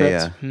whatever of the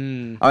script.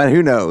 Yeah. I mean,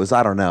 who knows?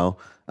 I don't know.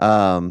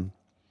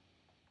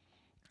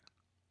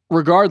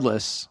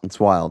 Regardless, it's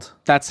wild.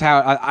 That's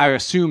how I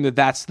assume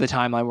that's the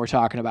timeline we're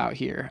talking about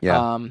here.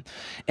 Yeah.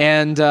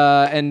 And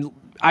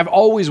I've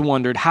always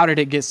wondered, how did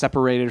it get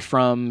separated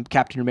from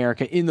Captain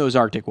America in those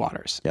Arctic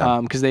waters?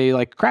 Yeah. Because they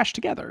like crashed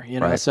together,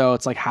 Right. So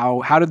it's like,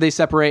 how did they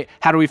separate?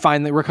 How do we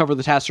recover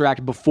the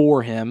Tesseract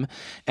before him,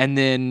 and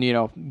then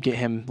get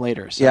him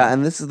later? So. Yeah,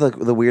 and this is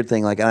the weird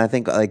thing. Like, and I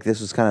think like this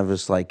was kind of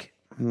just like,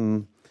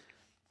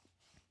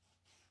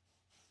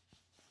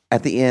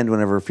 at the end,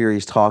 whenever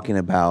Fury's talking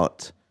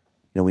about,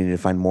 we need to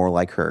find more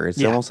like her.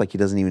 It's almost like he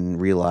doesn't even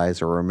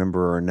realize or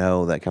remember or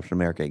know that Captain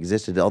America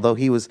existed, although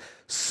he was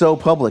so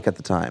public at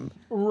the time.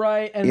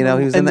 Right. And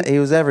he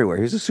was everywhere.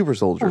 He was a super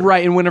soldier.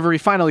 Right. And whenever he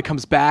finally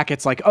comes back,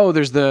 it's like, oh,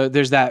 there's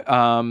that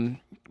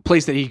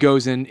place that he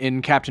goes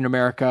in Captain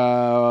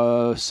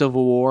America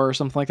Civil War or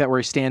something like that, where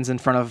he stands in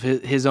front of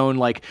his own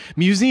like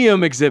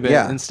museum exhibit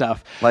and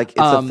stuff. Like it's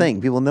a thing.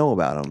 People know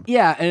about him.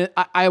 Yeah. And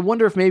I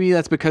wonder if maybe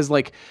that's because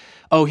like,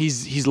 oh,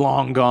 he's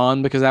long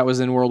gone because that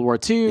was in World War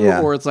II,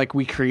 or it's like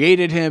we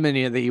created him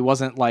and he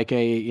wasn't like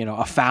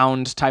a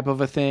found type of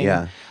a thing.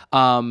 Yeah.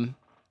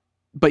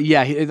 But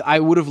yeah, I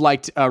would have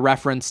liked a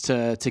reference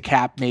to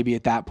Cap maybe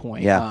at that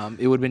point. Yeah.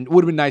 It would have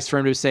been nice for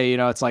him to say,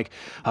 it's like,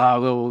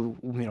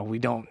 we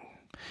don't.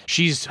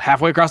 She's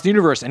halfway across the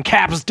universe and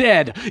Cap's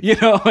dead.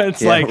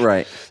 It's like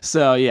right.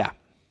 So yeah.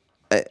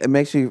 It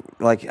makes me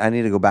like I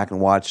need to go back and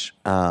watch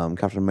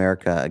Captain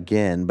America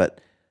again, but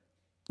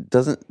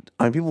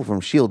people from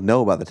S.H.I.E.L.D.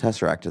 know about the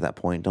Tesseract at that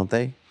point, don't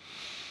they?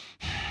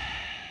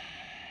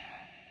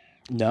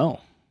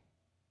 No.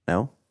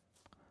 No?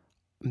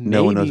 Maybe,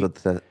 no one knows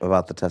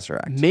about the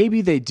Tesseract.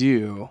 Maybe they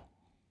do.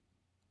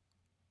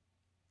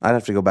 I'd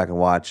have to go back and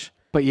watch.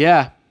 But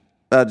yeah.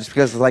 Just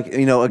because, like,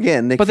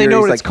 again, Nick But they Fury's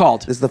know what like, it's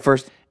called. This is the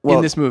first...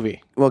 in this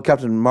movie. Well,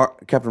 Captain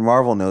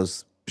Marvel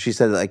knows. She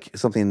said, like,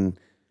 something...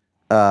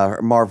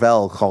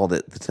 Marvel called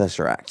it the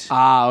Tesseract.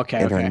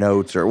 Okay. In her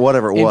notes or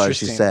whatever it was,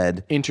 she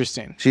said.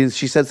 Interesting. She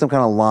said some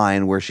kind of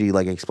line where she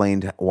like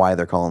explained why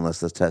they're calling this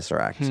the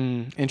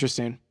Tesseract.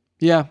 Interesting.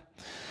 Yeah.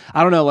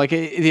 I don't know. Like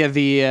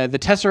the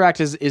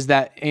Tesseract is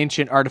that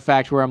ancient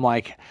artifact where I'm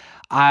like,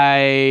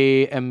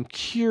 I am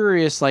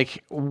curious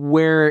like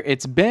where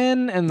it's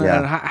been and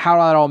then how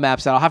that all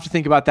maps out. I'll have to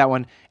think about that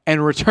one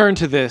and return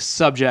to this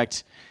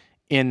subject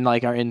in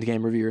like our end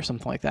game review or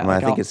something like that. I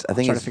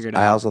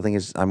also think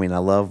it's. I mean, I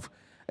love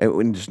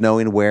just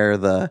knowing where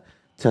the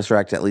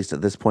Tesseract, at least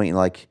at this point,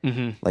 like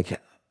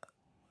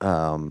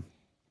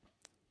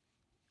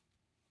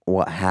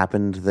what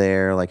happened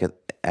there, like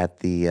at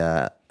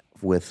the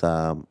with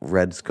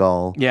Red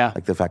Skull,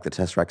 like the fact that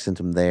Tesseract sent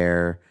him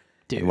there,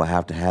 and what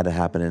had to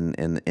happen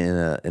in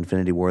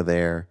Infinity War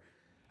there.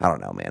 I don't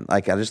know, man.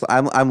 Like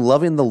I'm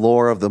loving the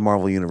lore of the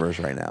Marvel universe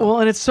right now. Well,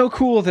 and it's so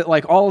cool that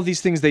like all of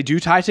these things they do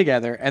tie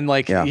together, and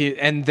like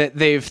and that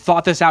they've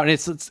thought this out. And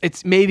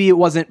it's maybe it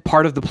wasn't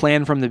part of the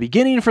plan from the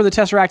beginning for the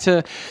Tesseract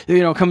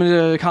to come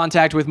into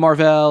contact with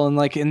Marvel and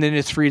then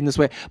it's freed in this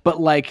way. But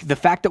like the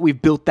fact that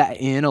we've built that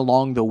in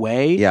along the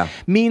way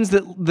means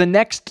that the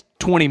next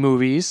 20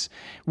 movies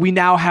we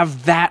now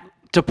have that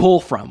to pull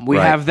from. We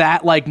Right. have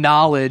that like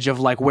knowledge of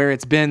like where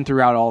it's been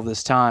throughout all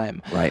this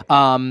time. Right.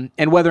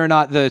 And whether or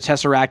not the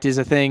Tesseract is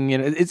a thing, you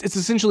know, it's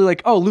essentially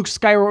like, oh, Luke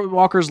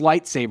Skywalker's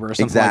lightsaber or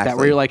something like that,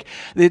 where you're like,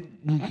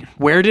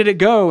 where did it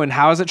go and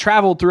how has it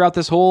traveled throughout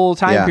this whole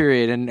time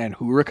period and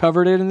who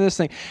recovered it in this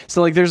thing?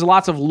 So like there's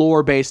lots of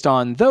lore based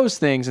on those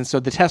things. And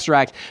so the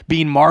Tesseract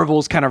being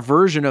Marvel's kind of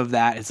version of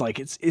that, it's like,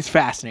 it's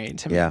fascinating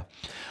to me. Yeah.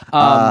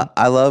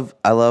 I love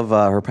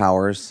her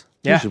powers.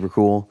 They're Yeah. super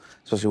cool,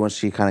 especially once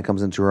she kind of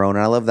comes into her own.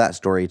 And I love that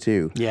story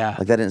too. Yeah.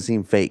 Like that didn't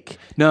seem fake.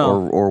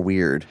 No. Or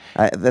weird.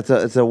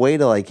 It's a way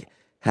to like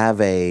have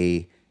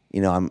a,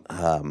 you know,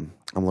 I'm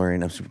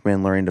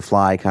Superman learning to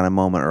fly kind of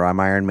moment, or I'm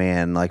Iron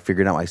Man like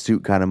figuring out my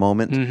suit kind of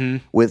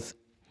moment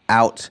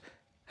without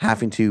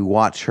having to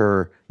watch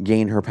her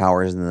gain her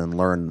powers and then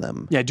learn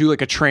them. Yeah, do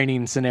like a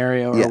training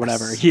scenario or Yes.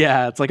 whatever.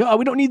 Yeah, it's like, oh,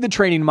 we don't need the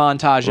training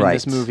montage in Right.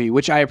 this movie,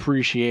 which I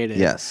appreciated.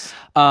 Yes.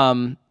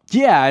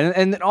 Yeah,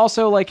 and then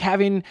also like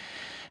having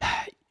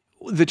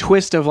the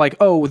twist of like,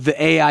 oh, the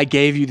AI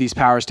gave you these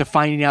powers to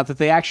finding out that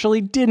they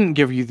actually didn't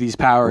give you these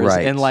powers.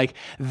 Right. And like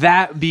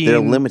that being... They're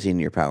limiting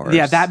your powers.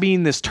 Yeah, that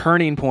being this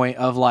turning point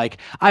of like,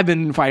 I've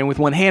been fighting with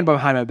one hand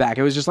behind my back.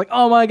 It was just like,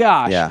 oh my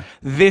gosh,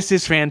 this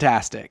is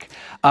fantastic.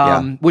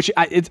 Which,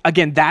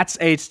 again, that's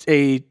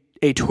a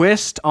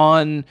twist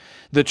on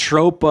the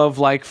trope of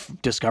like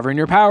discovering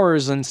your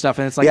powers and stuff.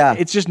 And it's like,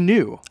 it's just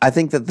new. I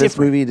think that this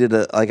movie did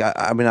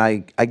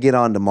I get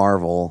on to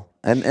Marvel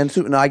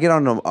and I get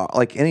on to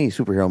like any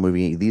superhero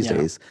movie these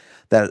days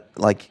that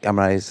like,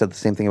 I said the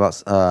same thing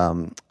about,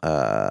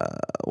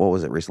 what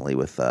was it recently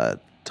with,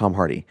 Tom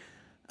Hardy?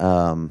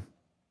 I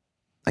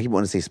keep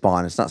wanting to say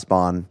Spawn. It's not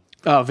Spawn.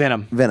 Oh,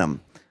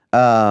 Venom.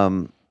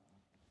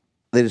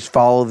 They just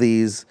follow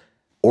these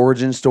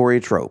origin story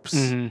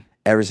tropes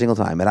every single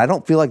time. And I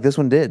don't feel like this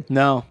one did.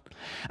 No.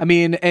 I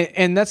mean,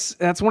 and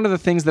that's one of the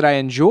things that I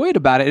enjoyed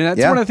about it. And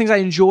that's one of the things I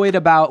enjoyed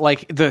about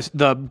like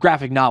the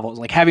graphic novels,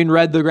 like having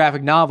read the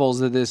graphic novels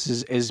that this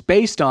is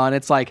based on.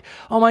 It's like,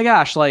 oh my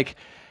gosh, like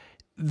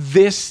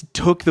this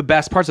took the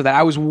best parts of that.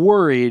 I was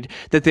worried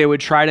that they would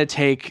try to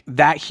take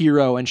that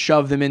hero and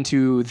shove them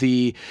into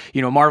the,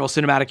 you know, Marvel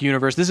Cinematic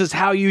Universe. This is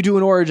how you do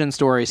an origin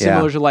story,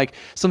 similar to like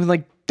something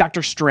like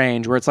Doctor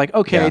Strange, where it's like,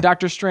 okay,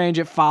 Doctor Strange,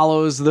 it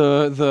follows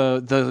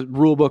the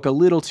rule book a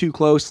little too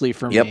closely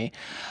for me.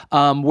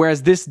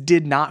 Whereas this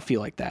did not feel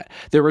like that.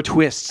 There were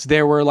twists.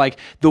 There were like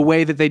the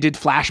way that they did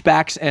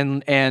flashbacks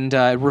and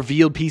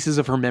revealed pieces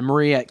of her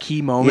memory at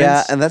key moments.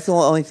 Yeah, and that's the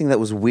only thing that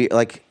was weird.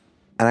 Like,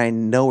 and I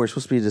know we're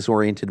supposed to be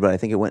disoriented, but I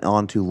think it went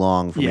on too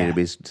long for me to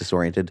be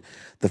disoriented.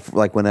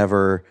 Like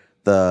whenever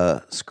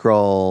the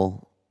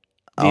Skrull,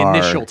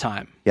 initial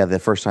time. Yeah, the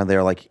first time they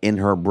were like in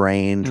her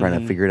brain trying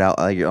to figure it out.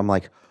 Like, I'm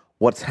like,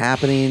 what's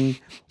happening?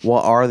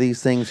 What are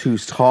these things?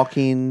 Who's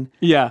talking?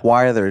 Yeah.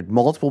 Why are there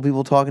multiple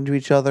people talking to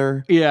each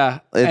other? Yeah.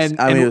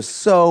 It was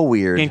so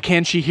weird. And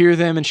can she hear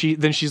them? And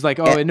she's like,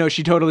 oh, no,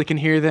 she totally can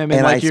hear them.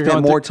 And like, I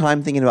spent more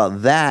time thinking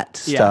about that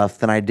stuff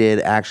than I did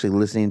actually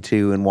listening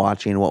to and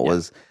watching what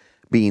was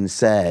being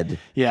said.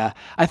 Yeah.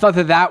 I thought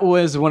that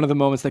was one of the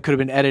moments that could have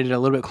been edited a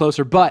little bit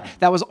closer, but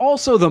that was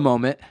also the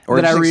moment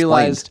that I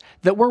realized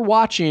that we're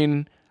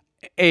watching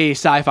a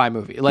sci-fi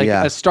movie, like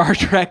a Star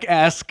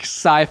Trek-esque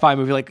sci-fi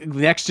movie, like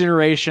Next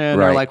Generation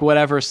or like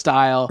whatever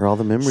style. Or all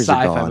the memories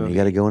are gone. Movie. You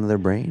got to go into their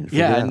brain.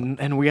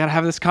 And we got to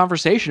have this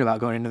conversation about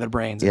going into their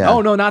brains. Yeah.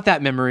 Oh, no, not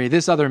that memory.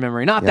 This other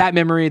memory. Not that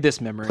memory.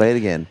 This memory. Play it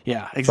again.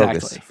 Yeah,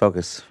 exactly.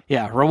 Focus.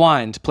 Yeah,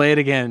 rewind. Play it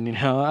again. You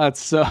know, that's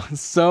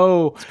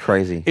so it's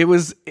crazy. It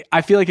was.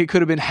 I feel like it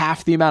could have been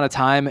half the amount of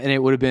time, and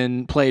it would have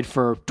been played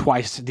for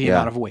twice the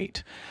amount of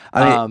weight.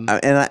 I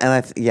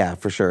mean,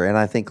 for sure. And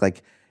I think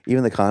like,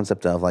 even the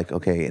concept of like,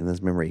 okay, in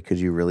this memory, could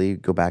you really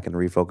go back and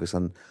refocus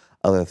on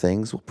other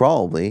things? Well,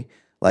 probably.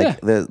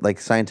 Like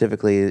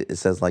scientifically, it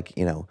says like,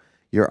 you know,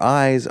 your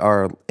eyes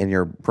are and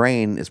your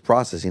brain is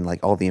processing like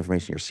all the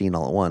information you're seeing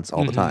all at once,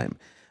 all the time.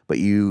 But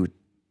you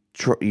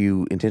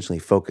intentionally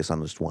focus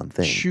on just one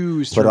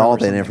thing. But all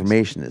that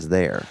information is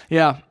there.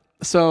 Yeah.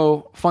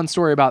 So fun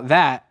story about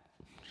that.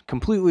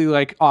 Completely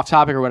like off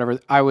topic or whatever.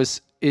 I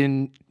was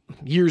in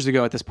years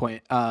ago at this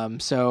point.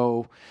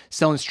 So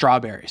selling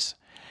strawberries.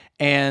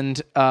 And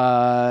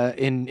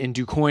in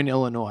DuQuoin,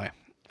 Illinois.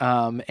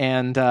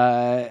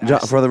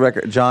 For the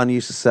record, John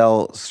used to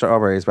sell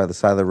strawberries by the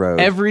side of the road.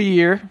 Every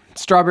year,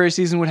 strawberry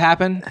season would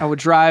happen. I would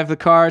drive the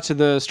car to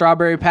the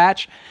strawberry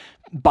patch,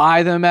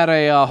 buy them at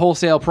a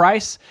wholesale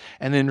price,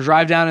 and then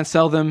drive down and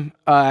sell them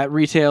at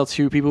retail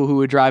to people who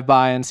would drive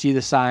by and see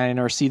the sign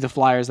or see the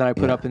flyers that I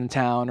put up in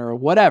town or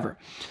whatever.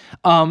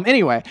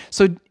 Anyway,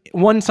 so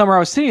one summer I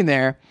was sitting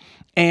there,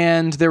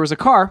 and there was a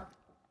car.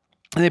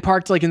 And they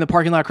parked like in the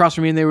parking lot across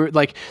from me, and they were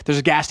like, there's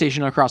a gas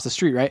station across the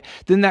street, right?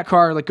 Then that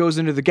car like goes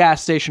into the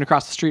gas station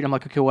across the street. I'm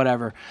like, okay,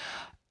 whatever.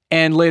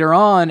 And later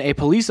on, a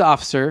police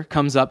officer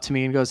comes up to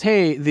me and goes,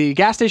 hey, the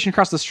gas station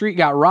across the street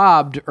got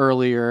robbed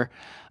earlier.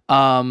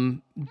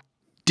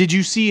 Did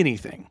you see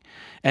anything?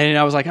 And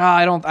I was like,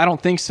 I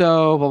don't think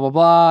so, blah, blah,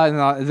 blah.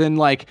 And then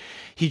like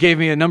he gave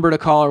me a number to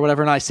call or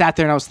whatever. And I sat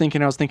there and I was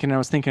thinking. I was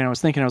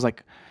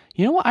like,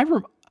 you know what?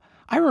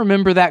 I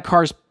remember that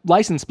car's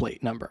license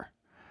plate number,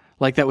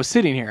 like that was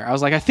sitting here. I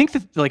was like, I think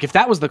that like if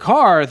that was the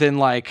car, then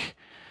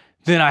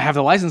I have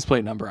the license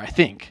plate number, I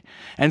think.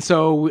 And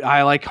so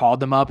I like called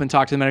them up and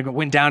talked to them, and I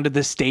went down to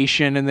the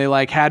station, and they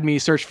like had me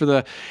search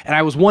for and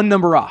I was one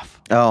number off.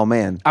 Oh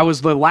man. I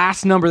was the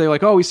last number. They were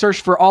like, oh, we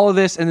searched for all of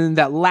this. And then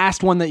that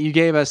last one that you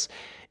gave us,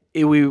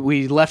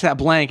 we left that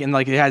blank, and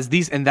like it has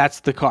these, and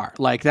that's the car.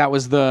 Like that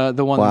was the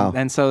one. Wow.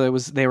 And so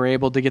they were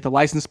able to get the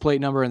license plate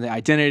number and the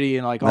identity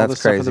and like all That's this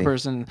stuff of the crazy.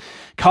 person,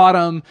 caught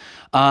them.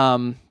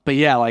 But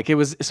yeah, like it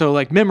was, so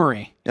like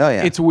memory. Oh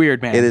yeah. It's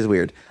weird, man. It is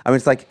weird. I mean,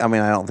 it's like, I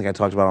don't think I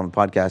talked about it on the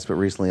podcast, but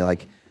recently,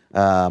 like,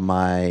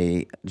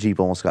 my Jeep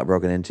almost got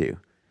broken into.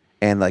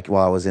 And like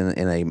while I was in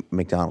a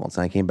McDonald's,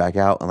 and I came back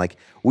out, and like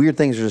weird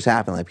things were just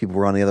happening. Like people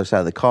were on the other side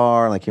of the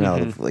car, and like came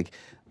out of like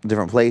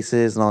different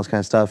places and all this kind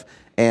of stuff.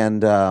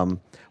 And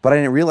but I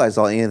didn't realize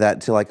any of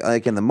that till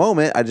like in the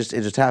moment. It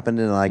just happened,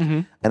 and like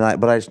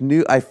but I just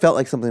knew, I felt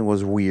like something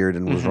was weird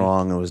and was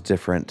wrong and was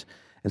different.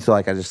 And so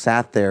like I just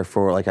sat there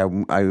for like I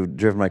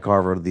driven my car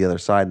over to the other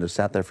side and just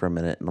sat there for a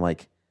minute, and I'm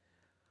like,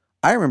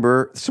 I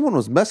remember someone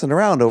was messing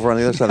around over on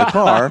the other side of the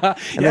car,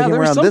 and they came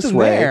around this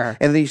way, there.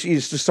 and then you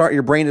just start,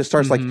 your brain just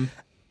starts like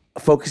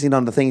focusing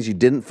on the things you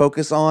didn't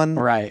focus on,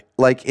 Right.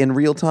 Like in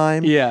real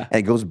time, Yeah. and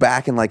it goes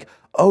back and like,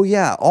 oh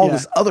yeah, all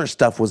this other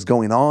stuff was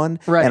going on,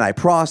 Right. and I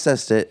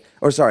processed it,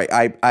 or sorry,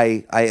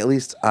 I at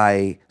least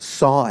I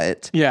saw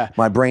it, Yeah.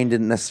 My brain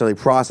didn't necessarily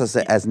process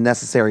it as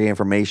necessary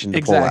information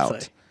to pull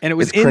out. And it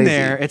was It's in crazy.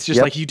 there. It's just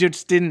Yep. like you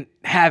just didn't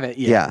have it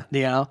yet. Yeah.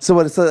 You know? So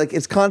what it's like,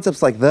 it's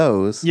concepts like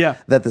those Yeah.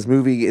 that this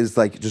movie is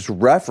like just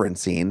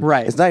referencing.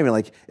 Right. It's not even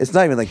like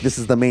this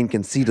is the main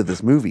conceit of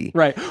this movie.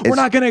 Right. It's- We're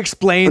not going to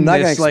explain we're not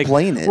this. gonna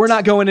explain it. We're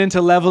not going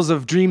into levels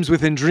of dreams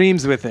within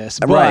dreams with this,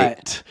 but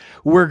Right.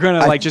 we're going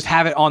to like just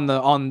have it on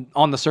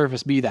the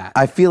surface be that.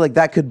 I feel like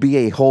that could be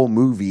a whole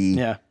movie.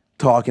 Yeah.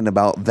 Talking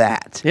about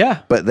that. Yeah.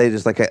 But they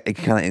just like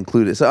kind of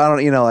include it. So I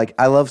don't, like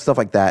I love stuff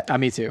like that.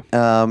 Me too.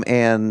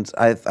 And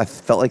I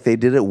felt like they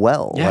did it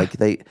well. Yeah. Like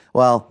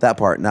that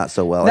part not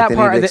so well. That like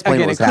part, needed to explain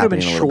again, what was it could have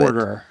been happening a little bit.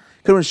 shorter.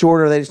 Could have been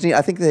shorter. They just need.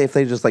 I think if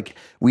they just like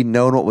we'd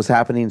known what was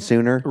happening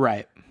sooner,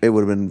 Right. it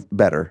would have been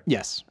better.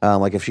 Yes.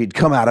 Like if she'd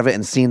come out of it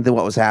and seen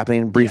what was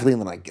happening briefly,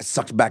 and then like get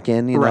sucked back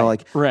in, you know,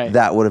 like Right.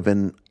 that would have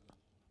been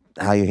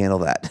how you handle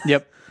that.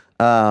 Yep.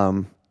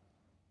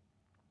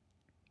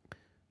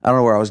 I don't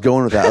know where I was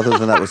going with that, other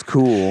than that was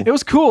cool. It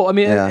was cool. I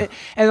mean, Yeah.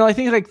 and I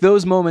think like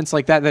those moments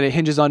like that it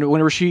hinges on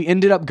whenever she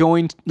ended up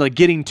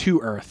getting to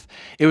Earth.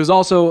 It was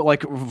also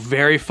like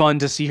very fun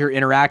to see her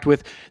interact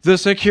with the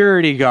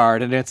security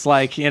guard, and it's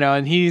like,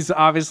 and he's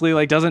obviously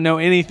like doesn't know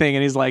anything,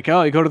 and he's like,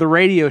 oh, you go to the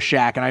Radio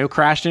Shack, and I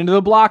crashed into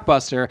the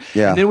Blockbuster.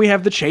 Yeah. And then we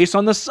have the chase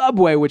on the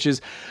subway, which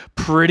is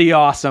pretty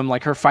awesome.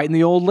 Like her fighting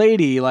the old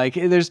lady. Like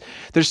there's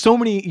so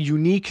many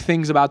unique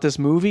things about this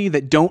movie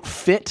that don't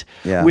fit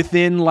Yeah.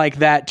 within like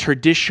that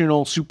traditional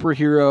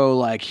superhero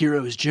like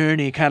hero's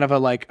journey kind of a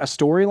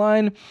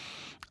storyline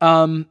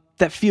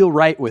that feel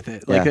right with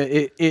it. Like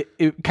Yeah.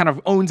 it kind of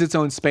owns its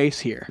own space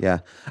here. Yeah,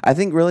 I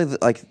think really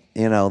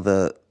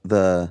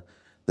the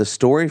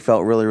story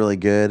felt really, really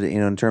good.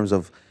 In terms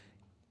of,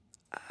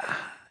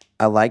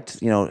 I liked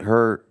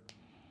her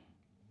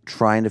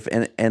trying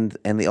to and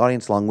the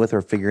audience along with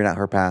her figuring out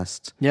her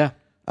past. Yeah.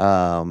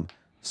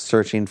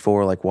 Searching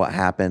for like what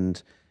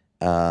happened.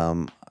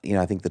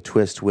 I think the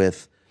twist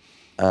with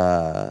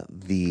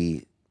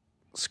the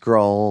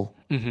Skrull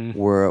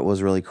where it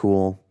was really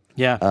cool.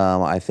 Yeah.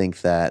 I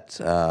think that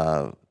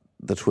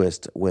the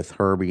twist with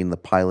her being the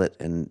pilot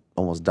and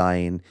almost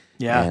dying,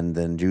 Yeah. and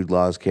then Jude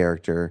Law's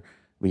character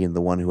being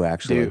the one who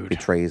actually Dude.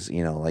 betrays,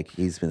 like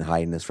he's been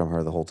hiding this from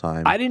her the whole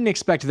time. I didn't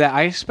expect that.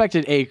 I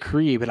expected a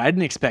Kree, but I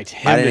didn't expect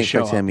him I didn't to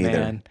show expect him up, either.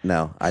 man.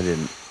 No, I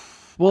didn't.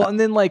 Well, and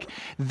then like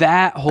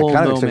that whole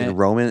Kind of expected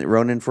moment.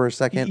 Ronan for a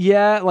second.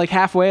 Yeah, like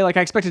halfway. Like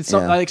I expected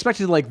Yeah. I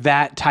expected like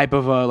that type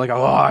of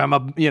I'm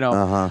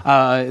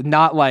a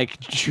not like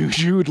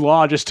Jude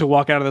Law just to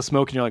walk out of the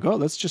smoke and you're like, oh,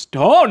 that's just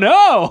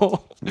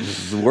no.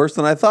 This is worse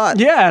than I thought.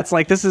 Yeah, it's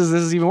like this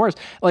is even worse.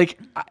 Like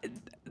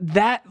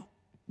that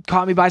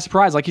caught me by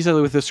surprise. Like you said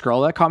with the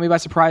Skrull, that caught me by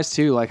surprise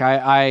too. Like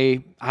I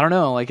don't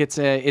know. Like it's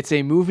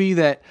a movie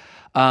that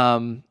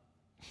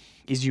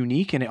is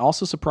unique, and it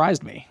also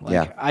surprised me. Like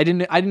Yeah. I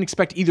didn't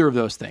expect either of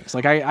those things.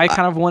 Like I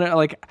kind of wanted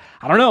like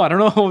I don't know.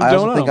 I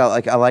also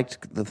think I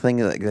liked the thing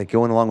that like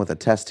going along with the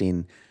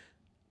testing.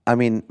 I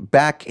mean,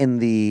 back in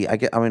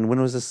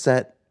when was this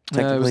set?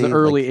 it was the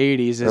early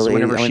 80s is early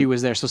whenever 80s. she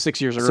was there. So 6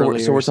 years So, earlier.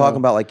 so we're talking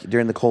about like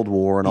during the Cold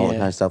War and all that Yeah.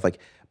 kind of stuff. Like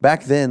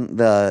back then,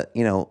 the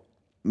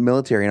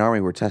military and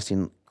army were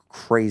testing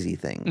crazy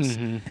things,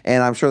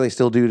 and I'm sure they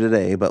still do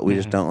today. But we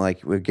just don't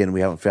we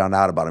haven't found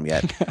out about them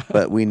yet.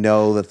 But we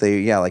know that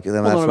they then that's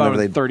about whenever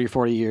they 30,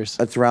 40 years.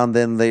 that's around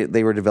then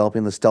they were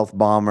developing the stealth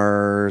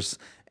bombers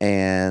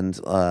and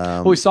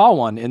We saw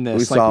one in this.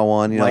 we saw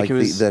one. Like it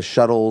was, the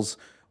shuttles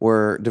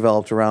were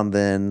developed around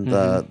then.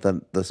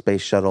 The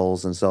space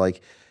shuttles, and so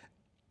like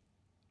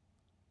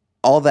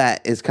all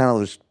that is kind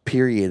of just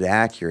period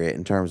accurate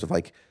in terms of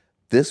like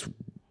this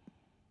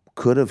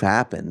could have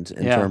happened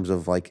in terms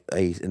of like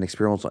an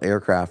experimental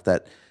aircraft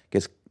that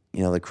gets,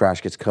 the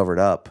crash gets covered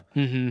up.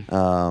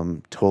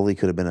 Totally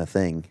could have been a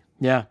thing.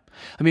 Yeah.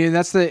 I mean,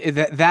 that's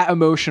that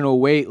emotional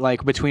weight,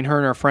 like between her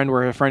and her friend,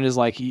 where her friend is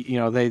like,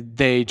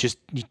 they just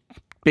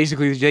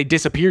basically they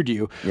disappeared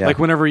you. Yeah. Like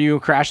whenever you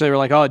crash, they were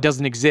like, oh, it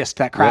doesn't exist.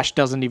 That crash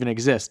doesn't even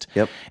exist.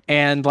 Yep.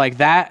 And like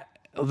that,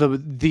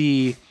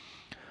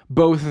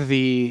 both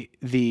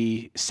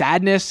the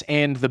sadness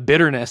and the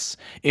bitterness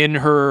in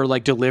her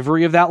like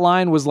delivery of that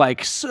line was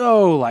like,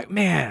 so like,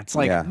 man, it's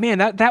like, man,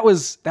 that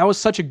was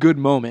such a good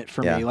moment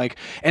for me. Like,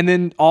 and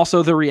then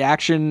also the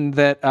reaction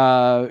that,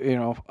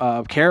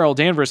 Carol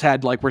Danvers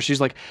had, like where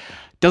she's like,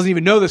 doesn't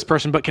even know this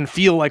person, but can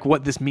feel like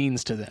what this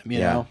means to them, you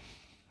know?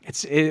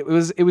 It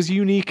was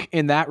unique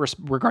in that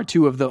regard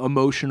too, of the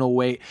emotional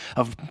weight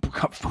of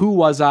who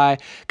was I,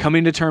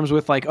 coming to terms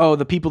with like, oh,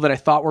 the people that I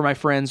thought were my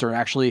friends are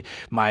actually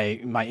my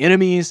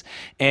enemies,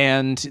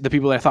 and the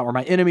people that I thought were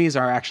my enemies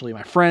are actually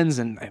my friends,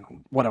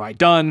 and what have I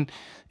done?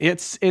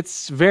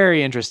 It's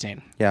very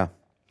interesting. Yeah.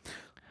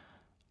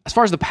 As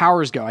far as the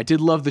powers go, I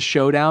did love the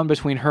showdown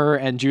between her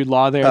and Jude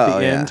Law there at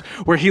the end,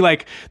 where he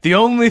like, the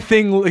only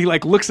thing, he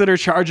like looks at her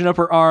charging up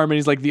her arm, and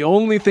he's like, the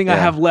only thing I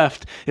have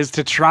left is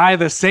to try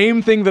the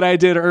same thing that I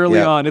did early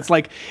on. It's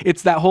like,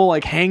 it's that whole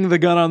like hang the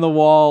gun on the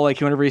wall,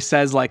 like whenever he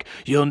says like,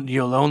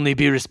 you'll only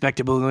be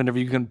respectable whenever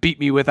you can beat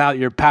me without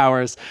your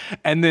powers.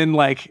 And then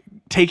like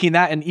taking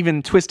that and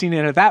even twisting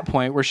it at that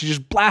point where she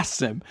just blasts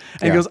him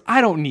and goes,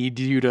 I don't need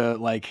you to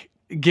like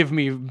give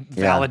me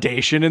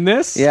validation in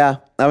this. Yeah.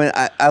 I mean,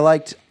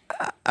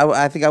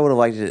 I think I would have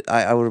liked it.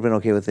 I would have been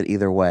okay with it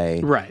either way.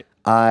 Right.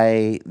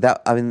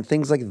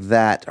 Things like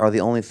that are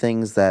the only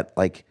things that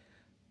like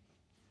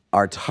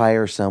are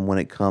tiresome when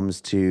it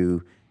comes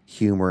to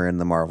humor in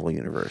the Marvel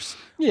universe.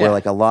 Yeah. Where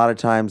like a lot of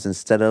times,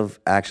 instead of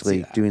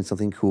actually doing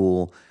something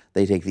cool,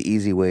 they take the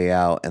easy way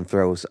out and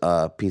throw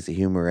a piece of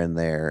humor in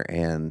there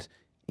and,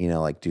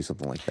 like do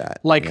something like that.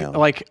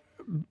 Like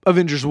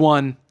Avengers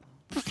 1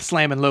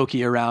 slamming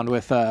Loki around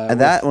with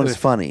and that one's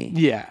funny.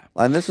 Yeah.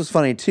 And this was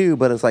funny too,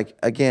 but it's like,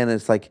 again,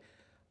 it's like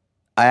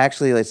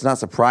it's not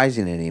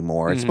surprising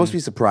anymore. It's supposed to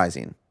be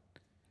surprising.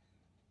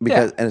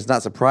 And it's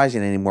not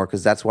surprising anymore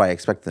because that's what I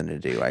expect them to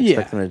do. I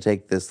expect them to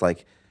take this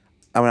like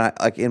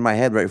in my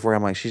head right before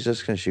I'm like, she's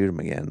just gonna shoot him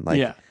again.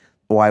 Like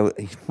why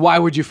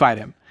would you fight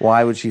him?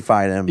 Why would she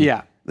fight him?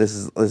 Yeah. This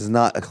is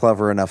not a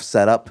clever enough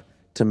setup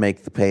to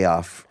make the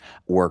payoff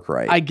work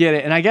right. I get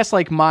it. And I guess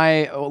like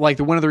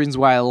one of the reasons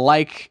why I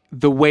like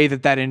the way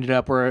that ended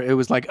up, where it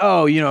was like,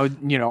 oh, I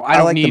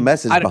don't need the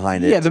message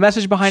behind it. Yeah, the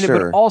message behind it,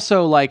 but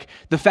also like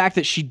the fact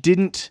that she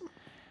didn't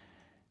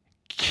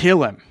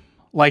kill him.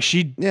 Like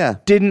she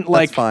didn't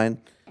like, that's fine.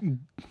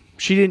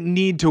 She didn't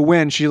need to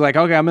win. She's like,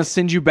 okay, I'm going to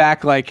send you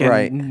back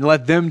and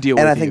let them deal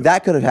with it. And I think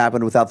that could have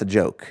happened without the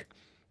joke.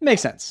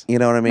 Makes sense. You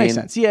know what I mean? Makes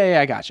sense. Yeah,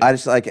 I got you. I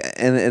just like,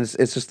 and it's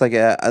just like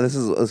this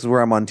is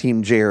where I'm on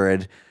Team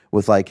Jared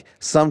with like,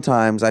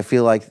 sometimes I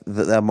feel like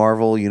the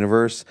Marvel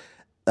universe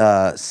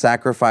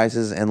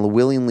sacrifices and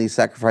willingly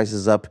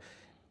sacrifices up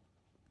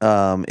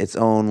its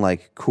own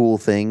like cool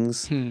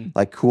things,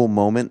 like cool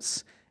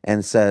moments,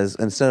 and says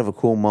instead of a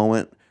cool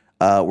moment,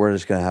 we're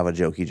just gonna have a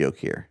jokey joke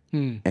here,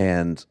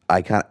 and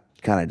I kind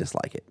of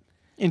dislike it.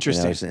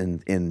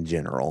 Interesting. In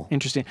general.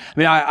 Interesting. I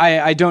mean,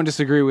 I don't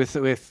disagree with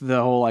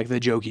the whole like the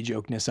jokey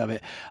jokeness of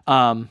it.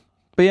 But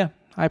yeah,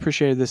 I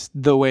appreciated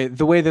the way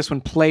this one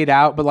played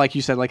out. But like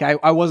you said, like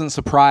I wasn't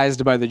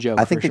surprised by the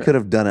joke. I think they could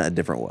have done it a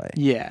different way.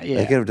 Yeah.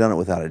 They could have done it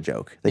without a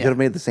joke. They could have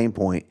made the same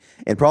point,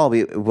 and probably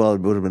it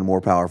would have been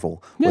more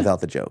powerful without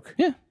the joke.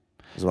 Yeah,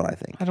 is what I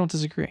think. I don't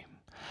disagree.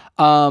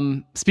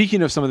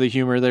 Speaking of some of the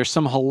humor, there's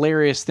some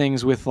hilarious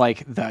things with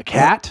like the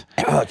cat.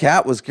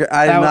 Cat was.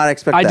 I did not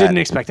expect. I didn't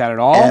expect that at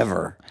all.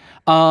 Ever.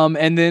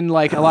 And then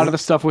like a lot of the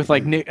stuff with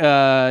like Nick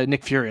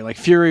Fury, like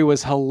Fury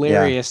was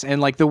hilarious, and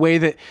like the way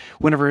that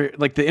whenever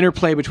like the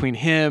interplay between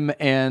him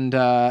and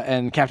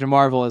Captain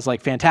Marvel is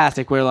like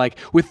fantastic. Where like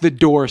with the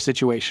door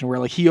situation, where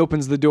like he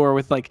opens the door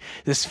with like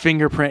this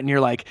fingerprint, and you're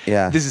like,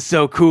 this is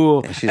so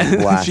cool. And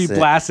she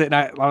blasts it, and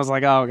I was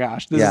like, oh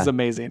gosh, this is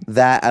amazing.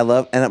 That I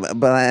love, and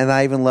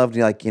I even loved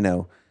like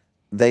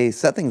they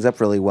set things up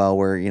really well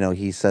where,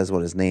 he says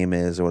what his name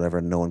is or whatever,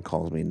 and no one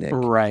calls me Nick.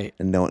 Right.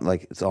 And no one,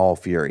 like, it's all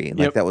Fury. And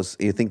like,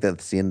 you think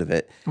that's the end of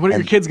it. What are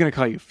your kids going to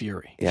call you?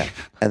 Fury. Yeah.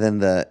 And then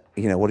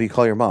what do you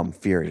call your mom?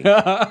 Fury.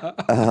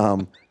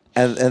 and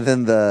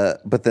then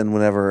but then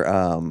whenever,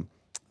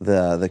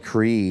 the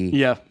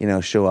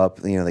Kree, show up,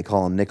 they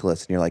call him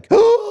Nicholas, and you're like,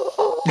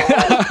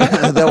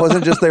 that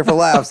wasn't just there for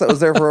laughs. That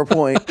was there for a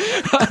point.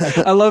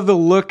 I love the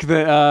look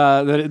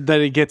that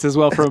he gets as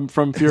well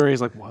from Fury.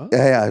 He's like, what?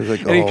 Yeah. He's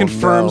like, and he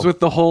confirms with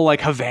the whole like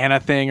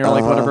Havana thing or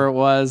like whatever it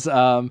was.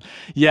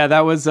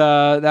 That was.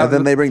 And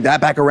then they bring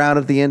that back around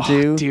at the end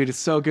too. Dude, it's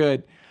so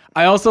good.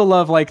 I also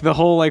love like the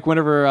whole like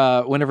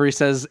whenever he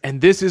says,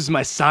 and this is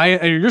my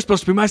science, and you're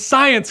supposed to be my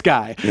science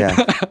guy.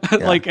 Yeah.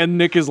 Like, and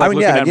Nick is like,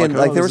 looking at him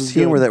like there was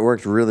humor that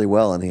worked really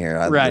well in here.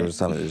 There was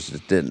some that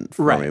just didn't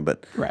for me,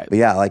 but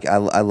yeah, like I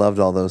loved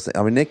all those things.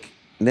 I mean, Nick,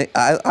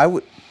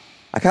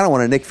 I kind of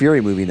want a Nick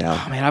Fury movie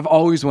now. Oh, man, I've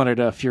always wanted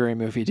a Fury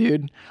movie,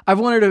 dude. I've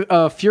wanted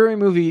a Fury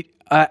movie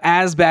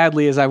as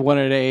badly as I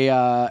wanted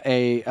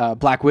a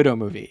Black Widow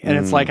movie, and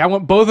it's like I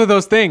want both of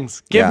those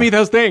things. Give me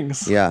those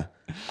things. Yeah,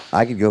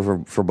 I could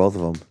go for both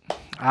of them.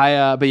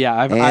 But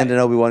yeah, an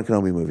Obi-Wan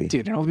Kenobi movie,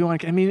 dude. An Obi-Wan.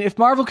 I mean, if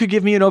Marvel could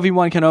give me an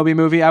Obi-Wan Kenobi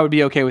movie, I would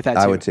be okay with that too.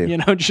 I would too. You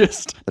know, let's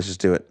just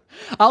do it.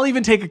 I'll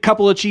even take a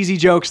couple of cheesy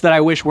jokes that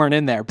I wish weren't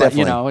in there, but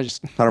Definitely. you know,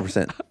 just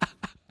 100%.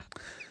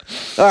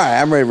 All right,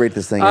 I'm ready to rate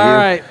this thing. All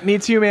right, me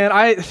too,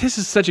 man. This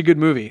is such a good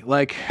movie.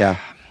 Like, yeah,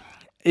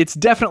 it's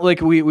definitely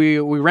like we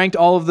ranked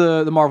all of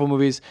the Marvel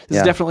movies. This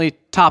is definitely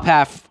top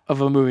half of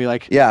a movie.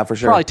 Like, yeah, for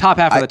sure. Probably top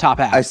half of the top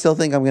half. I still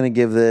think I'm going to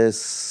give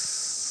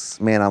this.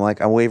 Man,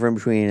 I'm wavering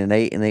between an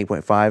 8 and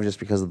 8.5 just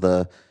because of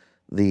the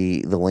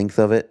length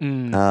of it.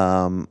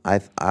 I'm going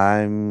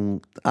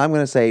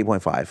to say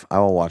 8.5. I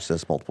will watch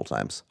this multiple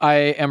times. I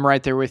am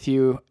right there with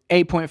you.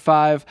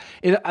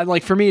 8.5.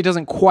 Like for me, it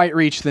doesn't quite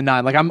reach the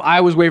 9. Like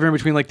I was wavering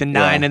between like the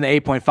 9 and the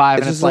 8.5.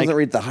 It just doesn't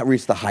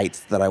reach the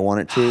heights that I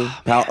want it to.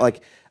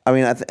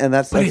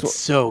 That's it's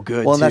so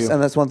good. Well, too.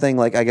 and that's one thing.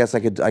 Like I guess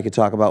I could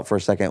talk about for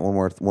a second. One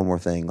more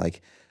thing.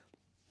 Like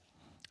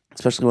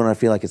especially when I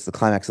feel like it's the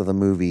climax of the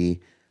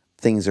movie,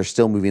 things are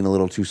still moving a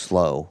little too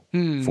slow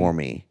for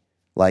me.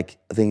 Like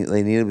they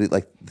need to be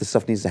like this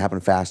stuff needs to happen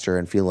faster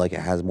and feel like it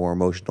has more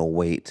emotional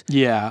weight.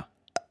 Yeah,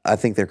 I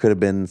think there could have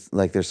been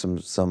like there's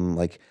some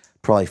like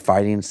probably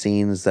fighting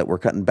scenes that were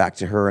cutting back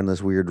to her in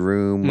this weird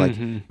room. Like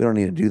we don't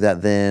need to do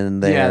that then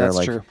and there. Yeah, that's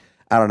like, true.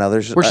 I don't know.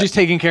 There's where she's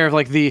taking care of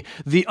like the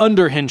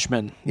under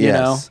henchman. You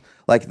know,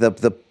 like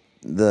the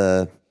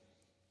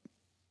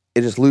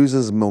it just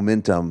loses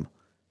momentum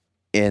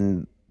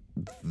in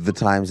the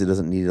times it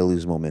doesn't need to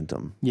lose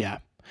momentum. Yeah.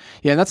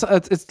 Yeah, and that's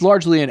it's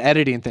largely an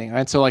editing thing,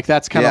 right? So like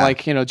that's kind of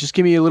like, you know, just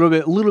give me a little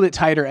bit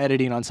tighter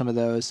editing on some of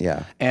those.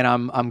 Yeah. And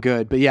I'm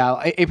good. But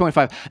yeah,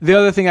 8.5. The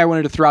other thing I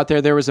wanted to throw out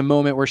there was a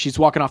moment where she's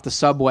walking off the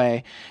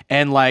subway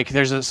and like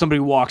there's somebody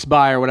walks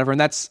by or whatever, and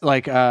that's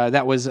like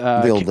that was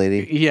the old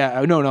lady.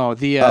 Yeah, no.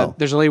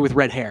 There's a lady with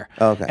red hair.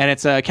 Oh, okay. And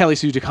it's Kelly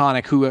Sue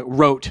DeConnick who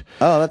wrote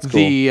that's cool.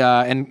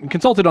 and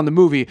consulted on the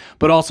movie,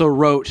 but also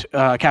wrote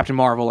Captain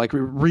Marvel, like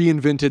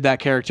reinvented that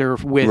character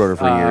with wrote her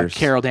for years.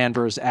 Carol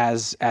Danvers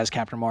as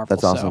Captain Marvel.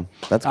 That's awesome.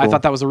 That's cool. I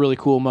thought that was a really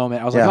cool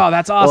moment. I was like, oh,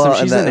 that's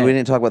awesome. She's in it. We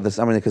didn't talk about this,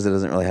 because it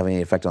doesn't really have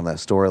any effect on that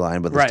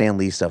storyline, but the Stan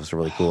Lee stuff is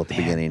really cool at the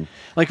beginning.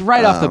 Like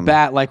right off the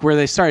bat, like where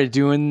they started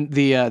doing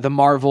the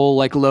Marvel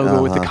like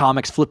logo with the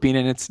comics flipping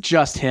and it's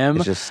just him.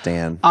 It's just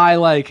Stan.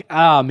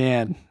 Oh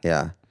man.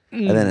 Yeah.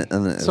 And then it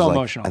was so like,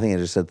 emotional. I think it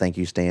just said thank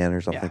you, Stan,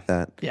 or something like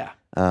that. Yeah.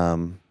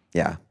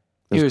 Yeah.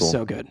 It was cool.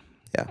 so good.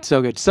 Yeah.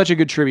 So good. Such a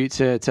good tribute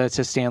to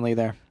Stan Lee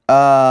there.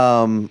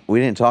 We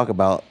didn't talk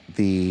about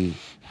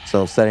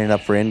setting it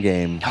up for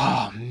Endgame.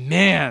 Oh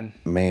man.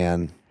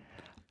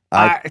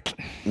 I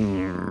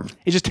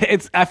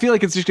feel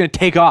like it's just going to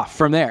take off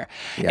from there.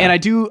 Yeah. And I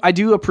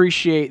do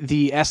appreciate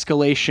the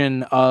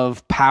escalation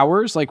of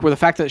powers, like where the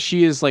fact that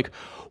she is like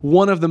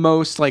one of the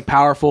most like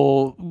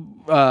powerful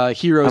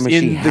heroes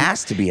she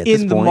has to be at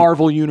this in the point.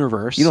 Marvel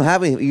universe. You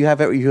have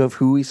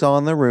who we saw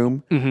in the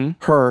room,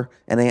 her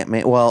and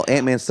Ant-Man. Well,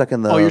 Ant-Man's stuck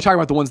in the. Oh, you're talking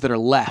about the ones that are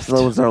left.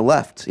 The ones that are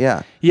left,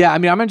 yeah. Yeah, I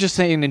mean, I'm just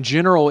saying in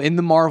general in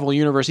the Marvel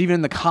universe, even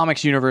in the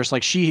comics universe,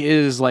 like she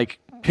is like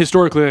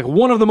historically like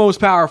one of the most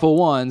powerful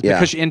ones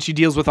because she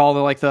deals with all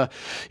the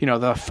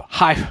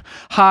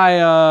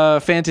high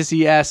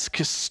fantasy-esque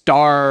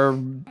star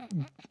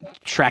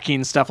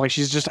tracking stuff. Like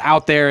she's just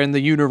out there in the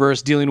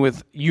universe dealing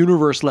with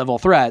universe level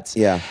threats.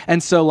 Yeah.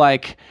 And so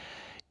like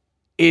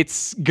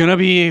it's gonna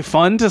be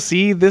fun to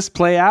see this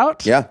play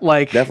out. Yeah.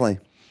 Like definitely.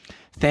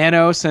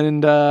 Thanos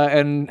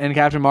and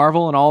Captain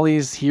Marvel and all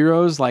these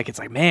heroes, like it's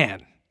like,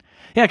 man.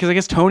 Yeah, because I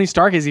guess Tony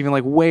Stark is even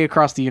like way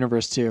across the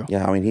universe too.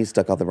 Yeah, I mean he's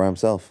stuck out there by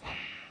himself.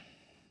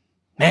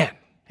 Man.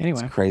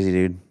 Anyway. It's crazy,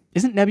 dude.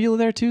 Isn't Nebula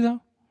there too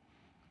though?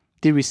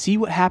 Did we see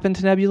what happened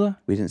to Nebula?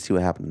 We didn't see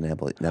what happened to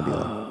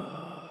Nebula.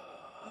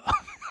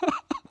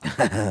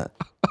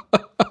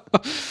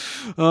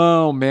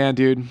 Oh man,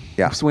 dude.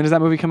 Yeah. So when does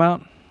that movie come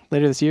out?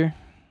 Later this year?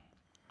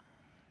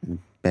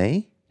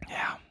 May?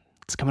 Yeah.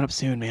 It's coming up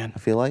soon, man. I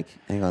feel like.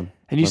 Hang on.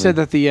 And you said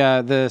that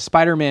the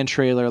Spider-Man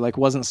trailer like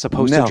wasn't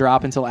supposed to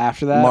drop until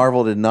after that?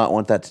 Marvel did not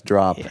want that to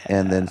drop,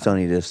 and then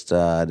Sony just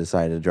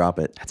decided to drop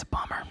it. That's a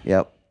bummer.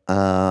 Yep.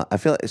 I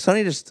feel like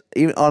Sony just,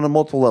 even on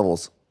multiple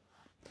levels,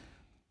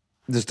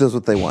 just does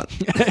what they want.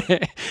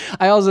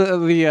 I also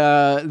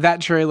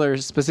that trailer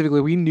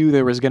specifically, we knew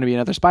there was going to be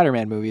another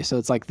Spider-Man movie, so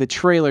it's like the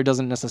trailer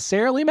doesn't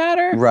necessarily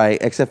matter, right?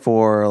 Except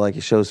for like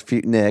it shows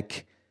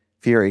Nick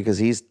Fury because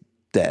he's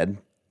dead.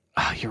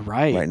 Oh, you're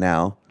right. Right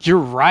now, you're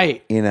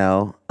right. You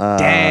know,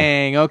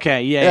 dang.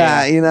 Okay,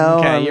 yeah. You know,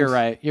 okay, you're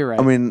right. You're right.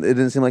 I mean, it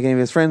didn't seem like any of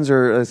his friends,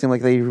 or it seemed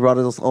like they brought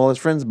all his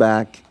friends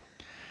back.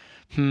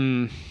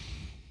 Yeah,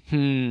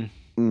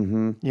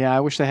 I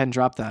wish they hadn't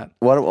dropped that.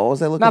 What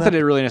was I looking at? Not that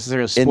it really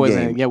necessarily spoils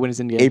anything. Yeah, when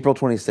is Endgame? April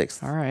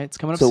 26th. All right, it's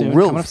coming up so soon. So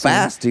real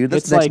fast, dude.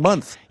 That's next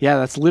month. Yeah,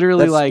 that's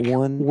literally that's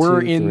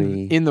we're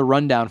in the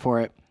rundown for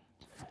it.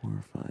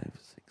 4, 5,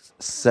 6,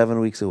 7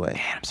 weeks away.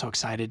 Man, I'm so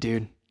excited,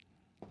 dude.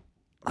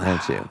 I am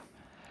too.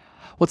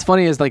 What's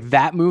funny is like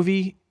that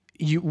movie,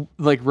 you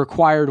like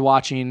required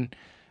watching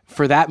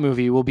for that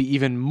movie will be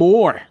even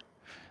more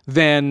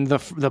than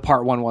the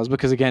part 1 was,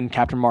 because again,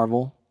 Captain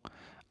Marvel.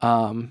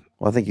 Well,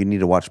 I think you need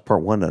to watch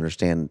part 1 to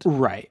understand.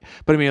 Right.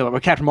 But I mean,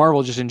 with Captain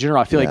Marvel, just in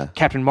general, I feel like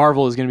Captain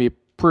Marvel is going to be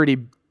pretty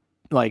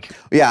like.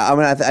 Yeah, I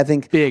mean, I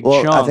think big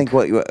well, chunk. I think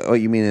what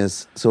you mean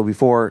is, so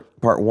before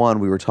part 1,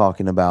 we were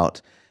talking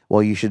about,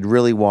 well, you should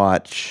really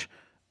watch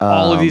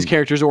all of these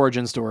characters'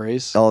 origin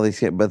stories. all these,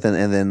 but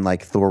then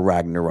like Thor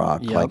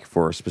Ragnarok, like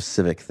for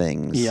specific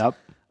things. Yep.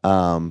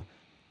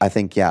 I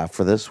think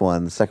for this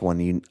one, the second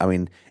one,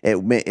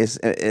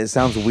 it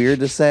sounds weird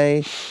to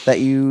say that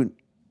you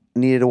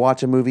needed to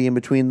watch a movie in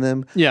between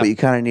them, but you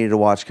kind of needed to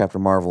watch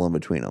Captain Marvel in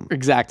between them.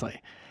 Exactly.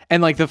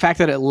 And like the fact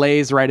that it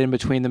lays right in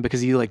between them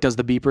because he like does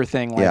the beeper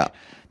thing, like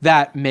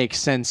that makes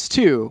sense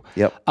too.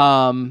 Yep.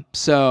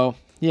 So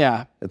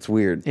yeah, it's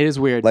weird. It is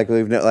weird. Like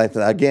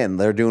again,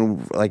 they're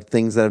doing like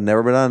things that have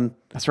never been done.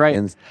 That's right.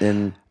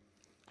 In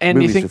and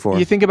movies before.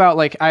 You think about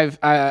like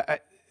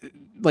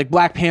like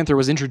Black Panther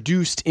was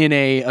introduced in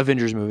a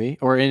Avengers movie,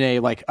 or in a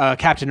like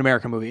Captain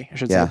America movie, I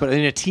should say, but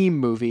in a team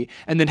movie,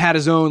 and then had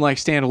his own like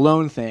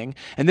standalone thing.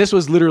 And this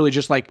was literally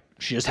just like,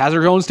 she just has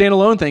her own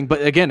standalone thing.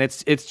 But again,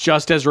 it's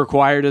just as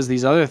required as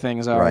these other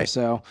things are. Right.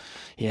 So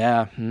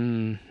yeah,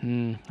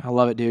 I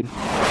love it, dude.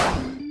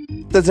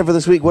 That's it for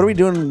this week. What are we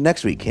doing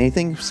next week?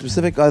 Anything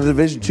specific?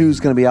 Division 2 is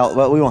going to be out,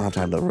 but we won't have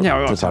time to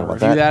talk about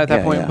that. At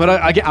that point. Yeah.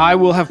 But I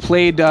will have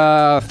played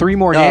 3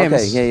 more games.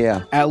 Okay,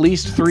 yeah. At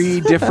least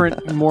 3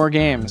 different more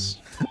games.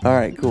 All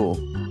right, cool.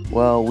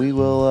 Well, we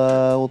will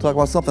we'll talk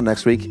about something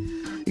next week.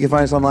 You can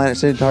find us online at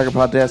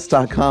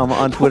StandingTargetPodcast.com,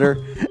 on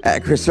Twitter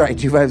at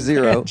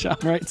ChrisWright250,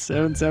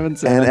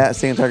 JohnWright777, and at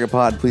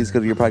StandingTargetPod. Please go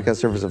to your podcast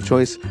service of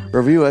choice,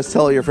 review us,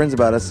 tell all your friends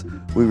about us.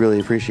 We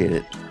really appreciate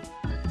it.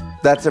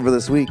 That's it for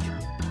this week.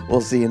 We'll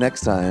see you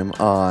next time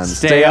on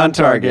Stay on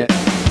Target.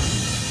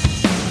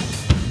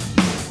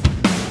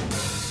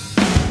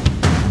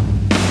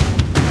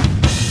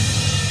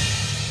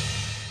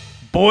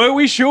 Boy,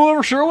 we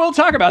sure will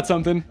talk about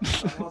something.